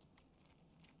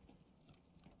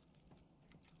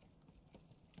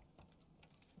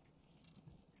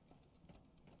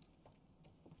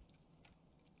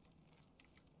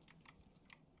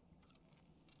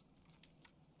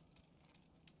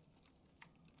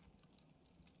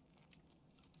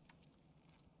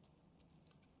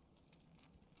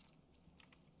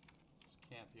 Let's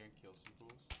camp here and kill some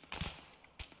fools.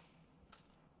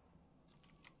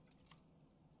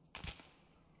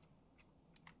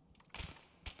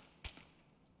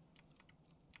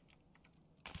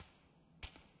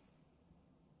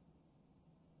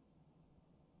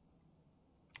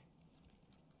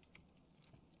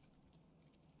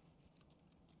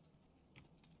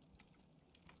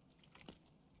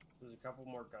 There's a couple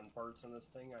more gun parts in this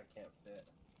thing I can't fit.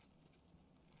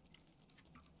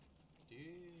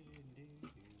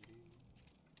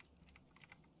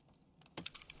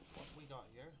 What we got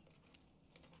here?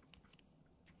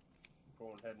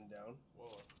 Going heading down.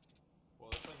 Whoa.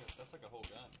 Well, that's like a whole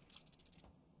gun.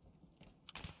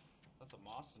 That's a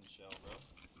Mawson shell, bro.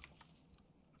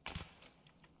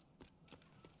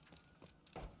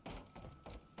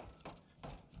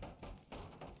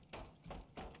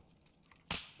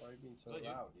 Why are you being so Is that you?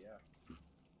 loud? Yeah.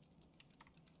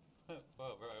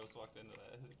 Whoa, bro, I almost walked into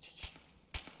that.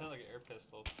 Sounded like an air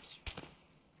pistol.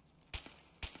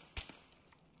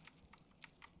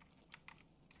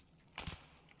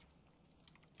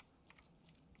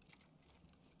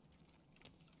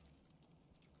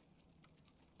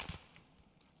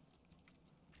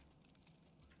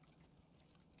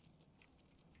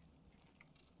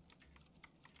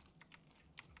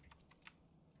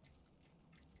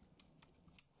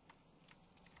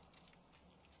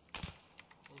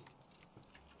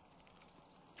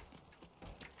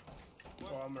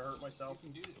 Oh, I'm gonna hurt myself.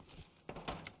 You can do it.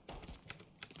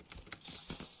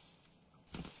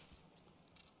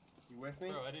 You with me?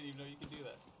 Bro, I didn't even know you could do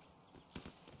that.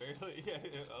 Barely, yeah,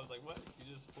 I was like, what? You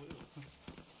just flew.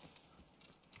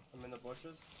 I'm in the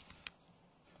bushes.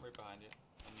 I'm right behind you.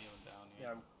 I'm kneeling down here.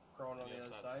 Yeah, I'm crawling on the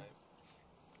other side.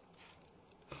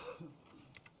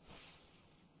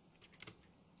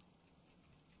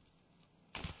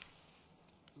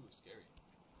 Ooh, scary.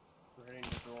 We're hitting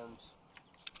the dorms.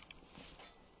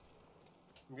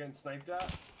 I'm getting sniped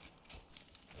at.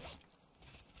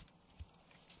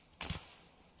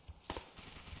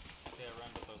 Yeah,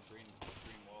 around the green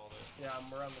wall there. Yeah,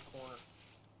 I'm around the corner.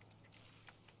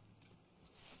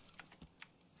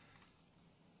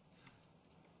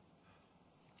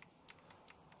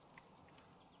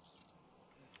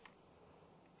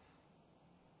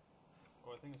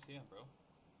 Oh, I think I see him, bro.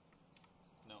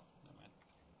 No, never mind.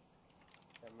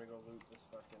 I'm gonna go loot this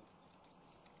fucking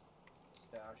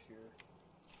stash here.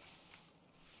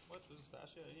 What? There's a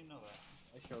stash here? I didn't even know that.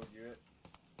 I showed you it.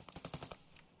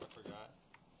 I forgot.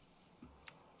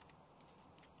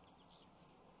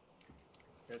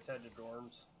 Let's head to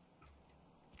dorms.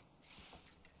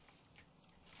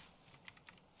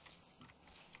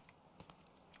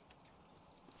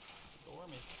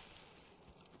 Dormy.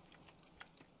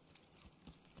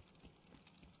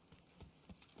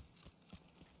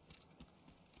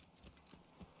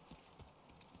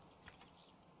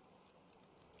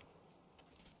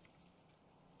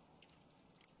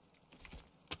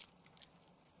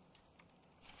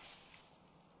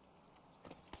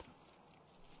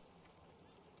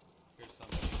 Here's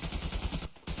something.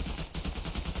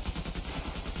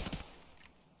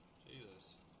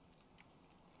 Jesus.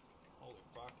 Holy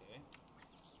fuck, eh?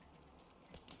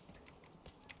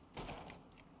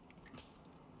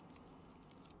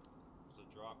 There's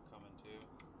a drop coming too.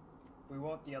 We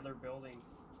want the other building.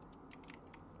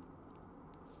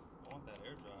 I want that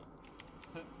airdrop.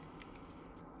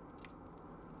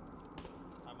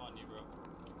 I'm on you, bro.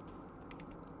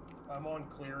 I'm on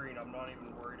clearing. I'm not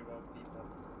even worried about people.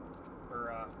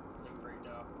 Or, loot right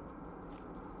now.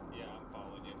 Yeah, I'm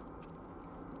following you.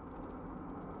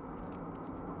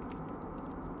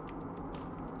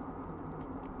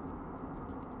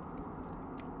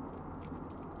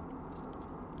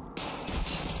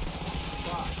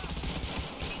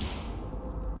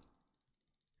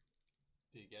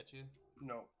 Did he get you?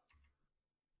 No.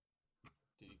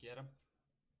 Did you get him?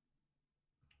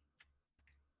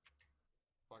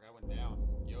 Fuck, I went down.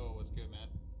 Yo, what's good, man?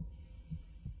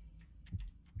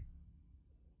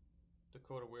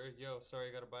 Dakota Weir, yo, sorry,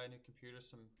 I gotta buy a new computer.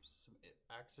 Some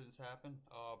accidents happen.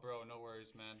 Oh, bro, no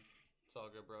worries, man. It's all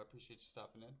good, bro. I appreciate you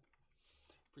stopping in.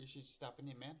 Appreciate you stopping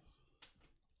in, man.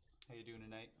 How you doing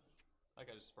tonight? That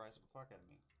guy just surprised the fuck out of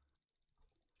me.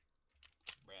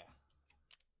 Bruh.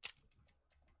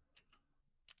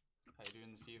 How you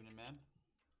doing this evening, man?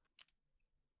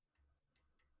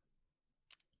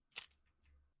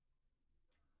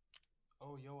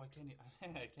 Oh, yo, I can't.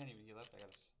 I can't even heal up.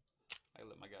 I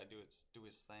let my guy do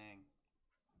his thing.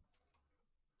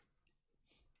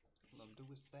 Let him do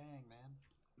his thing, man.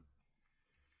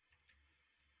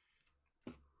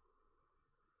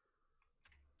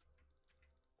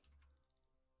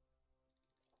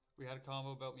 We had a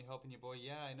convo about me helping you, boy.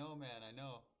 Yeah, I know, man. I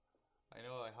know.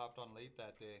 I hopped on late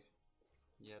that day.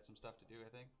 You had some stuff to do, I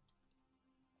think.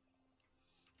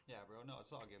 Yeah, bro. No,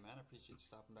 it's all good, man. I appreciate you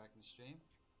stopping back in the stream.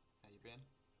 How you been?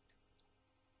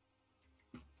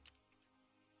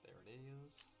 There it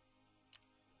is.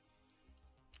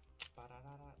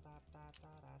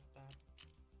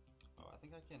 Oh, I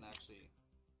think I can actually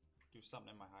do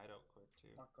something in my hideout quick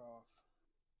too. Fuck off.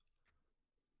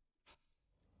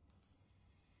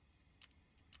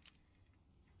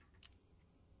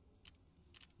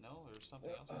 No, there's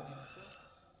something else I need to do.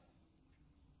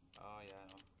 Oh yeah, I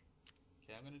know.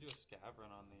 Okay, I'm gonna do a scav run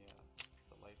on the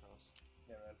lighthouse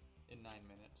Yeah, man. in 9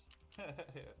 minutes.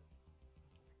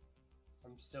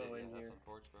 I'm still Shit, in yeah, here. that's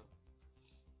unfortunate, bro.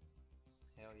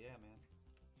 Hell yeah, man.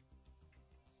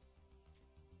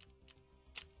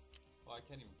 Well, I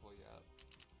can't even pull you out.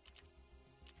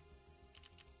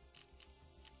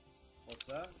 What's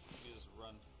that? You just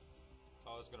run.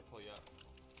 Oh, I was gonna pull you out.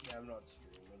 Yeah, I'm not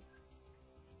streaming.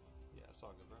 Yeah, it's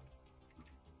all good, bro.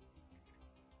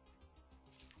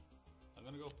 I'm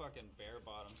gonna go fucking bare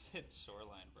bottoms hit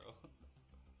shoreline, bro.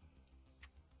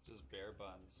 Just bare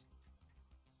buns.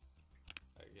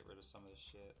 I gotta get rid of some of this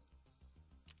shit.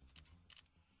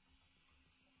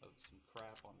 Some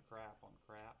crap on crap on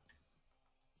crap.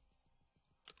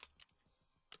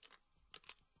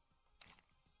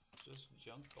 Just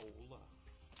junkola.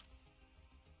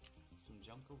 Some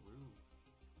junkaroo.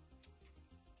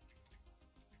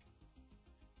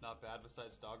 Not bad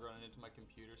besides dog running into my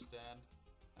computer stand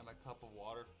and my cup of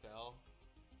water fell.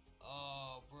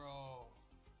 Oh, bro.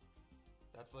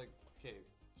 That's like, okay,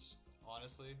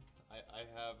 honestly, I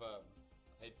have,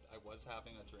 I was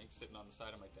having a drink sitting on the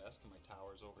side of my desk and my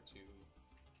tower's over to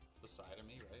the side of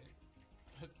me, right?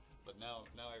 But now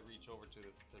I reach over to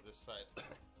this side.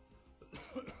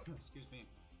 Excuse me.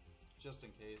 Just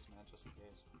in case, man, just in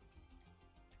case.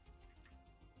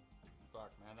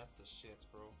 Fuck, man, that's the shits,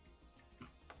 bro.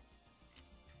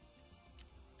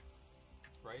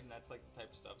 Right, and that's like the type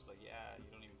of stuff, it's like, yeah, you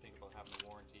don't even think about having a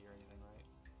warranty or anything, right?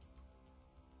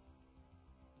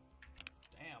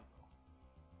 Damn, bro.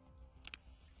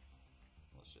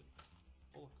 Well, shit.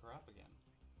 Full of crap again.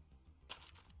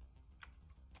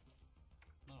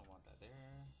 I don't want that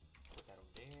there. Put that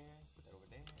over there. Put that over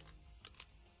there.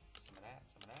 Some of that,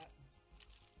 some of that.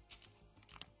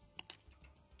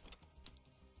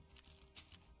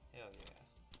 Hell yeah.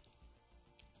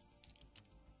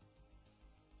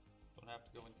 Don't have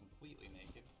to go in completely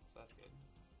naked, so that's good.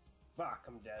 Fuck,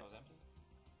 I'm dead. That was empty?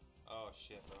 Oh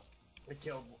shit, bro. I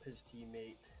killed his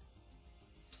teammate.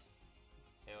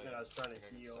 Hell And yeah. I was trying to Think I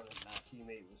can heal, suck and on his that.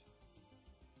 teammate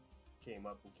came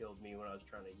up and killed me when I was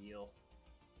trying to heal.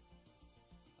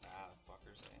 Ah,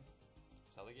 fuckers, eh?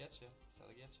 That's how they get you. That's how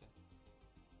they get you.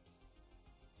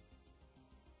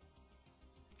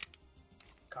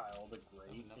 Kyle the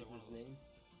Great another is one of his those. name.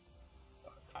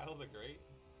 Kyle the Great?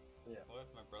 Yeah. What,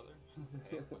 my brother?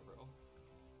 Hey, my bro.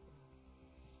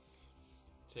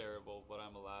 Terrible, but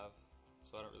I'm alive,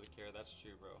 so I don't really care. That's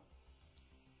true, bro.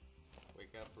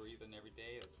 Wake up breathing every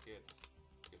day, that's good.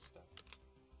 Good stuff.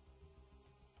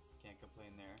 Can't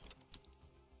complain there.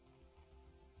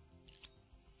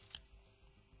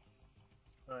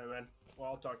 Alright, man. Well,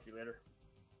 I'll talk to you later.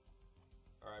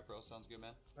 Alright, bro, sounds good,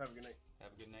 man. Have a good night.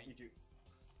 Have a good night. You too.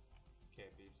 Okay,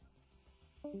 peace.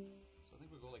 So I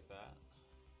think we go like that.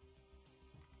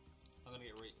 I'm gonna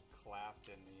get right clapped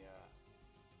in the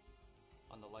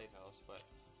on the lighthouse, but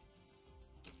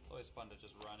it's always fun to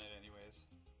just run it anyways.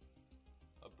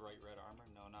 A bright red armor?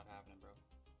 No, not happening, bro.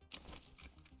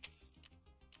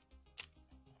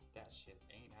 That shit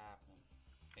ain't happening.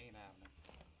 Ain't happening.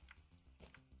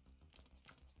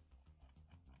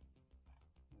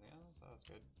 Yeah, so that's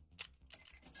good.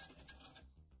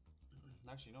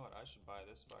 Actually, you know what? I should buy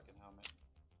this fucking helmet.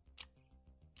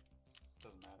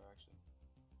 Doesn't matter, actually.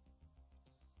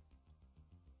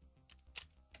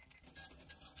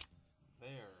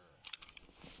 There.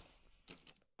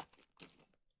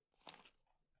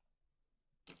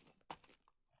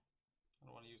 I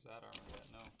don't want to use that armor yet,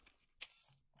 no.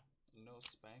 No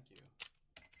spank you.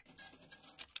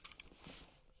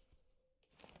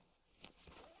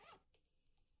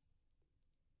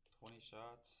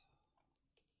 Shots.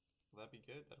 Will that be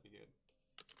good? That'd be good.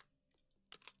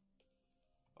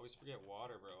 Always forget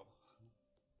water, bro.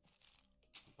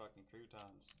 Some fucking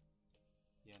croutons.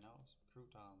 Yeah, no, some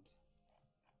croutons.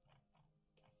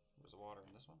 Where's the water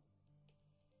in this one?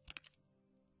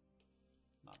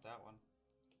 Not that one.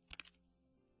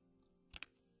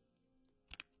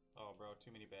 Oh, bro,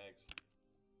 too many bags.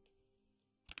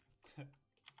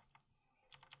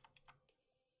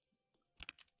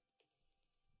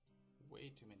 Way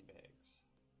too many bags.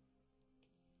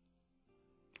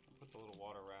 I'll put the little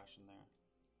water ration there.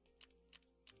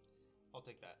 I'll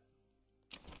take that.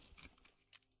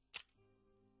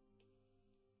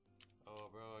 Oh,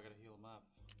 bro, I gotta heal him up.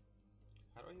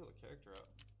 How do I heal a character up?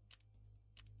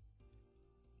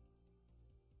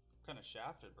 I'm kinda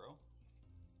shafted, bro.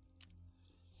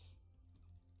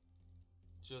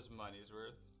 Just money's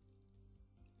worth.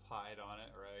 hide on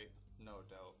it, right? No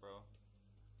doubt, bro.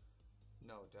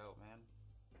 No doubt, man.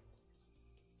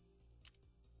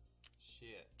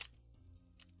 Shit.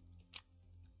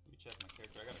 Let me check my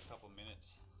character. I got a couple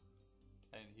minutes.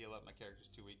 I didn't heal up. My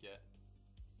character's too weak yet.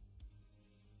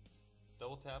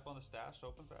 Double tap on the stash to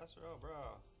open faster? Oh,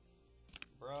 bro.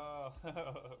 Bro.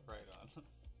 Right on.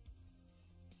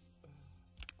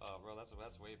 Oh, bro, that's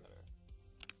way better.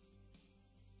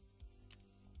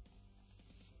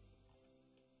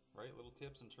 Right? Little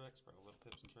tips and tricks, bro. Little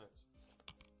tips and tricks.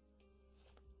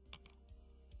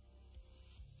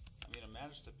 I mean, I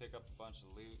managed to pick up a bunch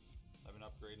of loot. I've been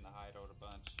upgrading the hideout a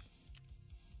bunch.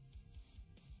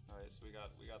 Alright, so we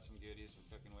got some goodies we're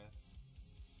cooking with.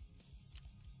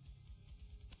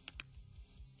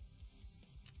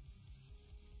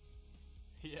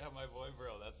 Yeah, my boy,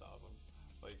 bro, that's awesome.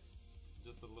 Like,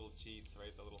 just the little cheats,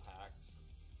 right? The little hacks.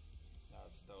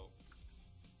 That's dope.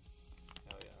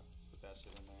 Hell yeah. Put that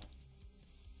shit in there.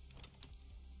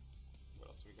 What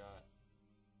else we got?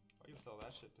 Oh, you can sell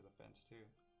that shit to the fence, too.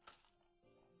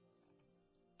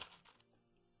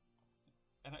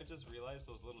 And I just realized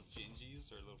those little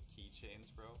gingies, or little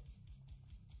keychains, bro.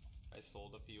 I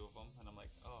sold a few of them, and I'm like,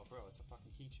 oh, bro, it's a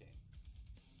fucking keychain.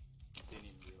 Didn't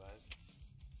even realize.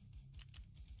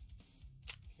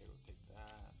 Okay, we'll take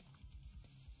that.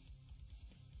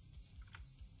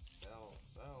 Sell,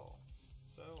 sell,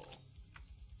 sell.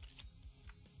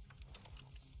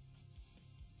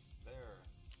 There.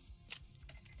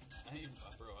 I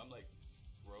ain't, bro, I'm like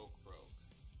broke.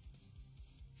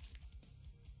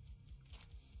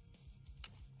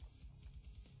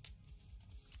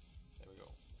 There we go.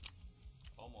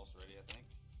 Almost ready, I think.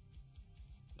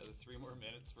 Another 3 more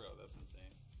minutes, bro. That's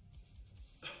insane.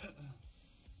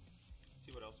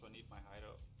 See what else do I need in my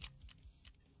hideout.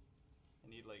 I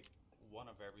need like one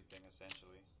of everything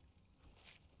essentially.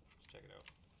 Let's check it out.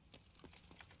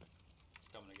 It's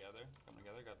coming together.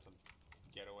 Got some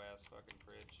ghetto ass fucking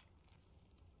fridge.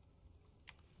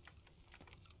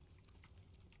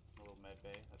 A little med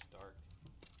bay. That's dark.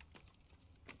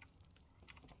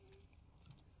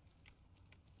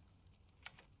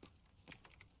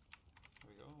 There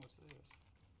we go. What's this?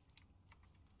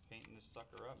 Painting this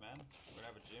sucker up, man. We're gonna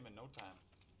have a gym in no time.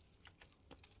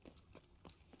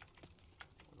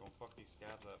 We're gonna fuck these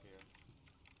scabs up here.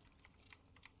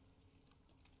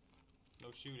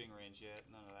 No shooting range yet,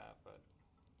 none of that, but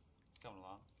it's coming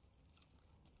along.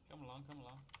 Come along.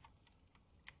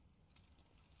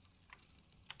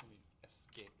 Let me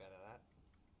escape out of that.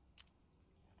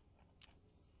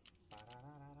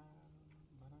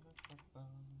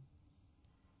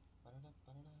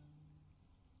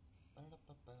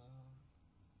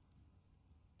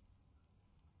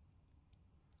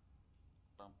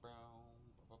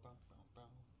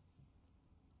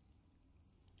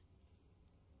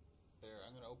 There,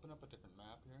 I'm going to open up a different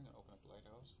map here. I'm going to open up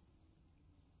Lighthouse.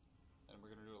 And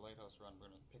we're going to do a Lighthouse run. We're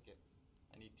going to pick it.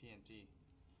 I need TNT.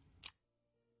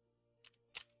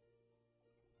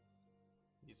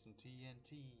 Need some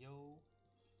TNT, yo.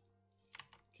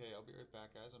 Okay, I'll be right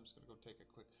back, guys. I'm just going to go take a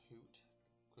quick hoot.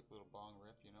 Quick little bong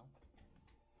rip, you know.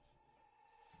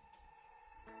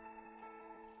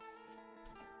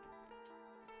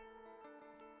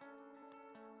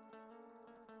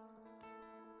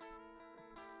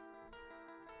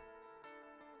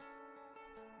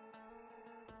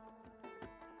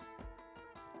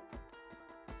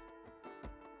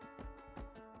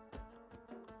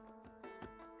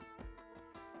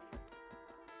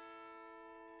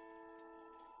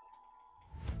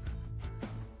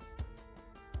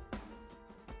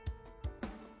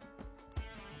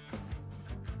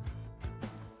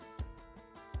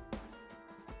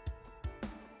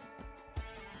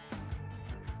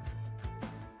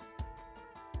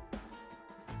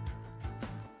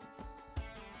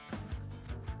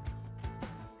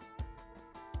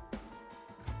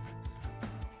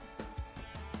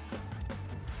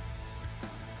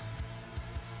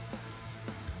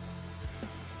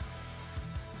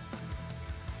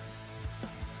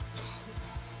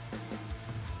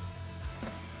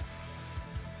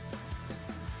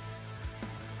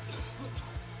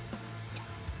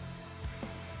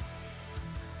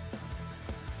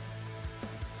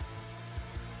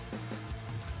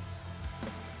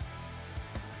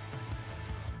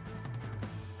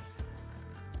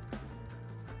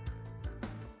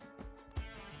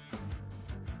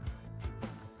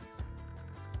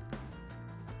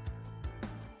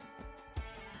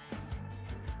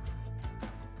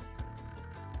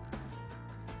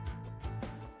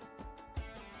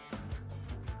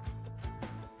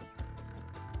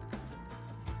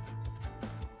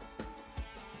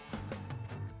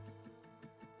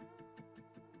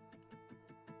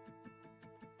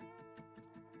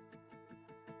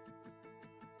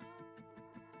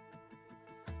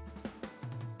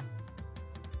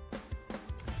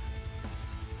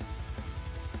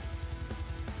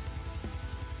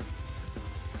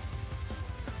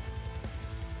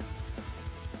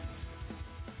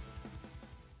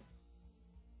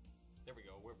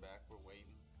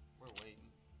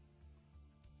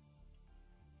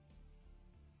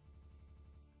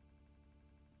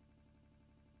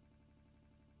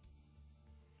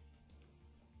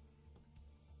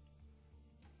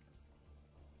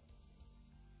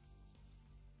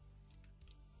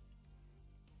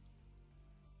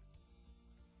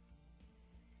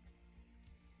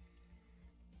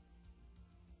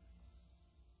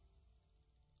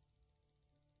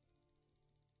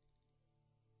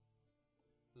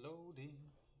 Loading,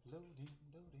 loading,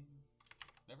 loading.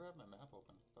 Never have my map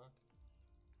open. Fuck.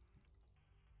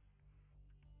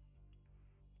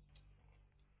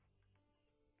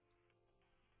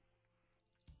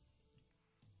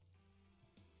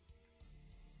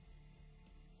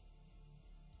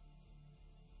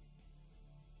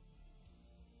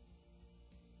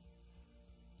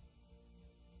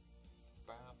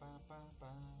 Ba ba ba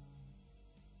ba.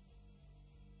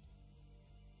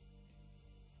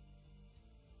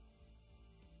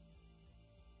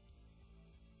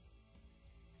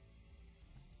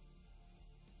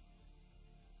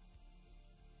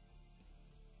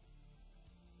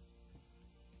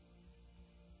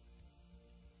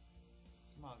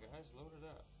 Come on, guys, load it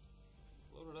up.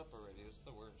 Load it up already. This is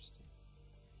the worst.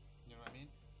 You know what I mean?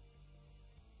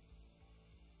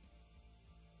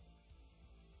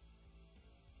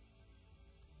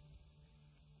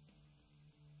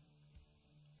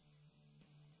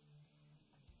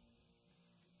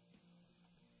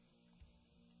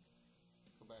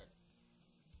 Go back.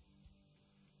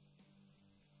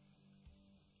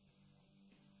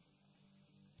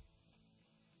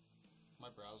 My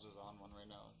browser's on one right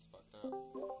now. It's fucked up.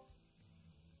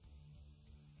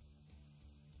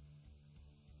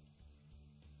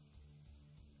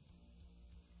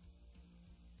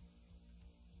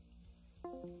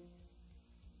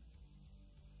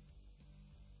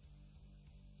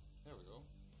 There we go.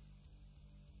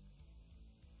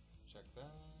 Check that.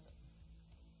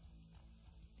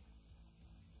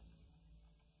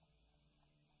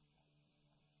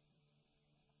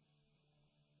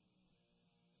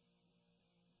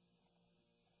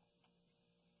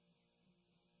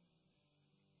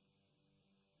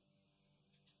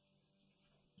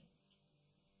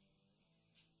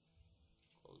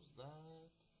 Close that.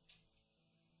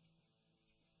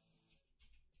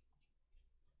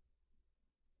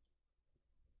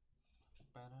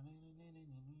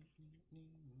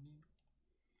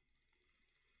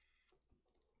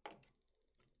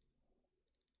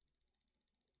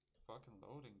 Fucking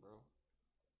loading, bro.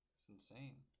 It's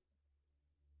insane.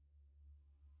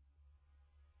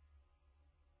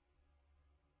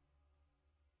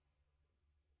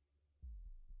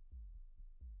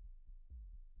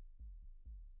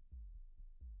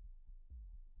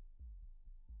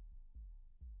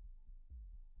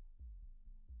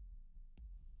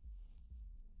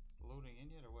 Is it loading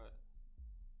in yet or what?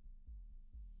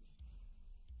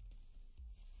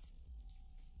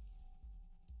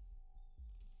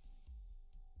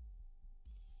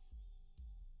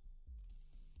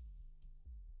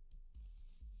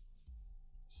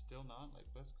 Still not? Like,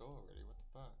 let's go already. What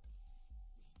the fuck?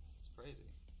 It's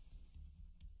crazy.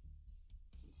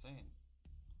 It's insane.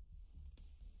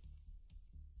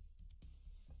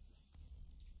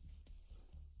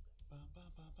 Ba, ba,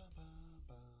 ba, ba, ba,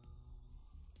 ba.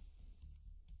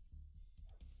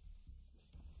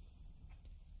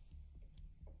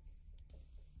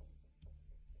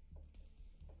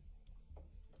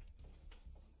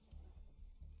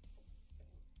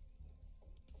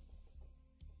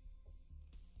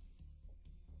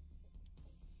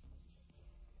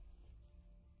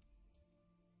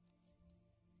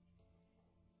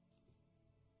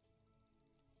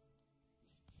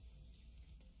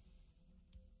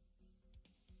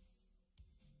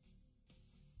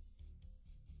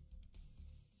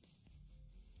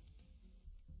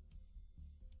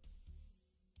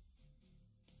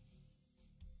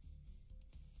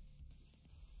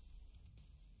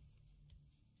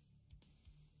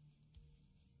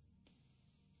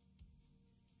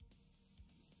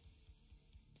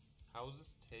 How is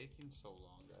this taking so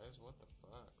long, guys? What the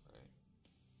fuck, right?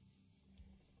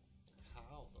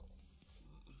 How though?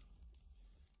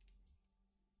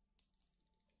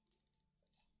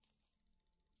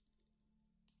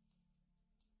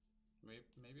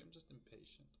 Maybe I'm just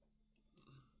impatient.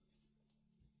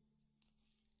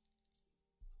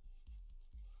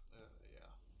 Yeah.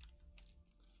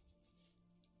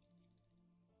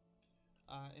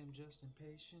 I am just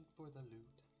impatient for the loot.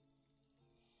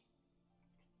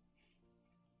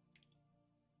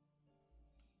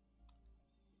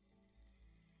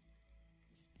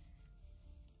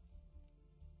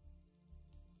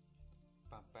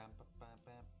 Bam bam bam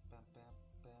bam bam bam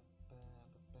bam bam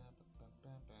bam bam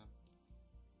bam bam.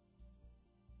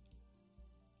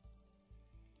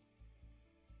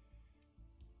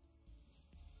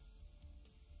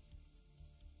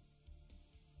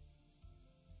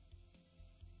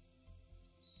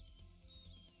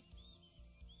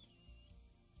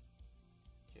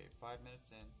 Okay, 5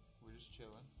 minutes in. We're just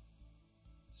chilling.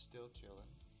 Still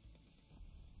chilling.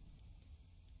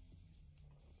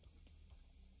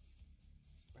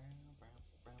 Bam, bam,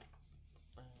 bam,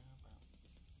 bam.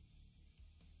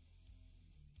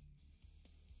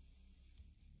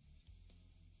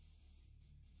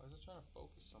 was trying to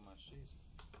focus so much, jeez.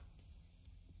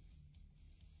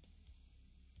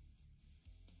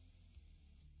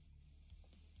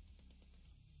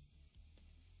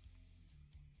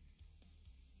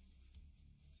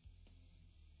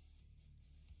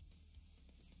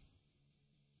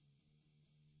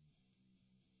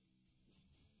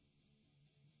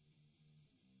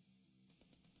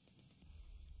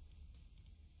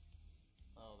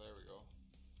 Oh, there we go.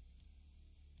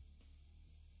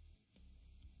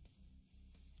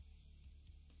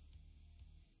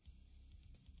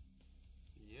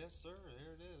 Yes, sir.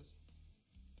 There it is.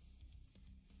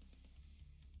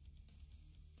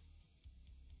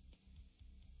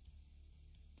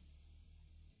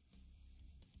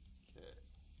 Okay.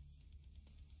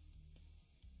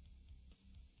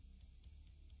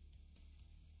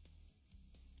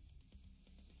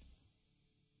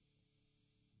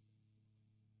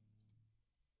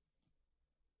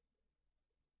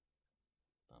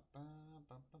 Ba ba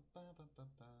ba ba ba ba ba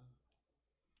ba.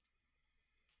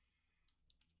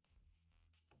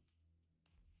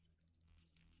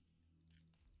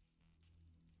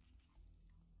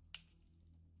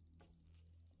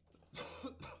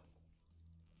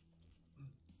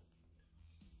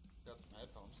 Got some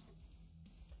headphones.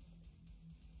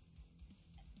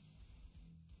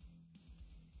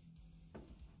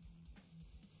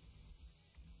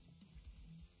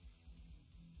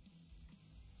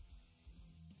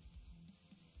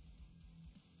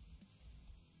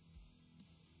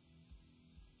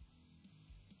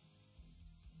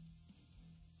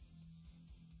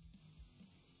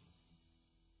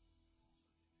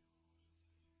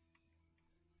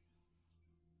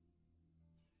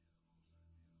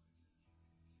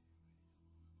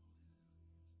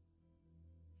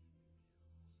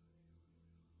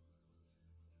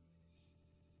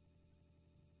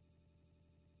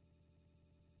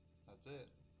 That's it.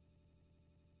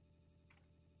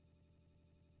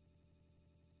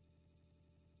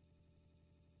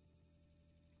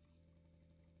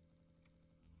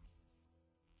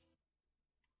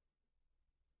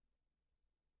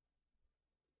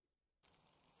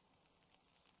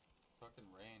 Fucking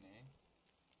rain, eh?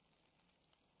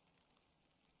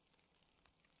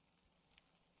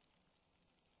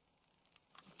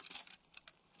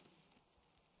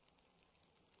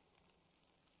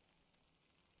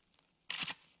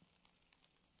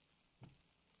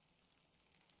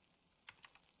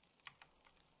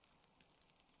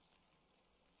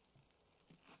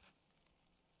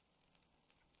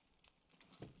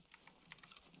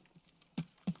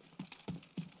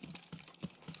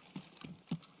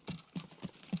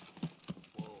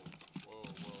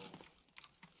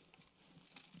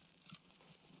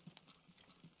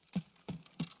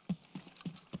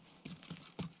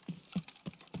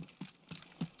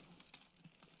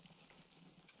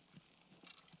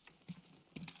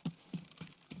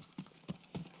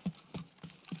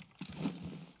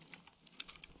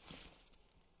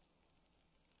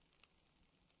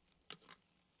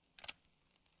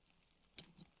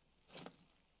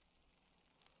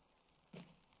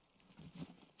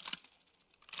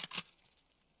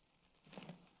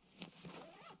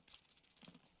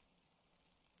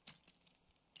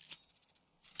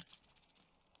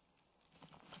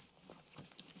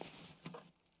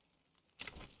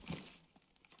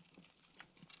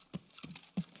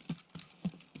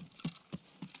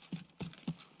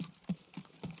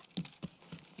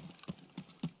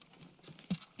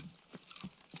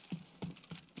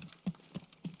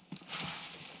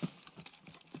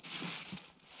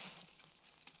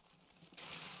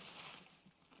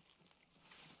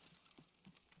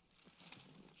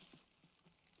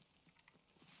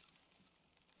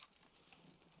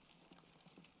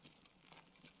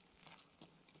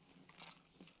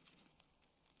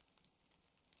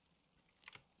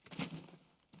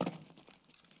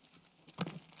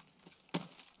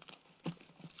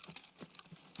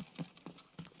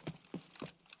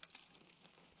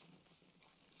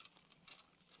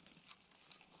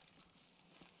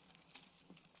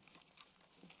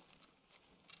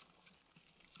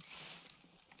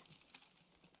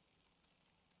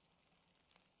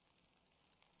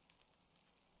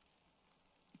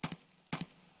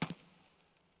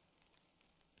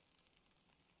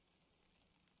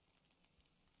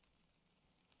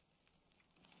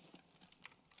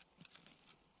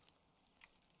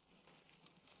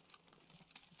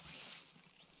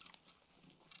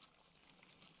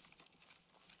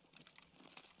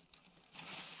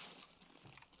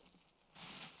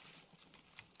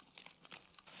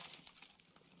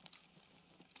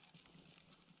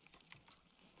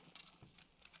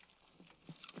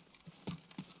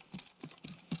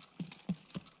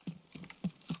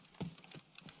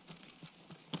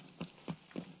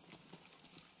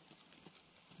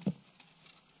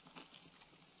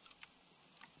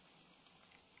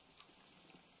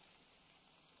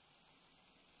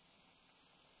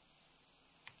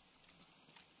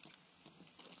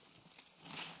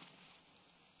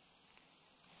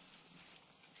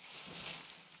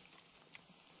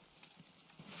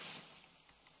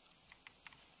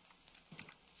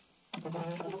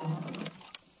 That's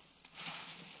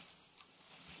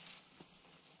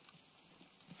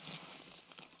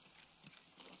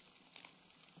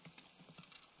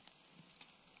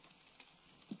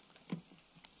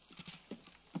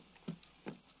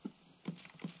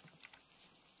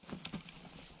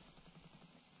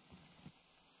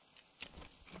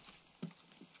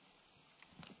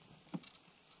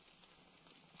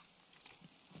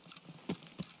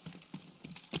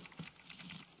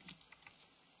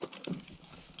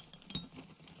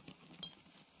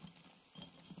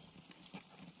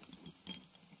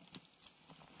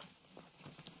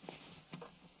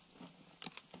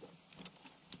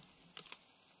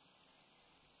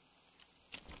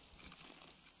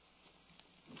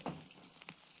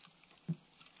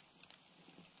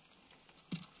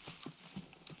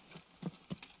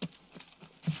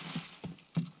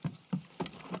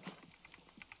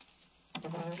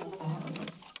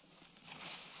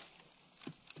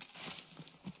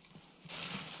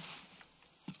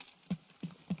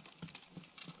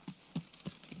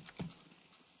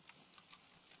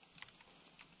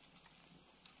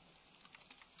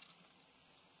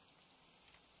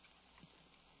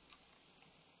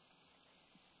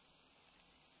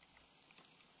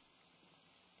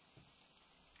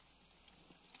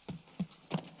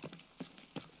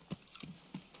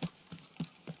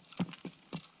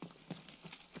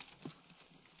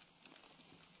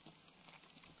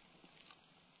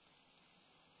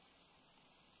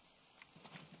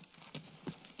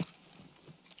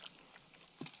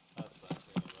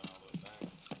actually gonna run all the way back.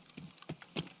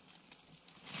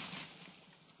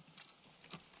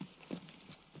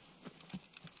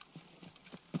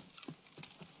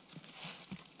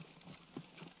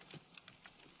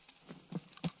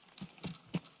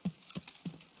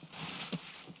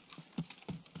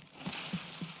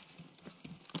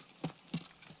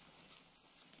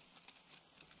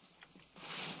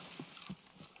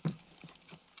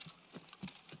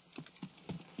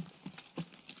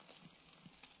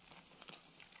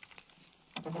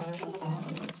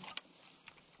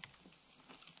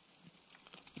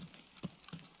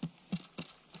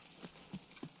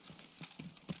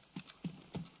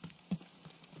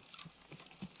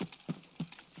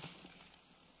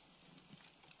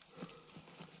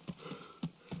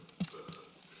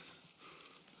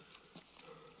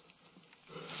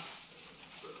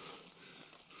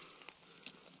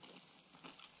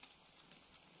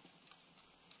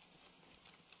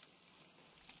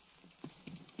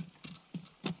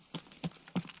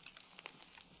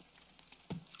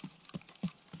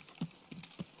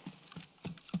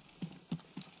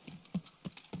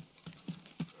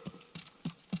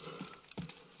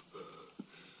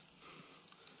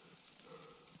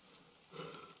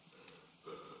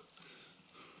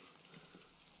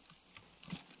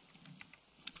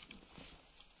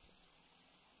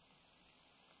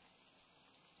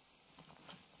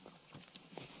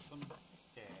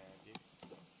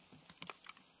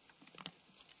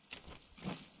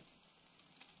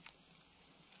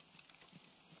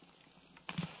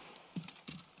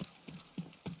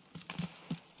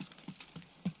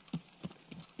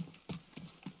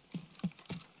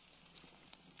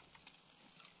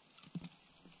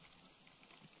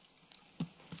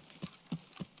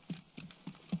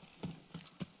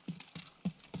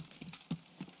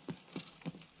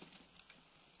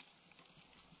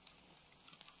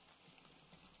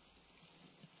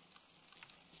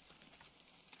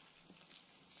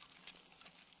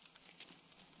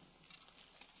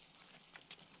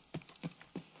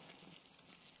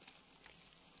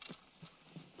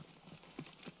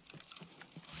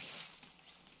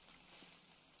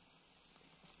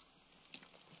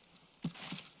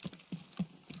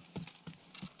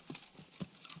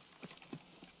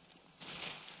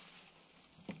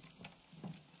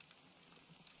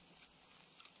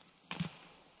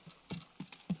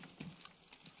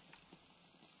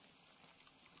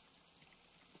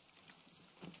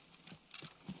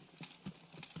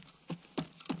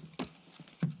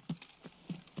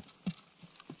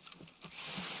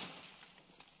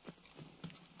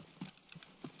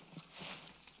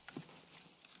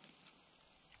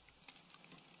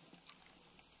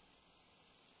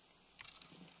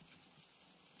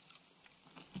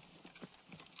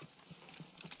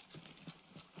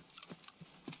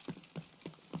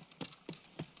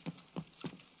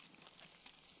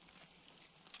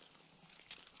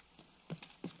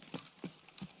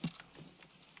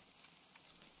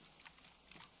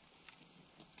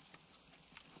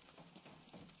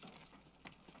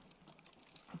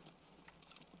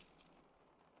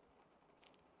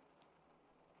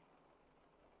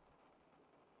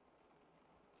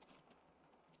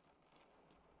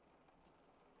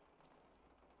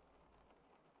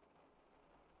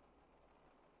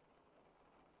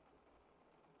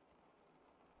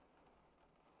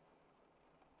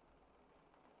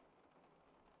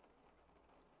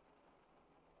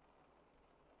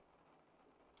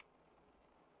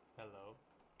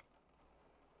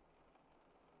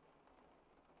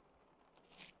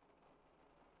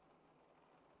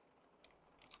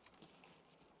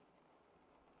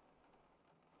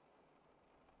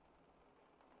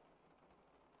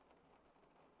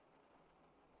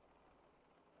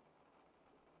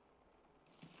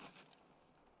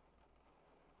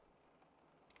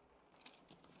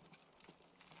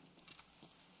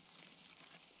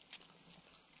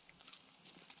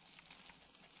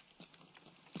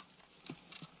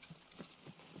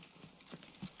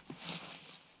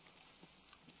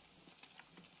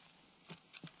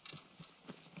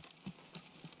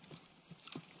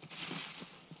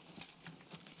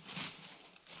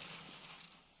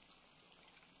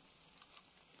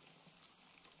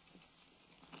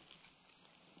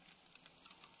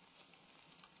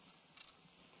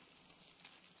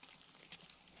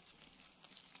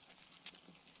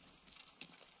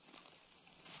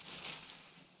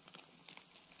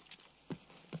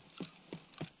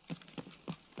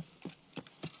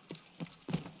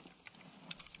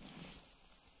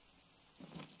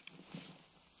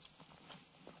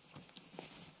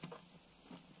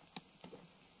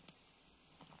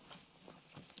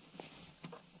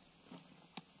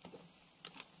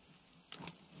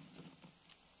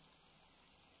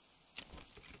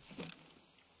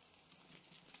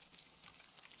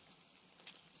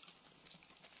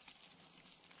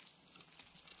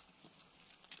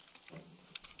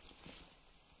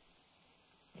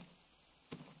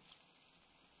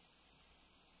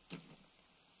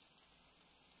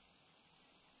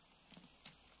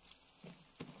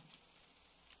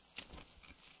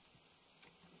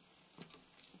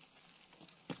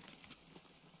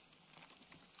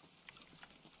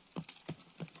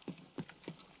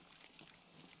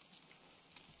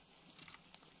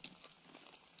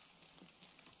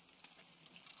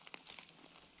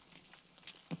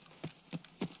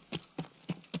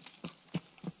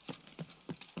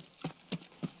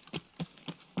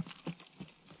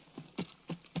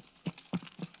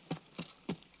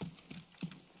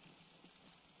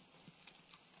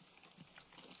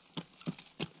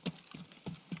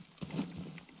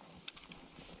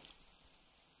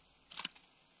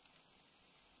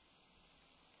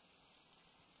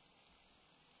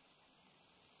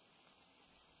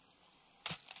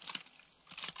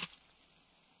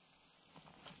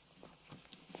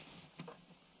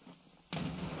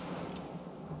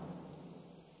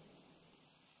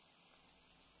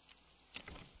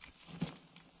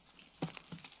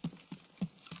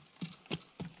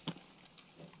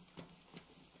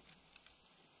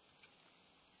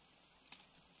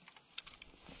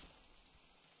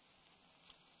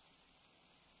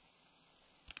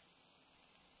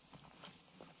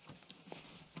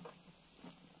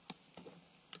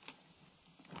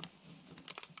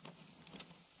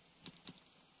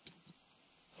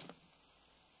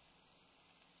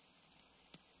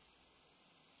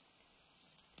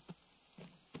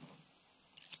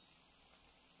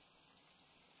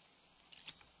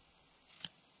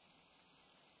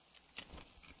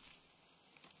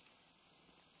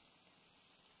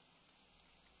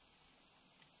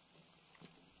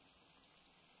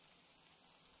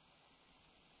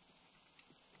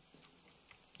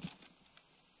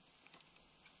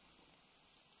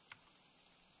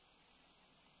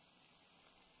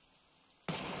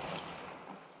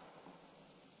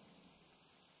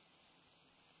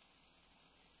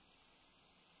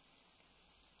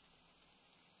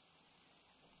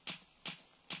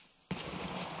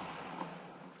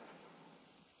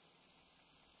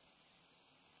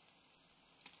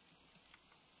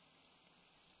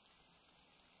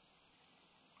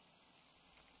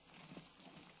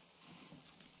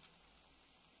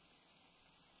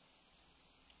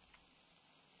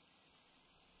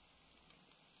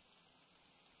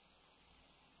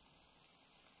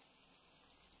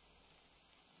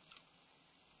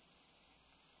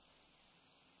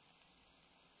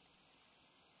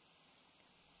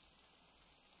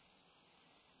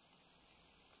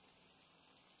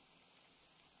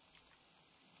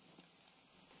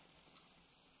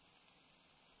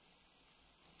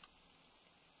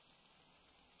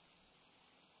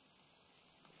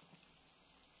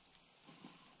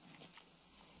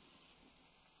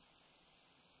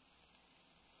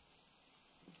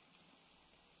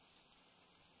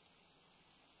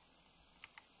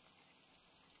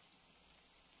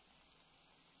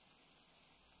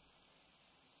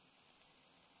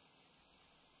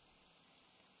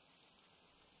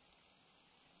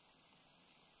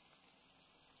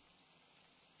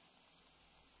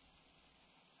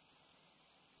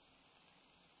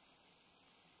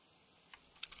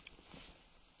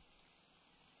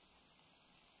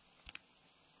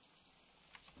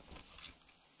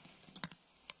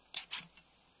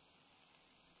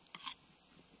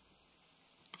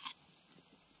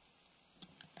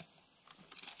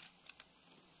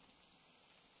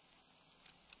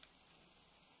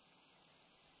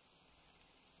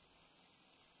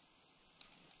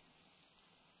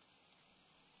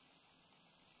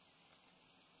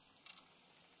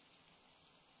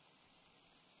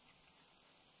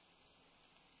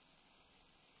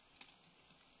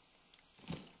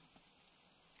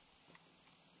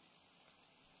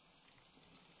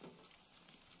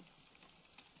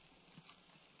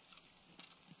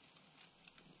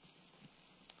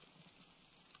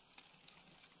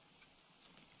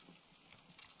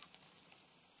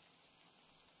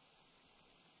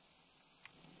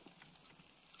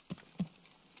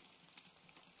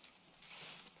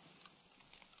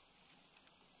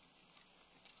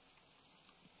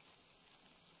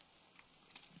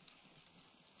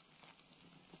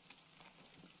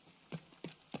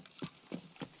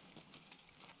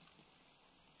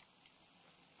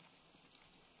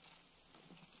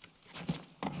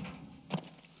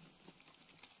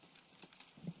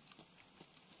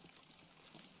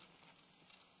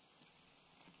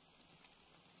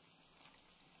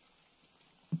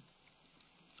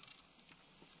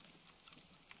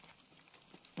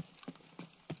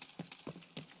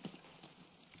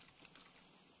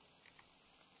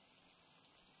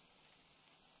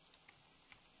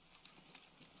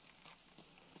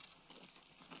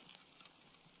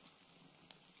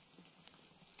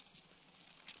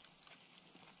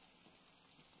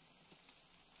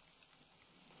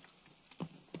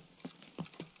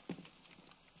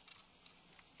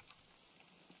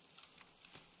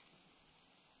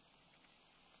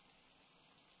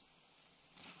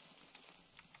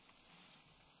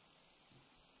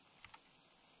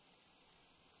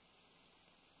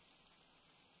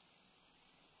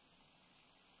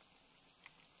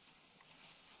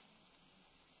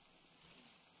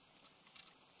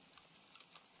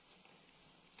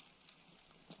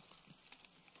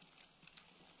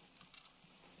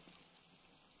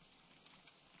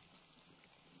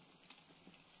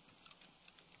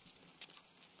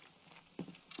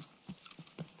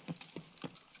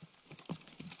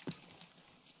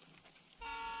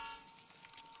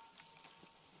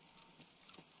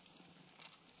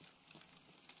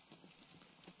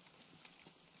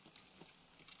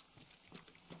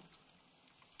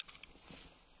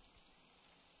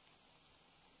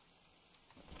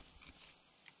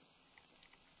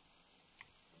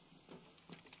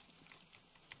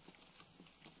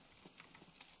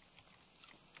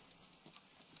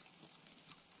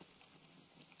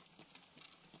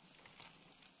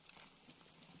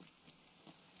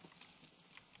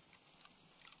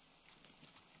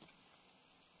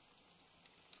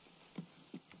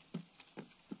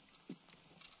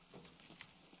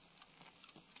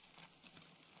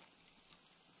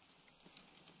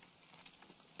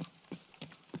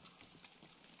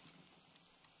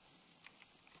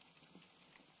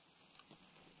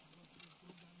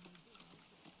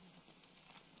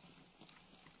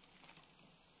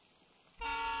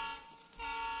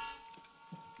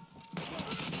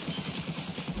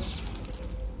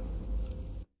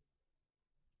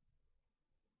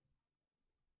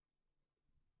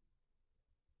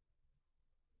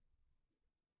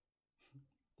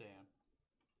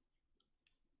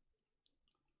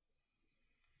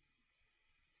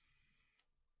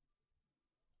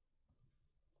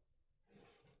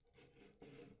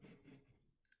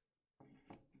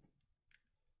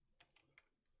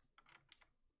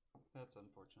 That's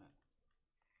unfortunate.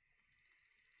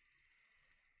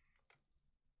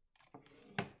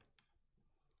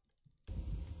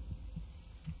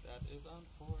 That is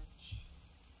unfortunate.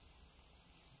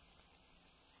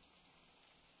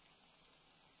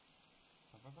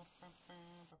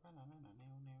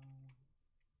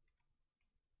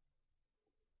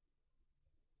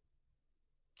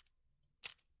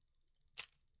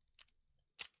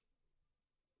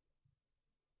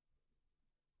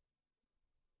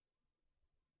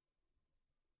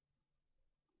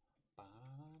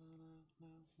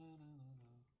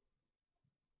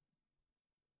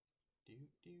 Do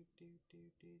do do do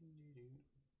do do do.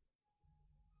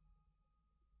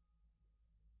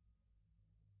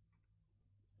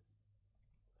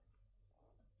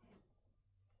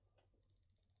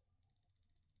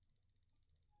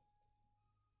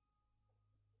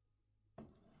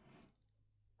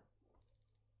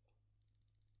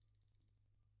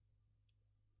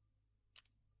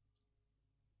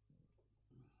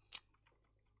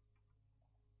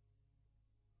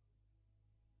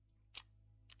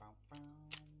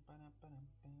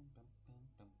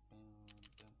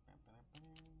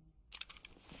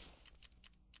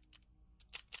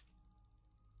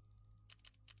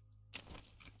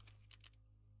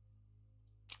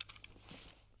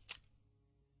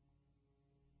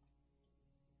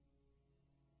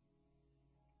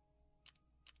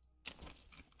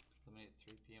 Eliminate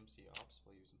 3 PMC ops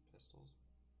while using pistols.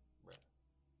 Red.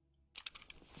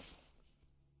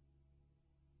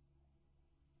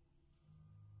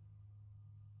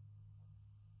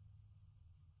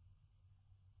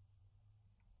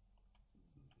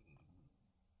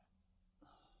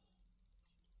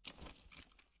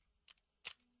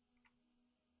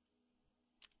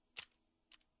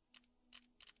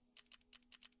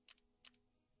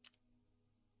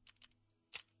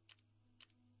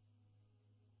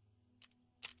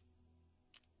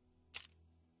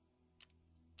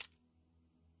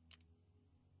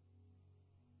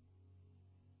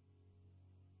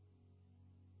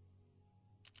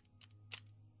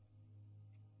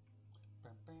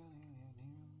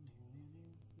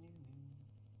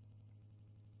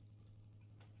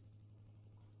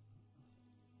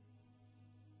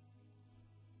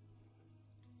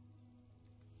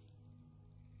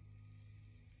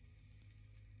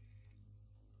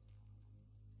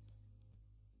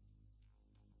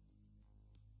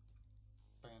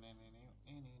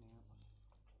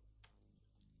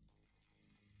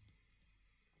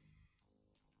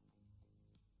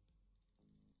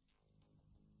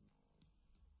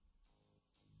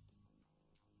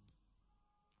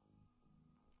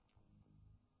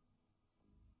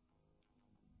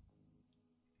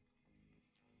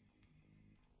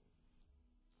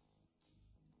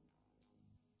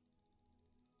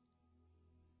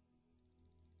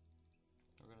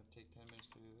 We're gonna take 10 minutes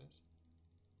to do this.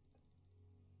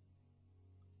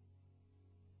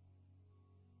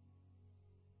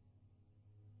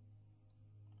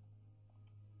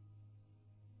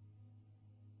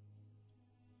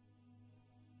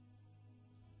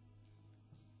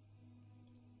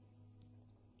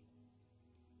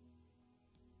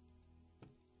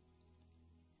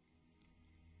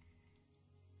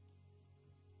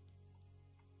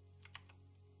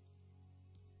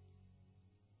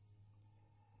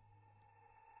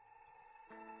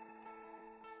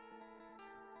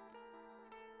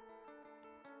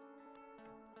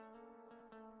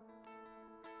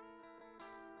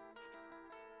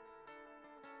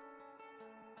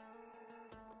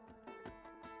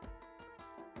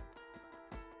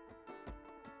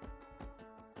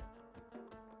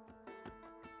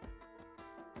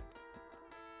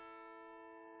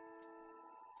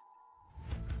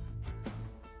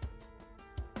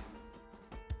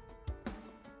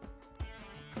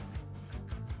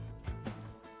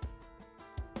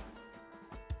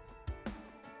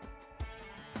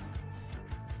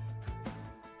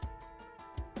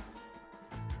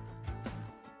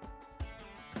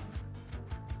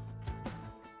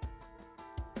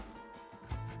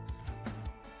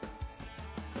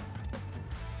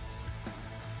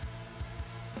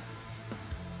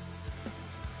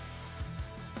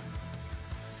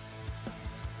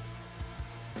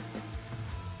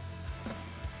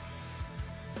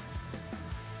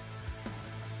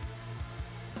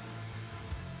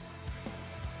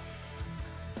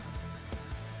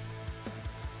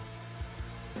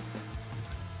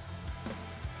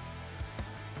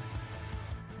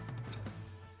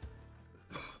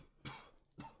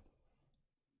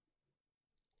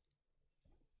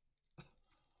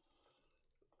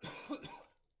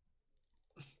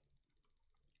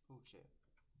 shit.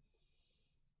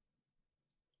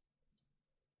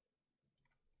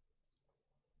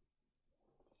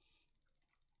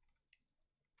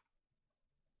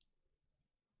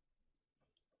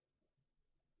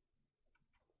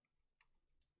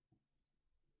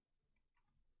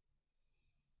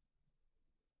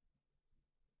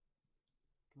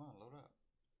 Come on, load up.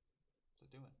 What's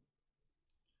it doing?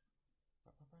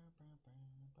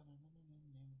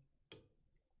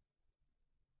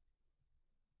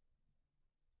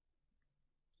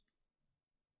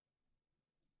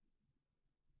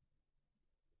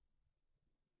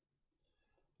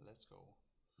 Let's go.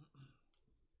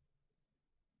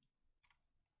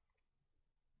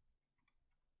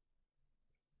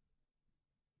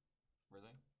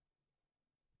 Really?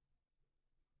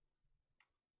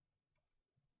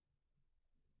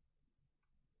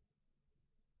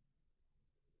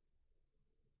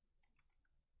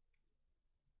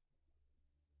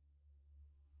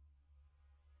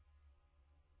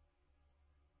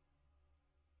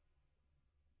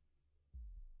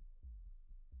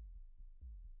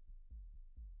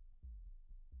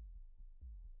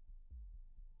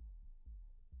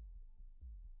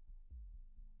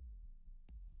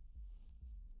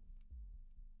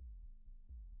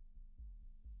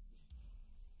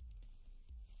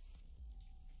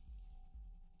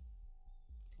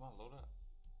 Come on, load up.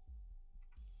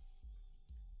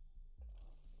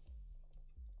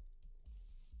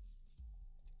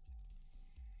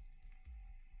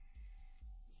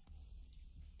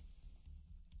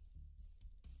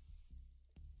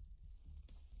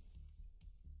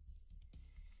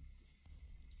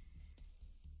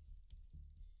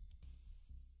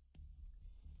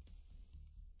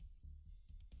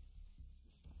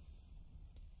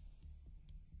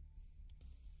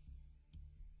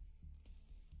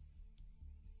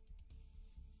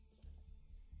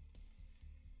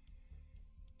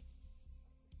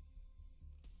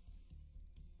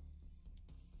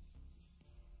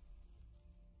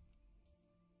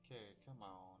 Okay, come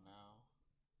on now.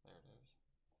 There it is.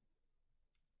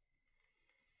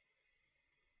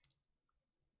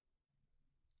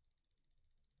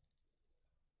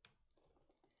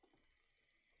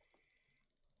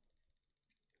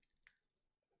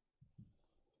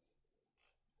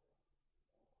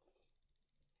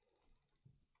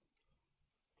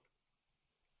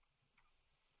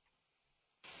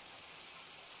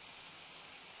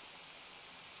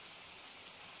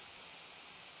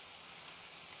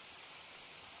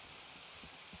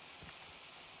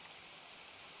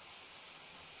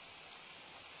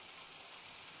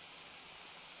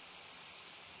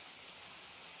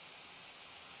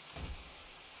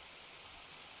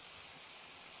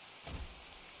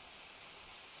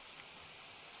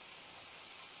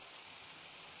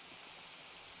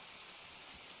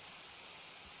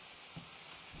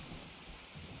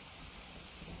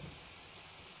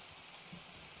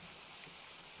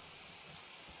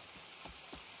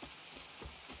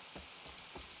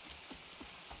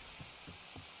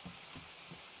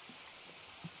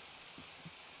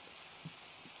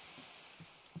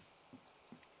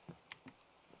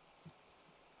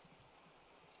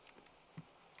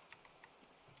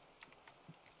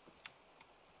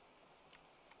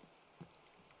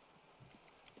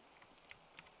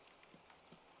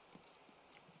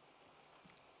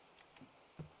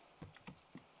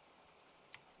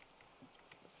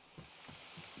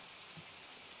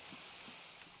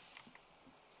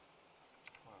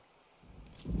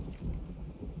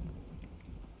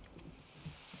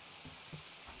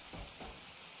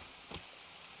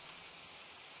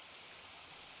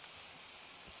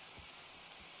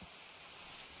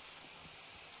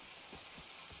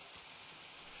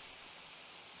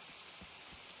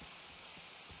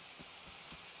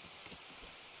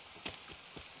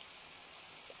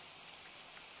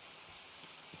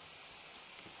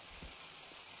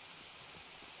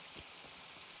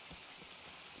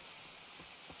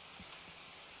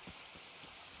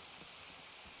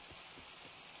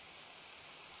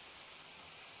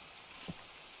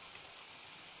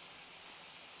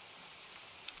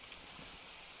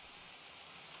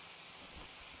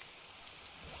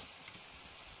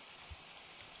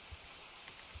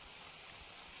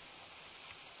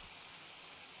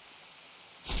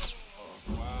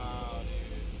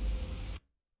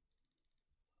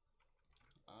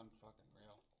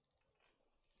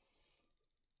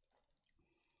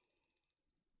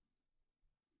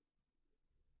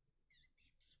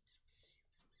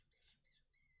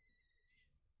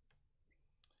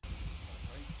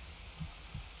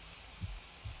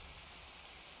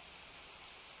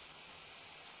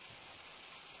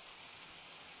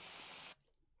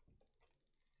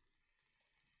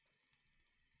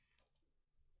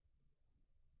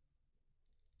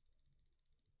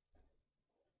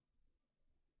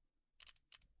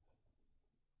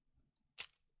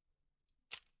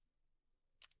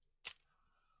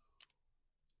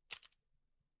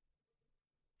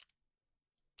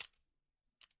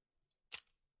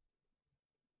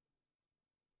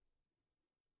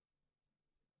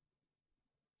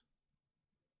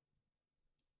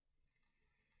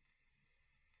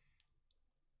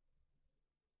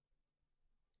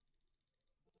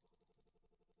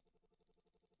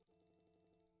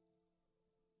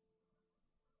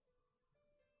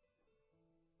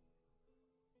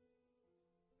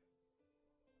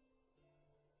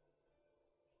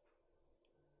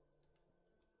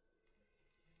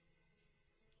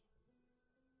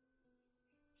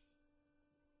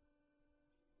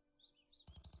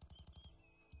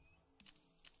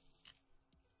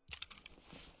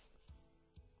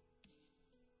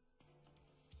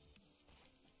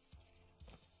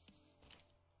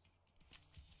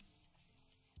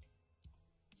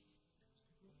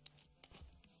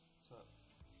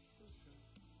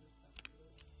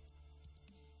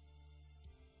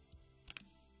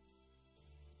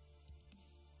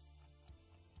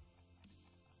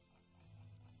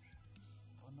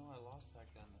 lost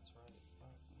that gun, that's right.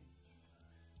 Fuck me.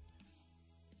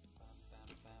 Bam,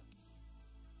 bam, bam.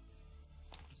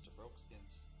 Mr.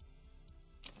 Brokeskins.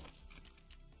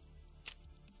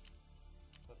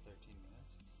 About 13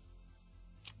 minutes.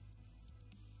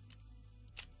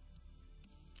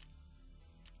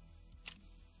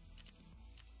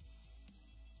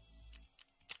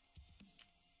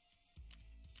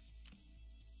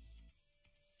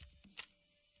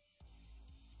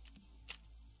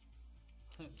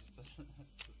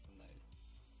 just a night.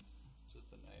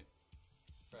 Just a night.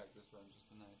 Practice run, just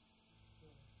a night.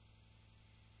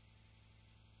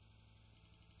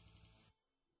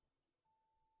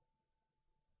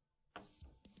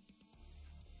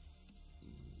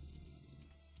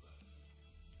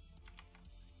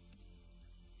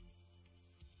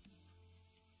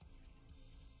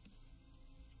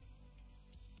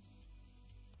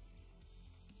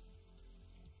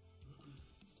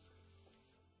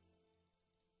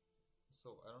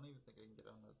 So I don't even think I can get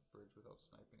on the bridge without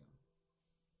sniping him.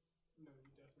 No, you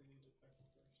definitely need to back him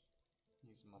first.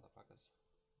 These motherfuckers.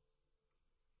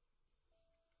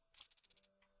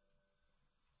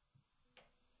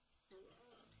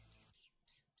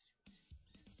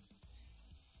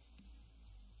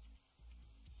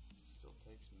 Still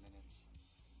takes minutes.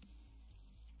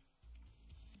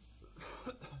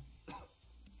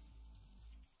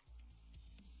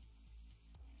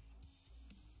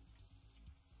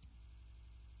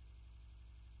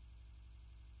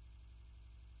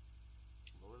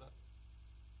 Load it up.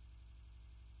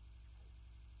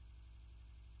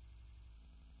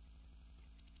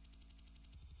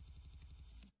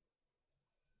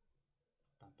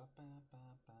 Ba, ba, ba, ba,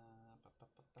 ba, ba, ba,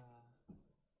 ba, ba.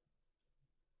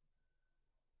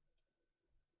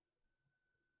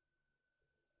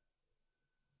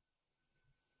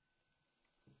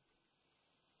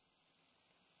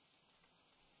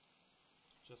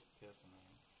 Just pissing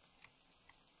me.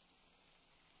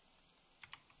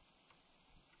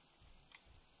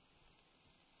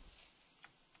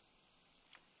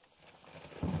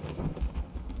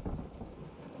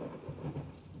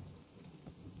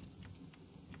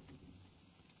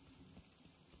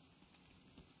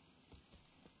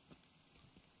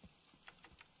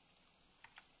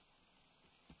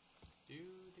 Do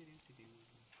do do do do.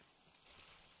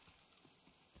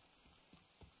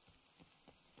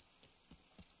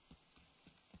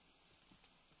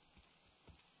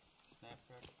 Snap,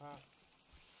 crack, pop.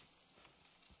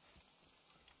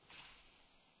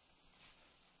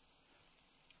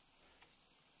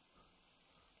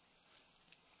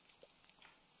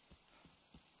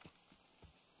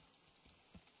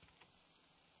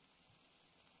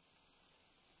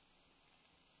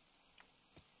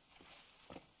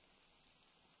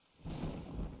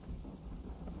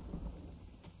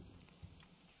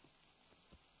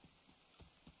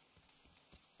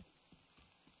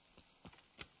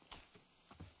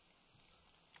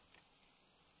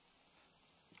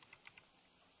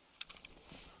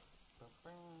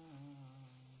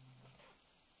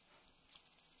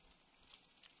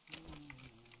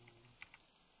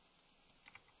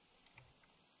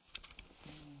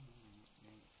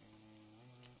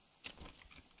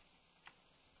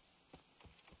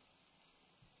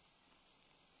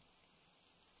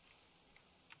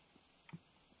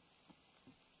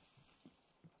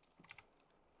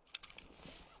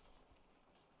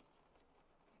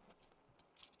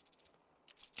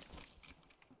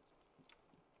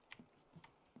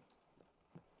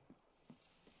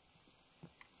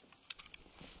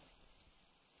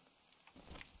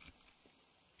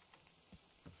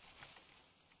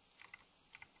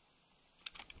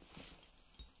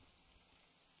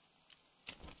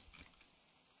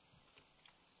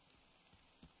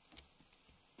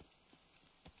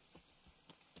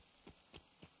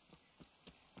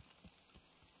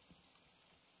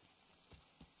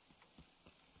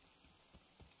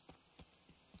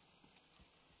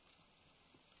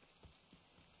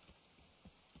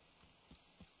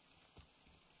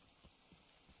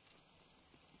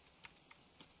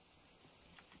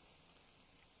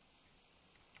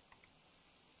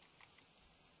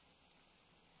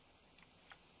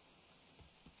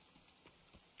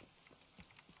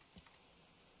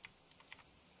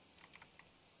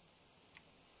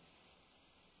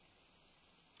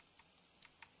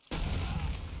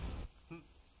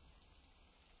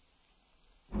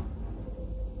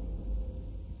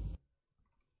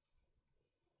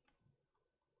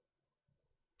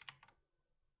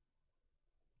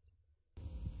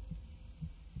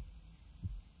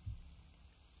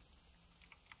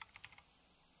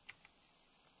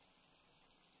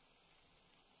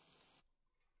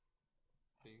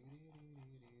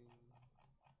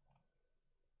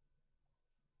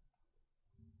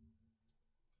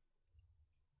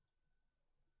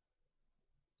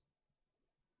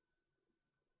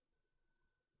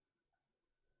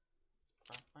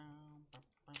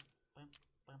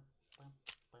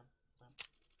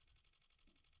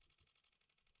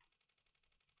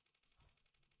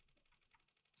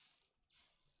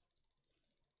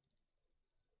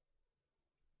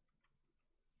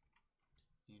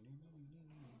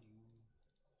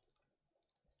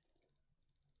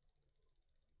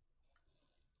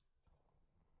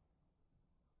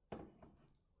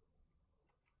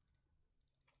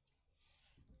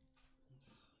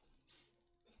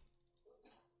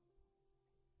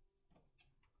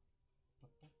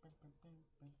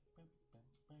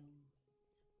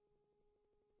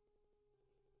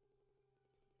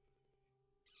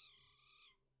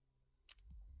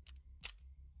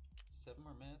 7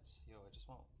 more minutes. Yo, I just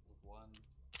want one.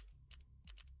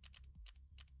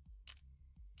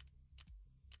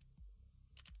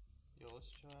 Yo, let's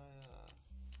try,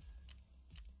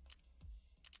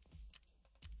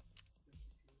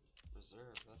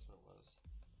 reserve, that's what it was.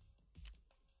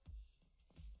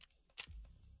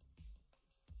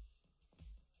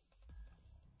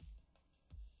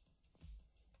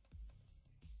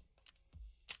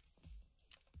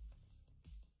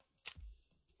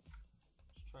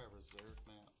 Let's try a reserve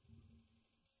map.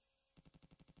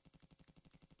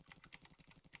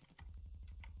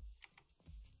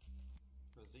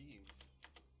 Reserve.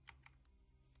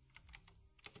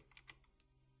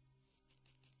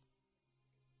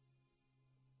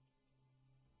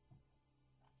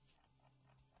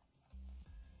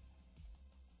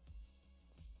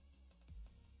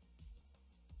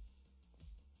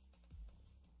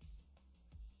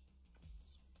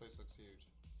 This place looks huge.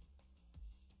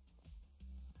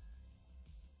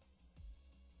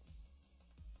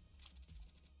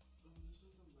 Oh, this is the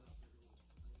map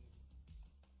everyone's playing.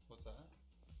 What's that?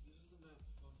 This is the map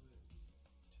Bubba and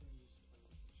Timmy's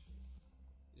playing and shit.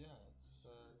 Yeah,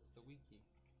 it's the wiki.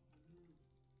 Mm-hmm.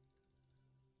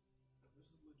 This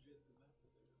is legit the map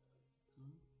that they were playing.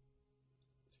 Hmm?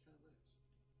 It's kind of nice.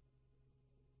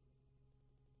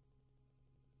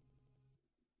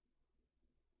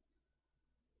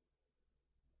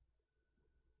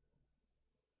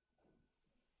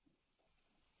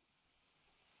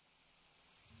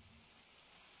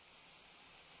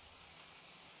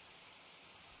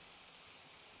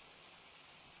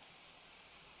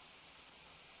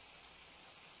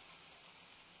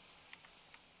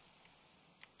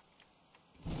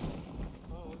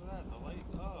 Oh, look at that, the light.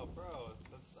 Oh, bro,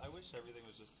 I wish everything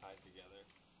was just tied together.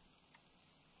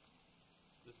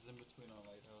 This is in between our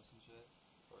lighthouse and shit,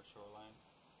 or shoreline.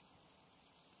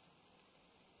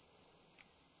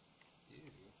 Ew.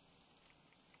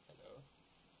 Hello.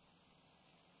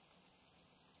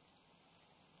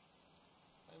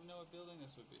 I don't even know what building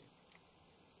this would be.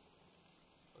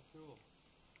 Oh, cool.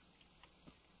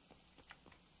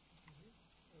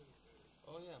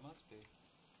 Oh yeah, it must be.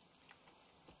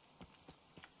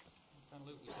 What kind of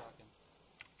loot we talking?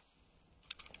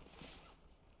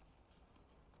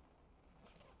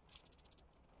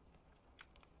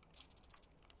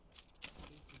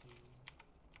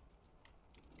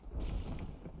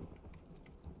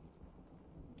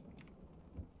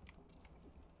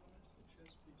 Where's the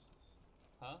chess pieces?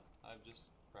 Huh? I'm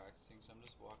just practicing, so I'm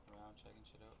just walking around checking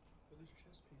shit out. Oh, there's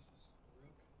chess pieces.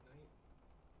 Rook, knight,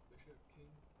 bishop,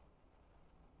 king.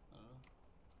 I don't know.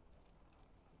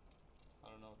 I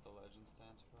don't know what the legend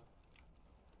stands for.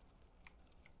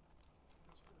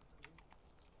 That's kind of cool.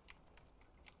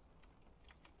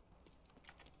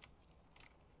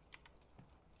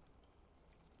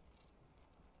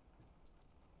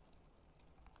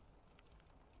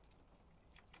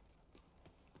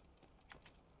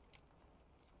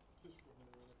 Just running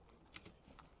around at the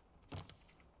I'm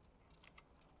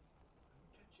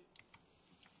gonna catch it.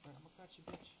 Alright, I'm gonna catch you,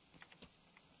 bitch.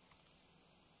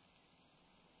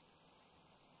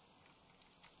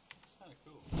 It's kinda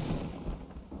cool.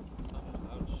 It's not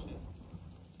loud shit.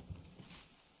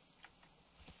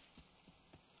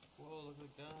 Whoa, look at the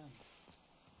gun.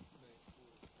 Nice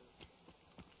little curve.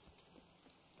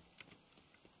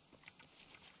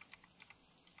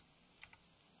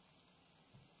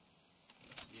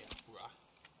 Yeah, brah.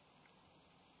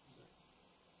 Nice.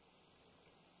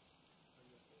 I'm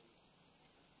not going.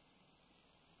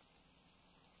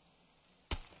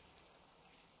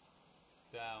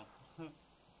 Down.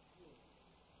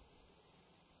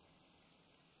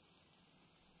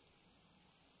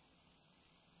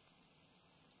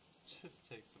 Just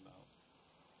takes him out.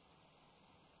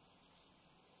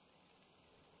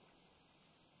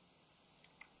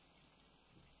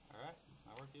 Alright,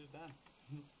 my work is done.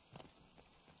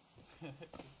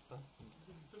 Just done.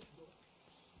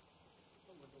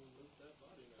 I'm not gonna move that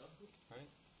body now.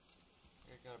 Right?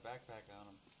 I got a backpack on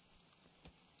him.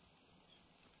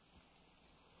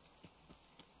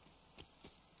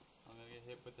 I'm gonna get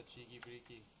hit with the cheeky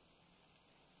breaky.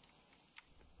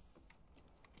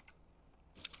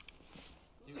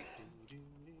 Do, do, do,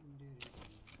 do, do, do.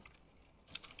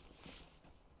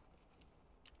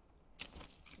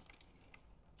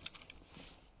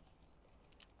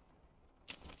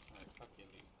 Alright, fuck you,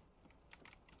 Lee.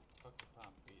 Fuck the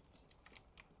pomfrets.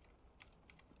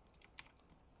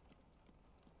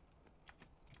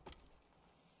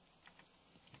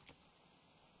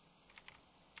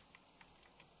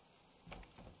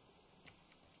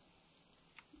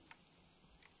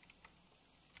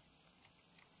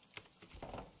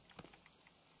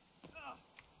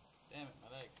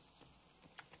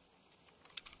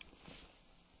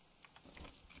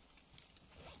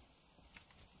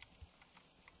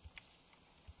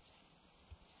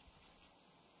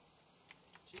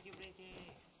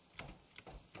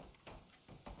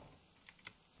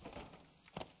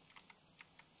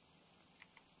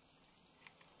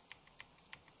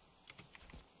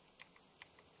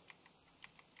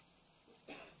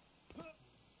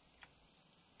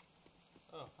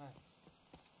 Hi.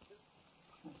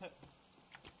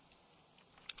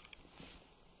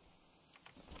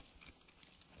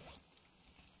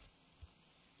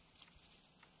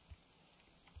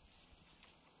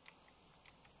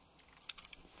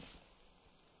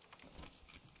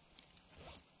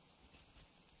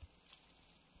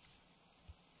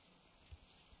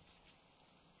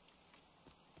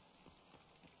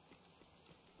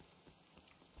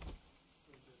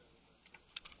 We did have it back there.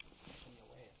 In your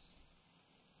ways.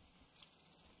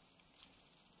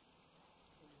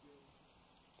 Let me go.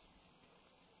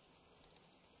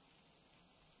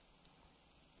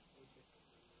 We picked up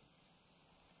right now.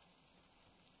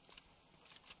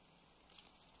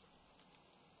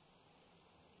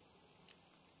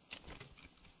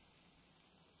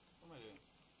 What am I doing?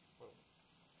 Whoa.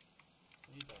 I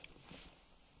need that.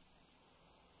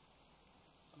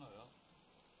 Oh no, I don't.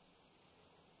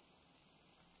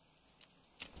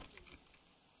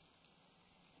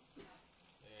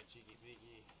 Yeah, cheeky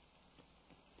piggy.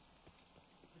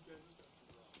 Okay, I just got to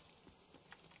rock.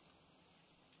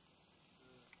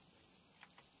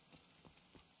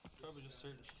 Probably just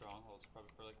certain strongholds,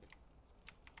 probably for like a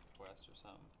quest or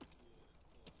something. Yeah,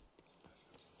 stash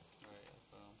house. Right, yeah,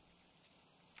 boom.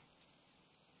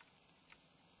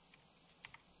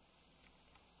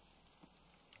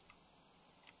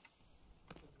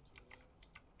 Open to your left.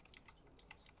 Open to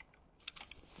your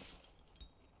left.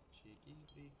 Cheeky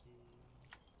piggy.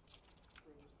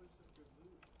 Bro, this place has good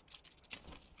loot.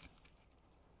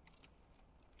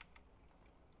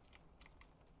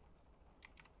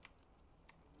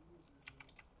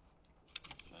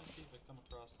 Trying to see if I come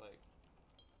across like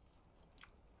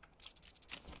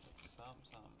some.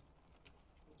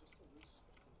 Well, just the loot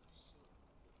spawns are so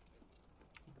everywhere.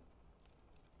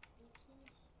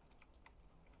 Oopsies.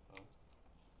 Oh.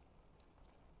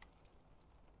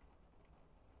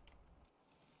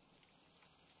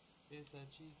 It's a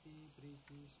cheeky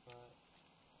breaky spot.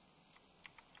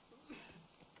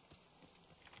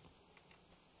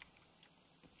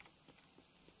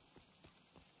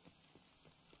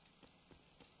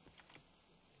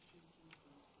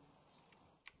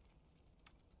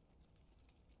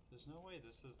 There's no way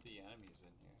this is the enemies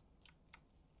in here.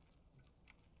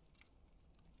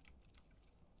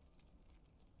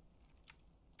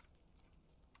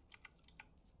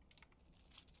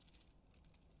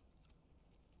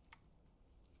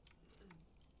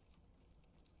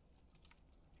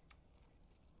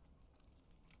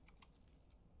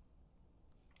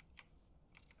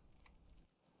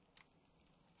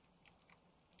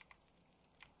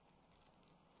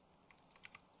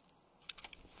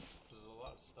 There's a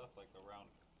lot of stuff like around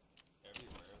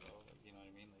everywhere though, like, you know what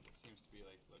I mean? Like it seems to be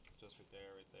like, look, just right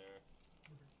there, right there,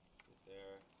 right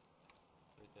there,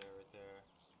 right there, right there.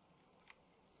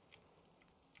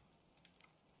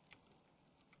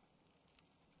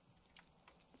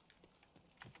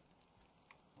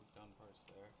 More gun parts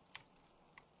there.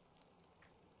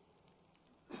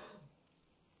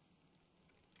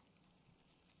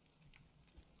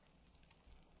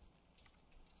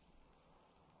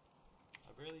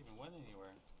 I barely even went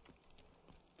anywhere.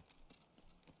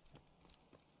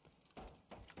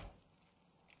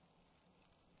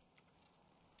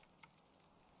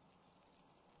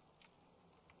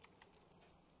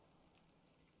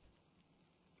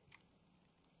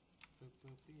 Boop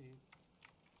boop beep.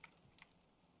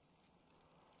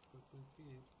 Boop boop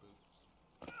beep boop.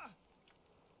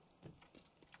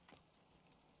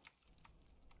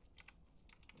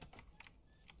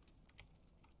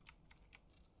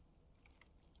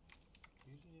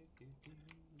 Do do do do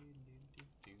do do do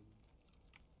do.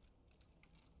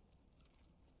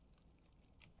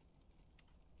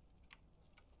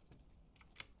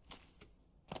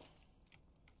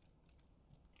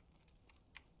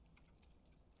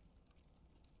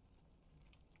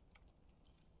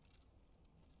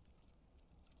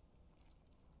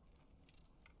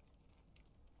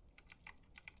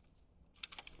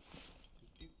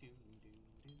 Do do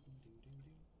do do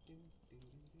do do do do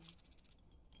do do.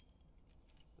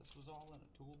 This was all in a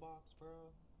toolbox,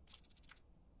 bro.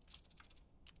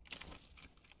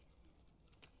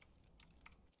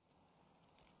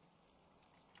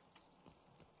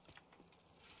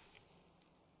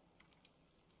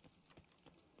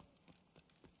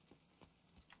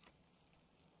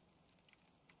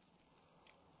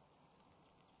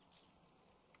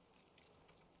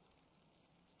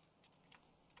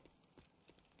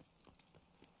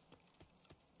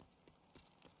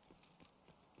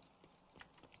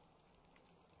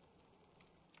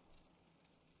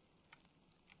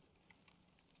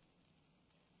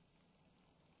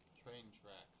 Train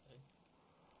tracks, eh?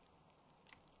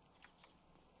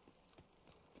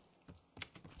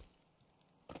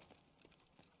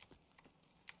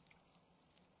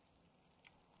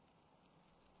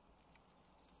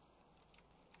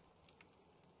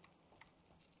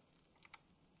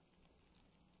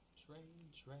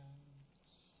 Train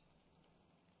tracks.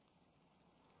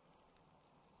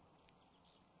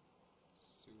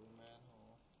 Sewer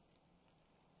manhole.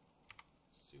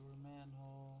 Sewer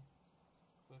manhole.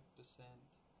 Cliff descent.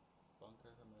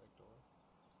 Bunker hermetic door.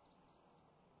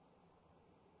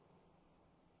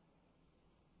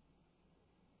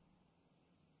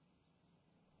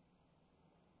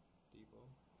 Depot.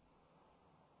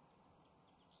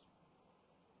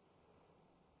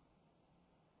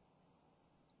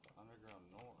 Underground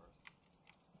north.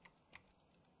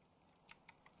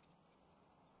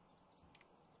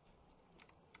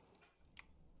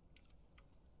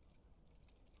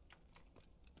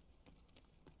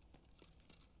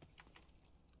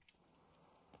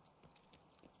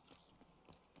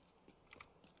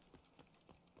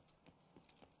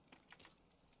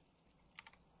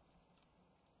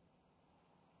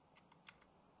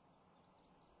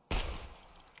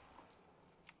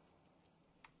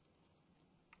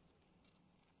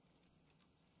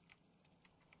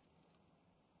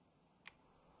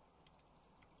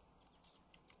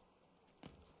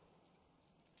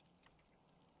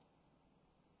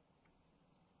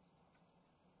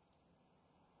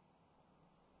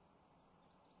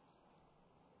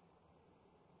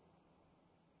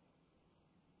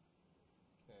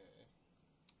 Okay.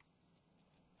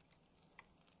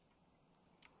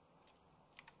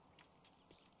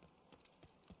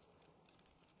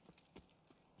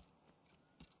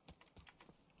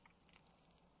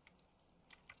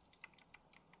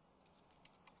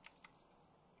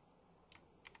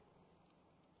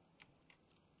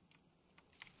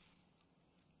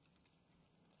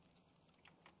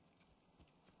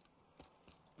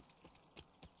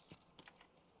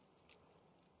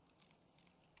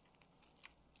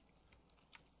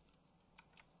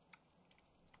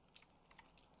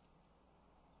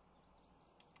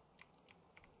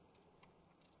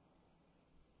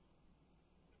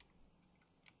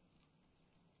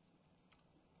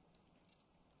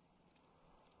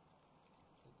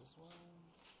 Take this one.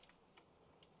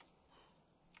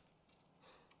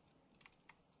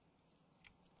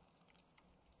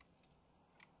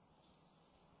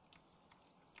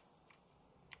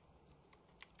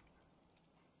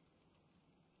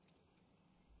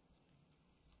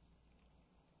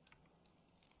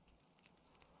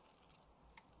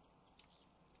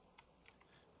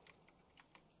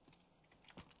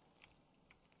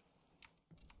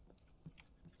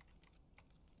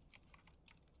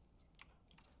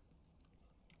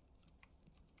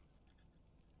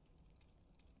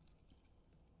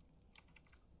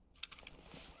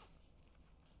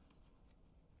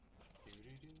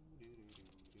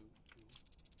 Do-do-do-do-do-do-do-do.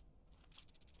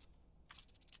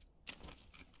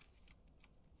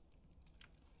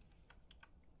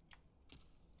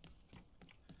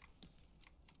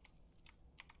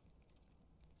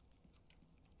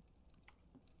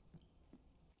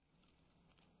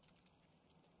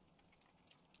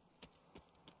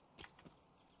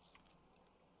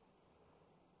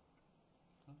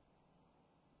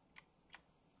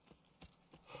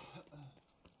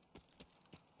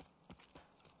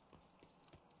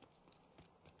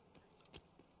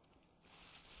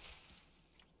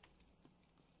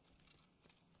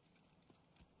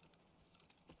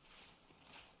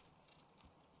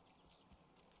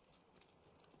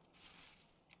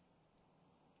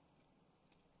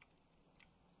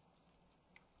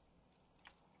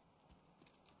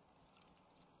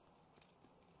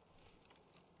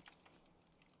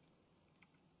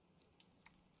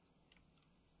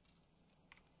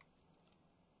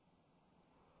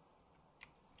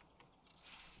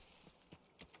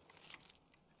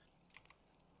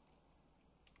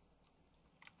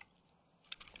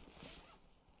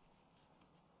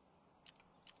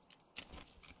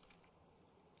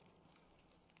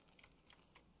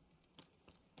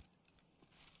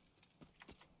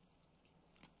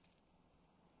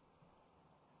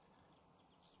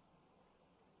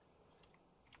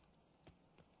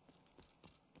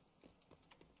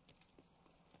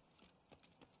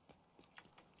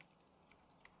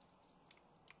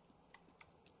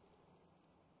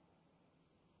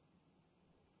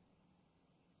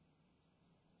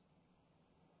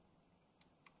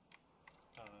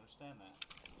 I don't understand that.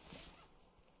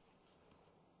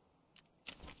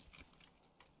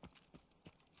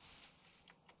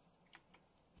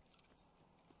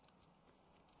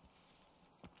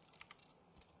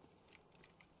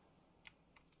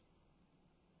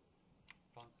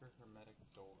 Bunker hermetic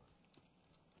door.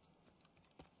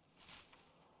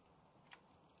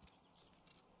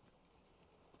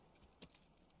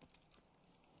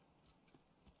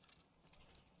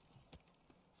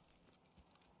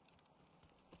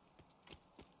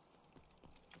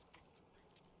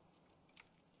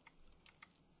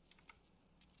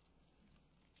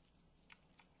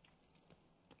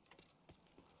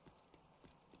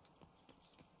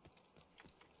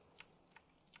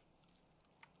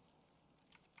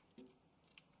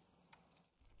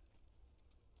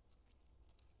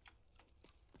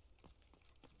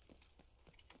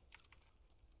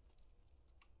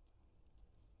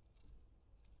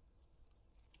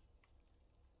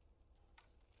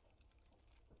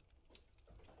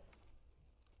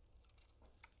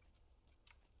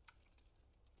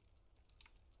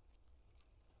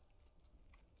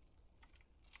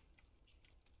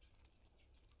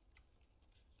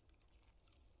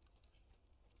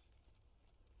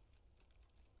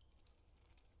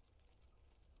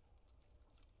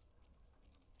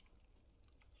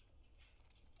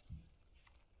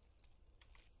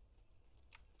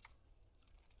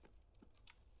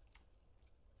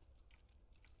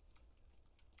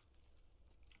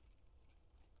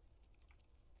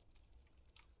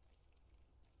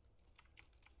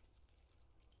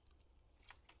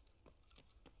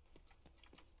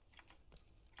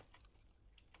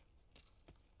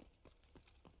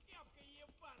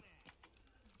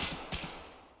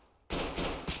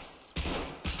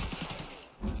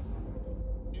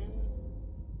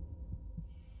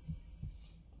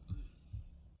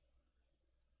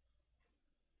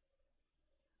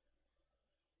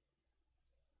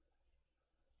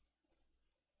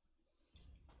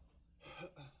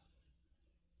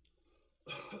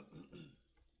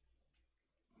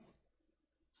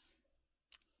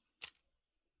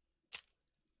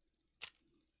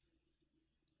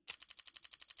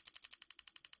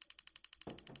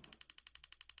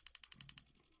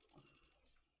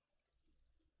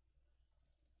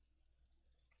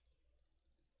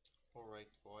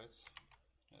 Alright, boys.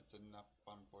 That's enough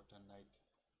fun for tonight.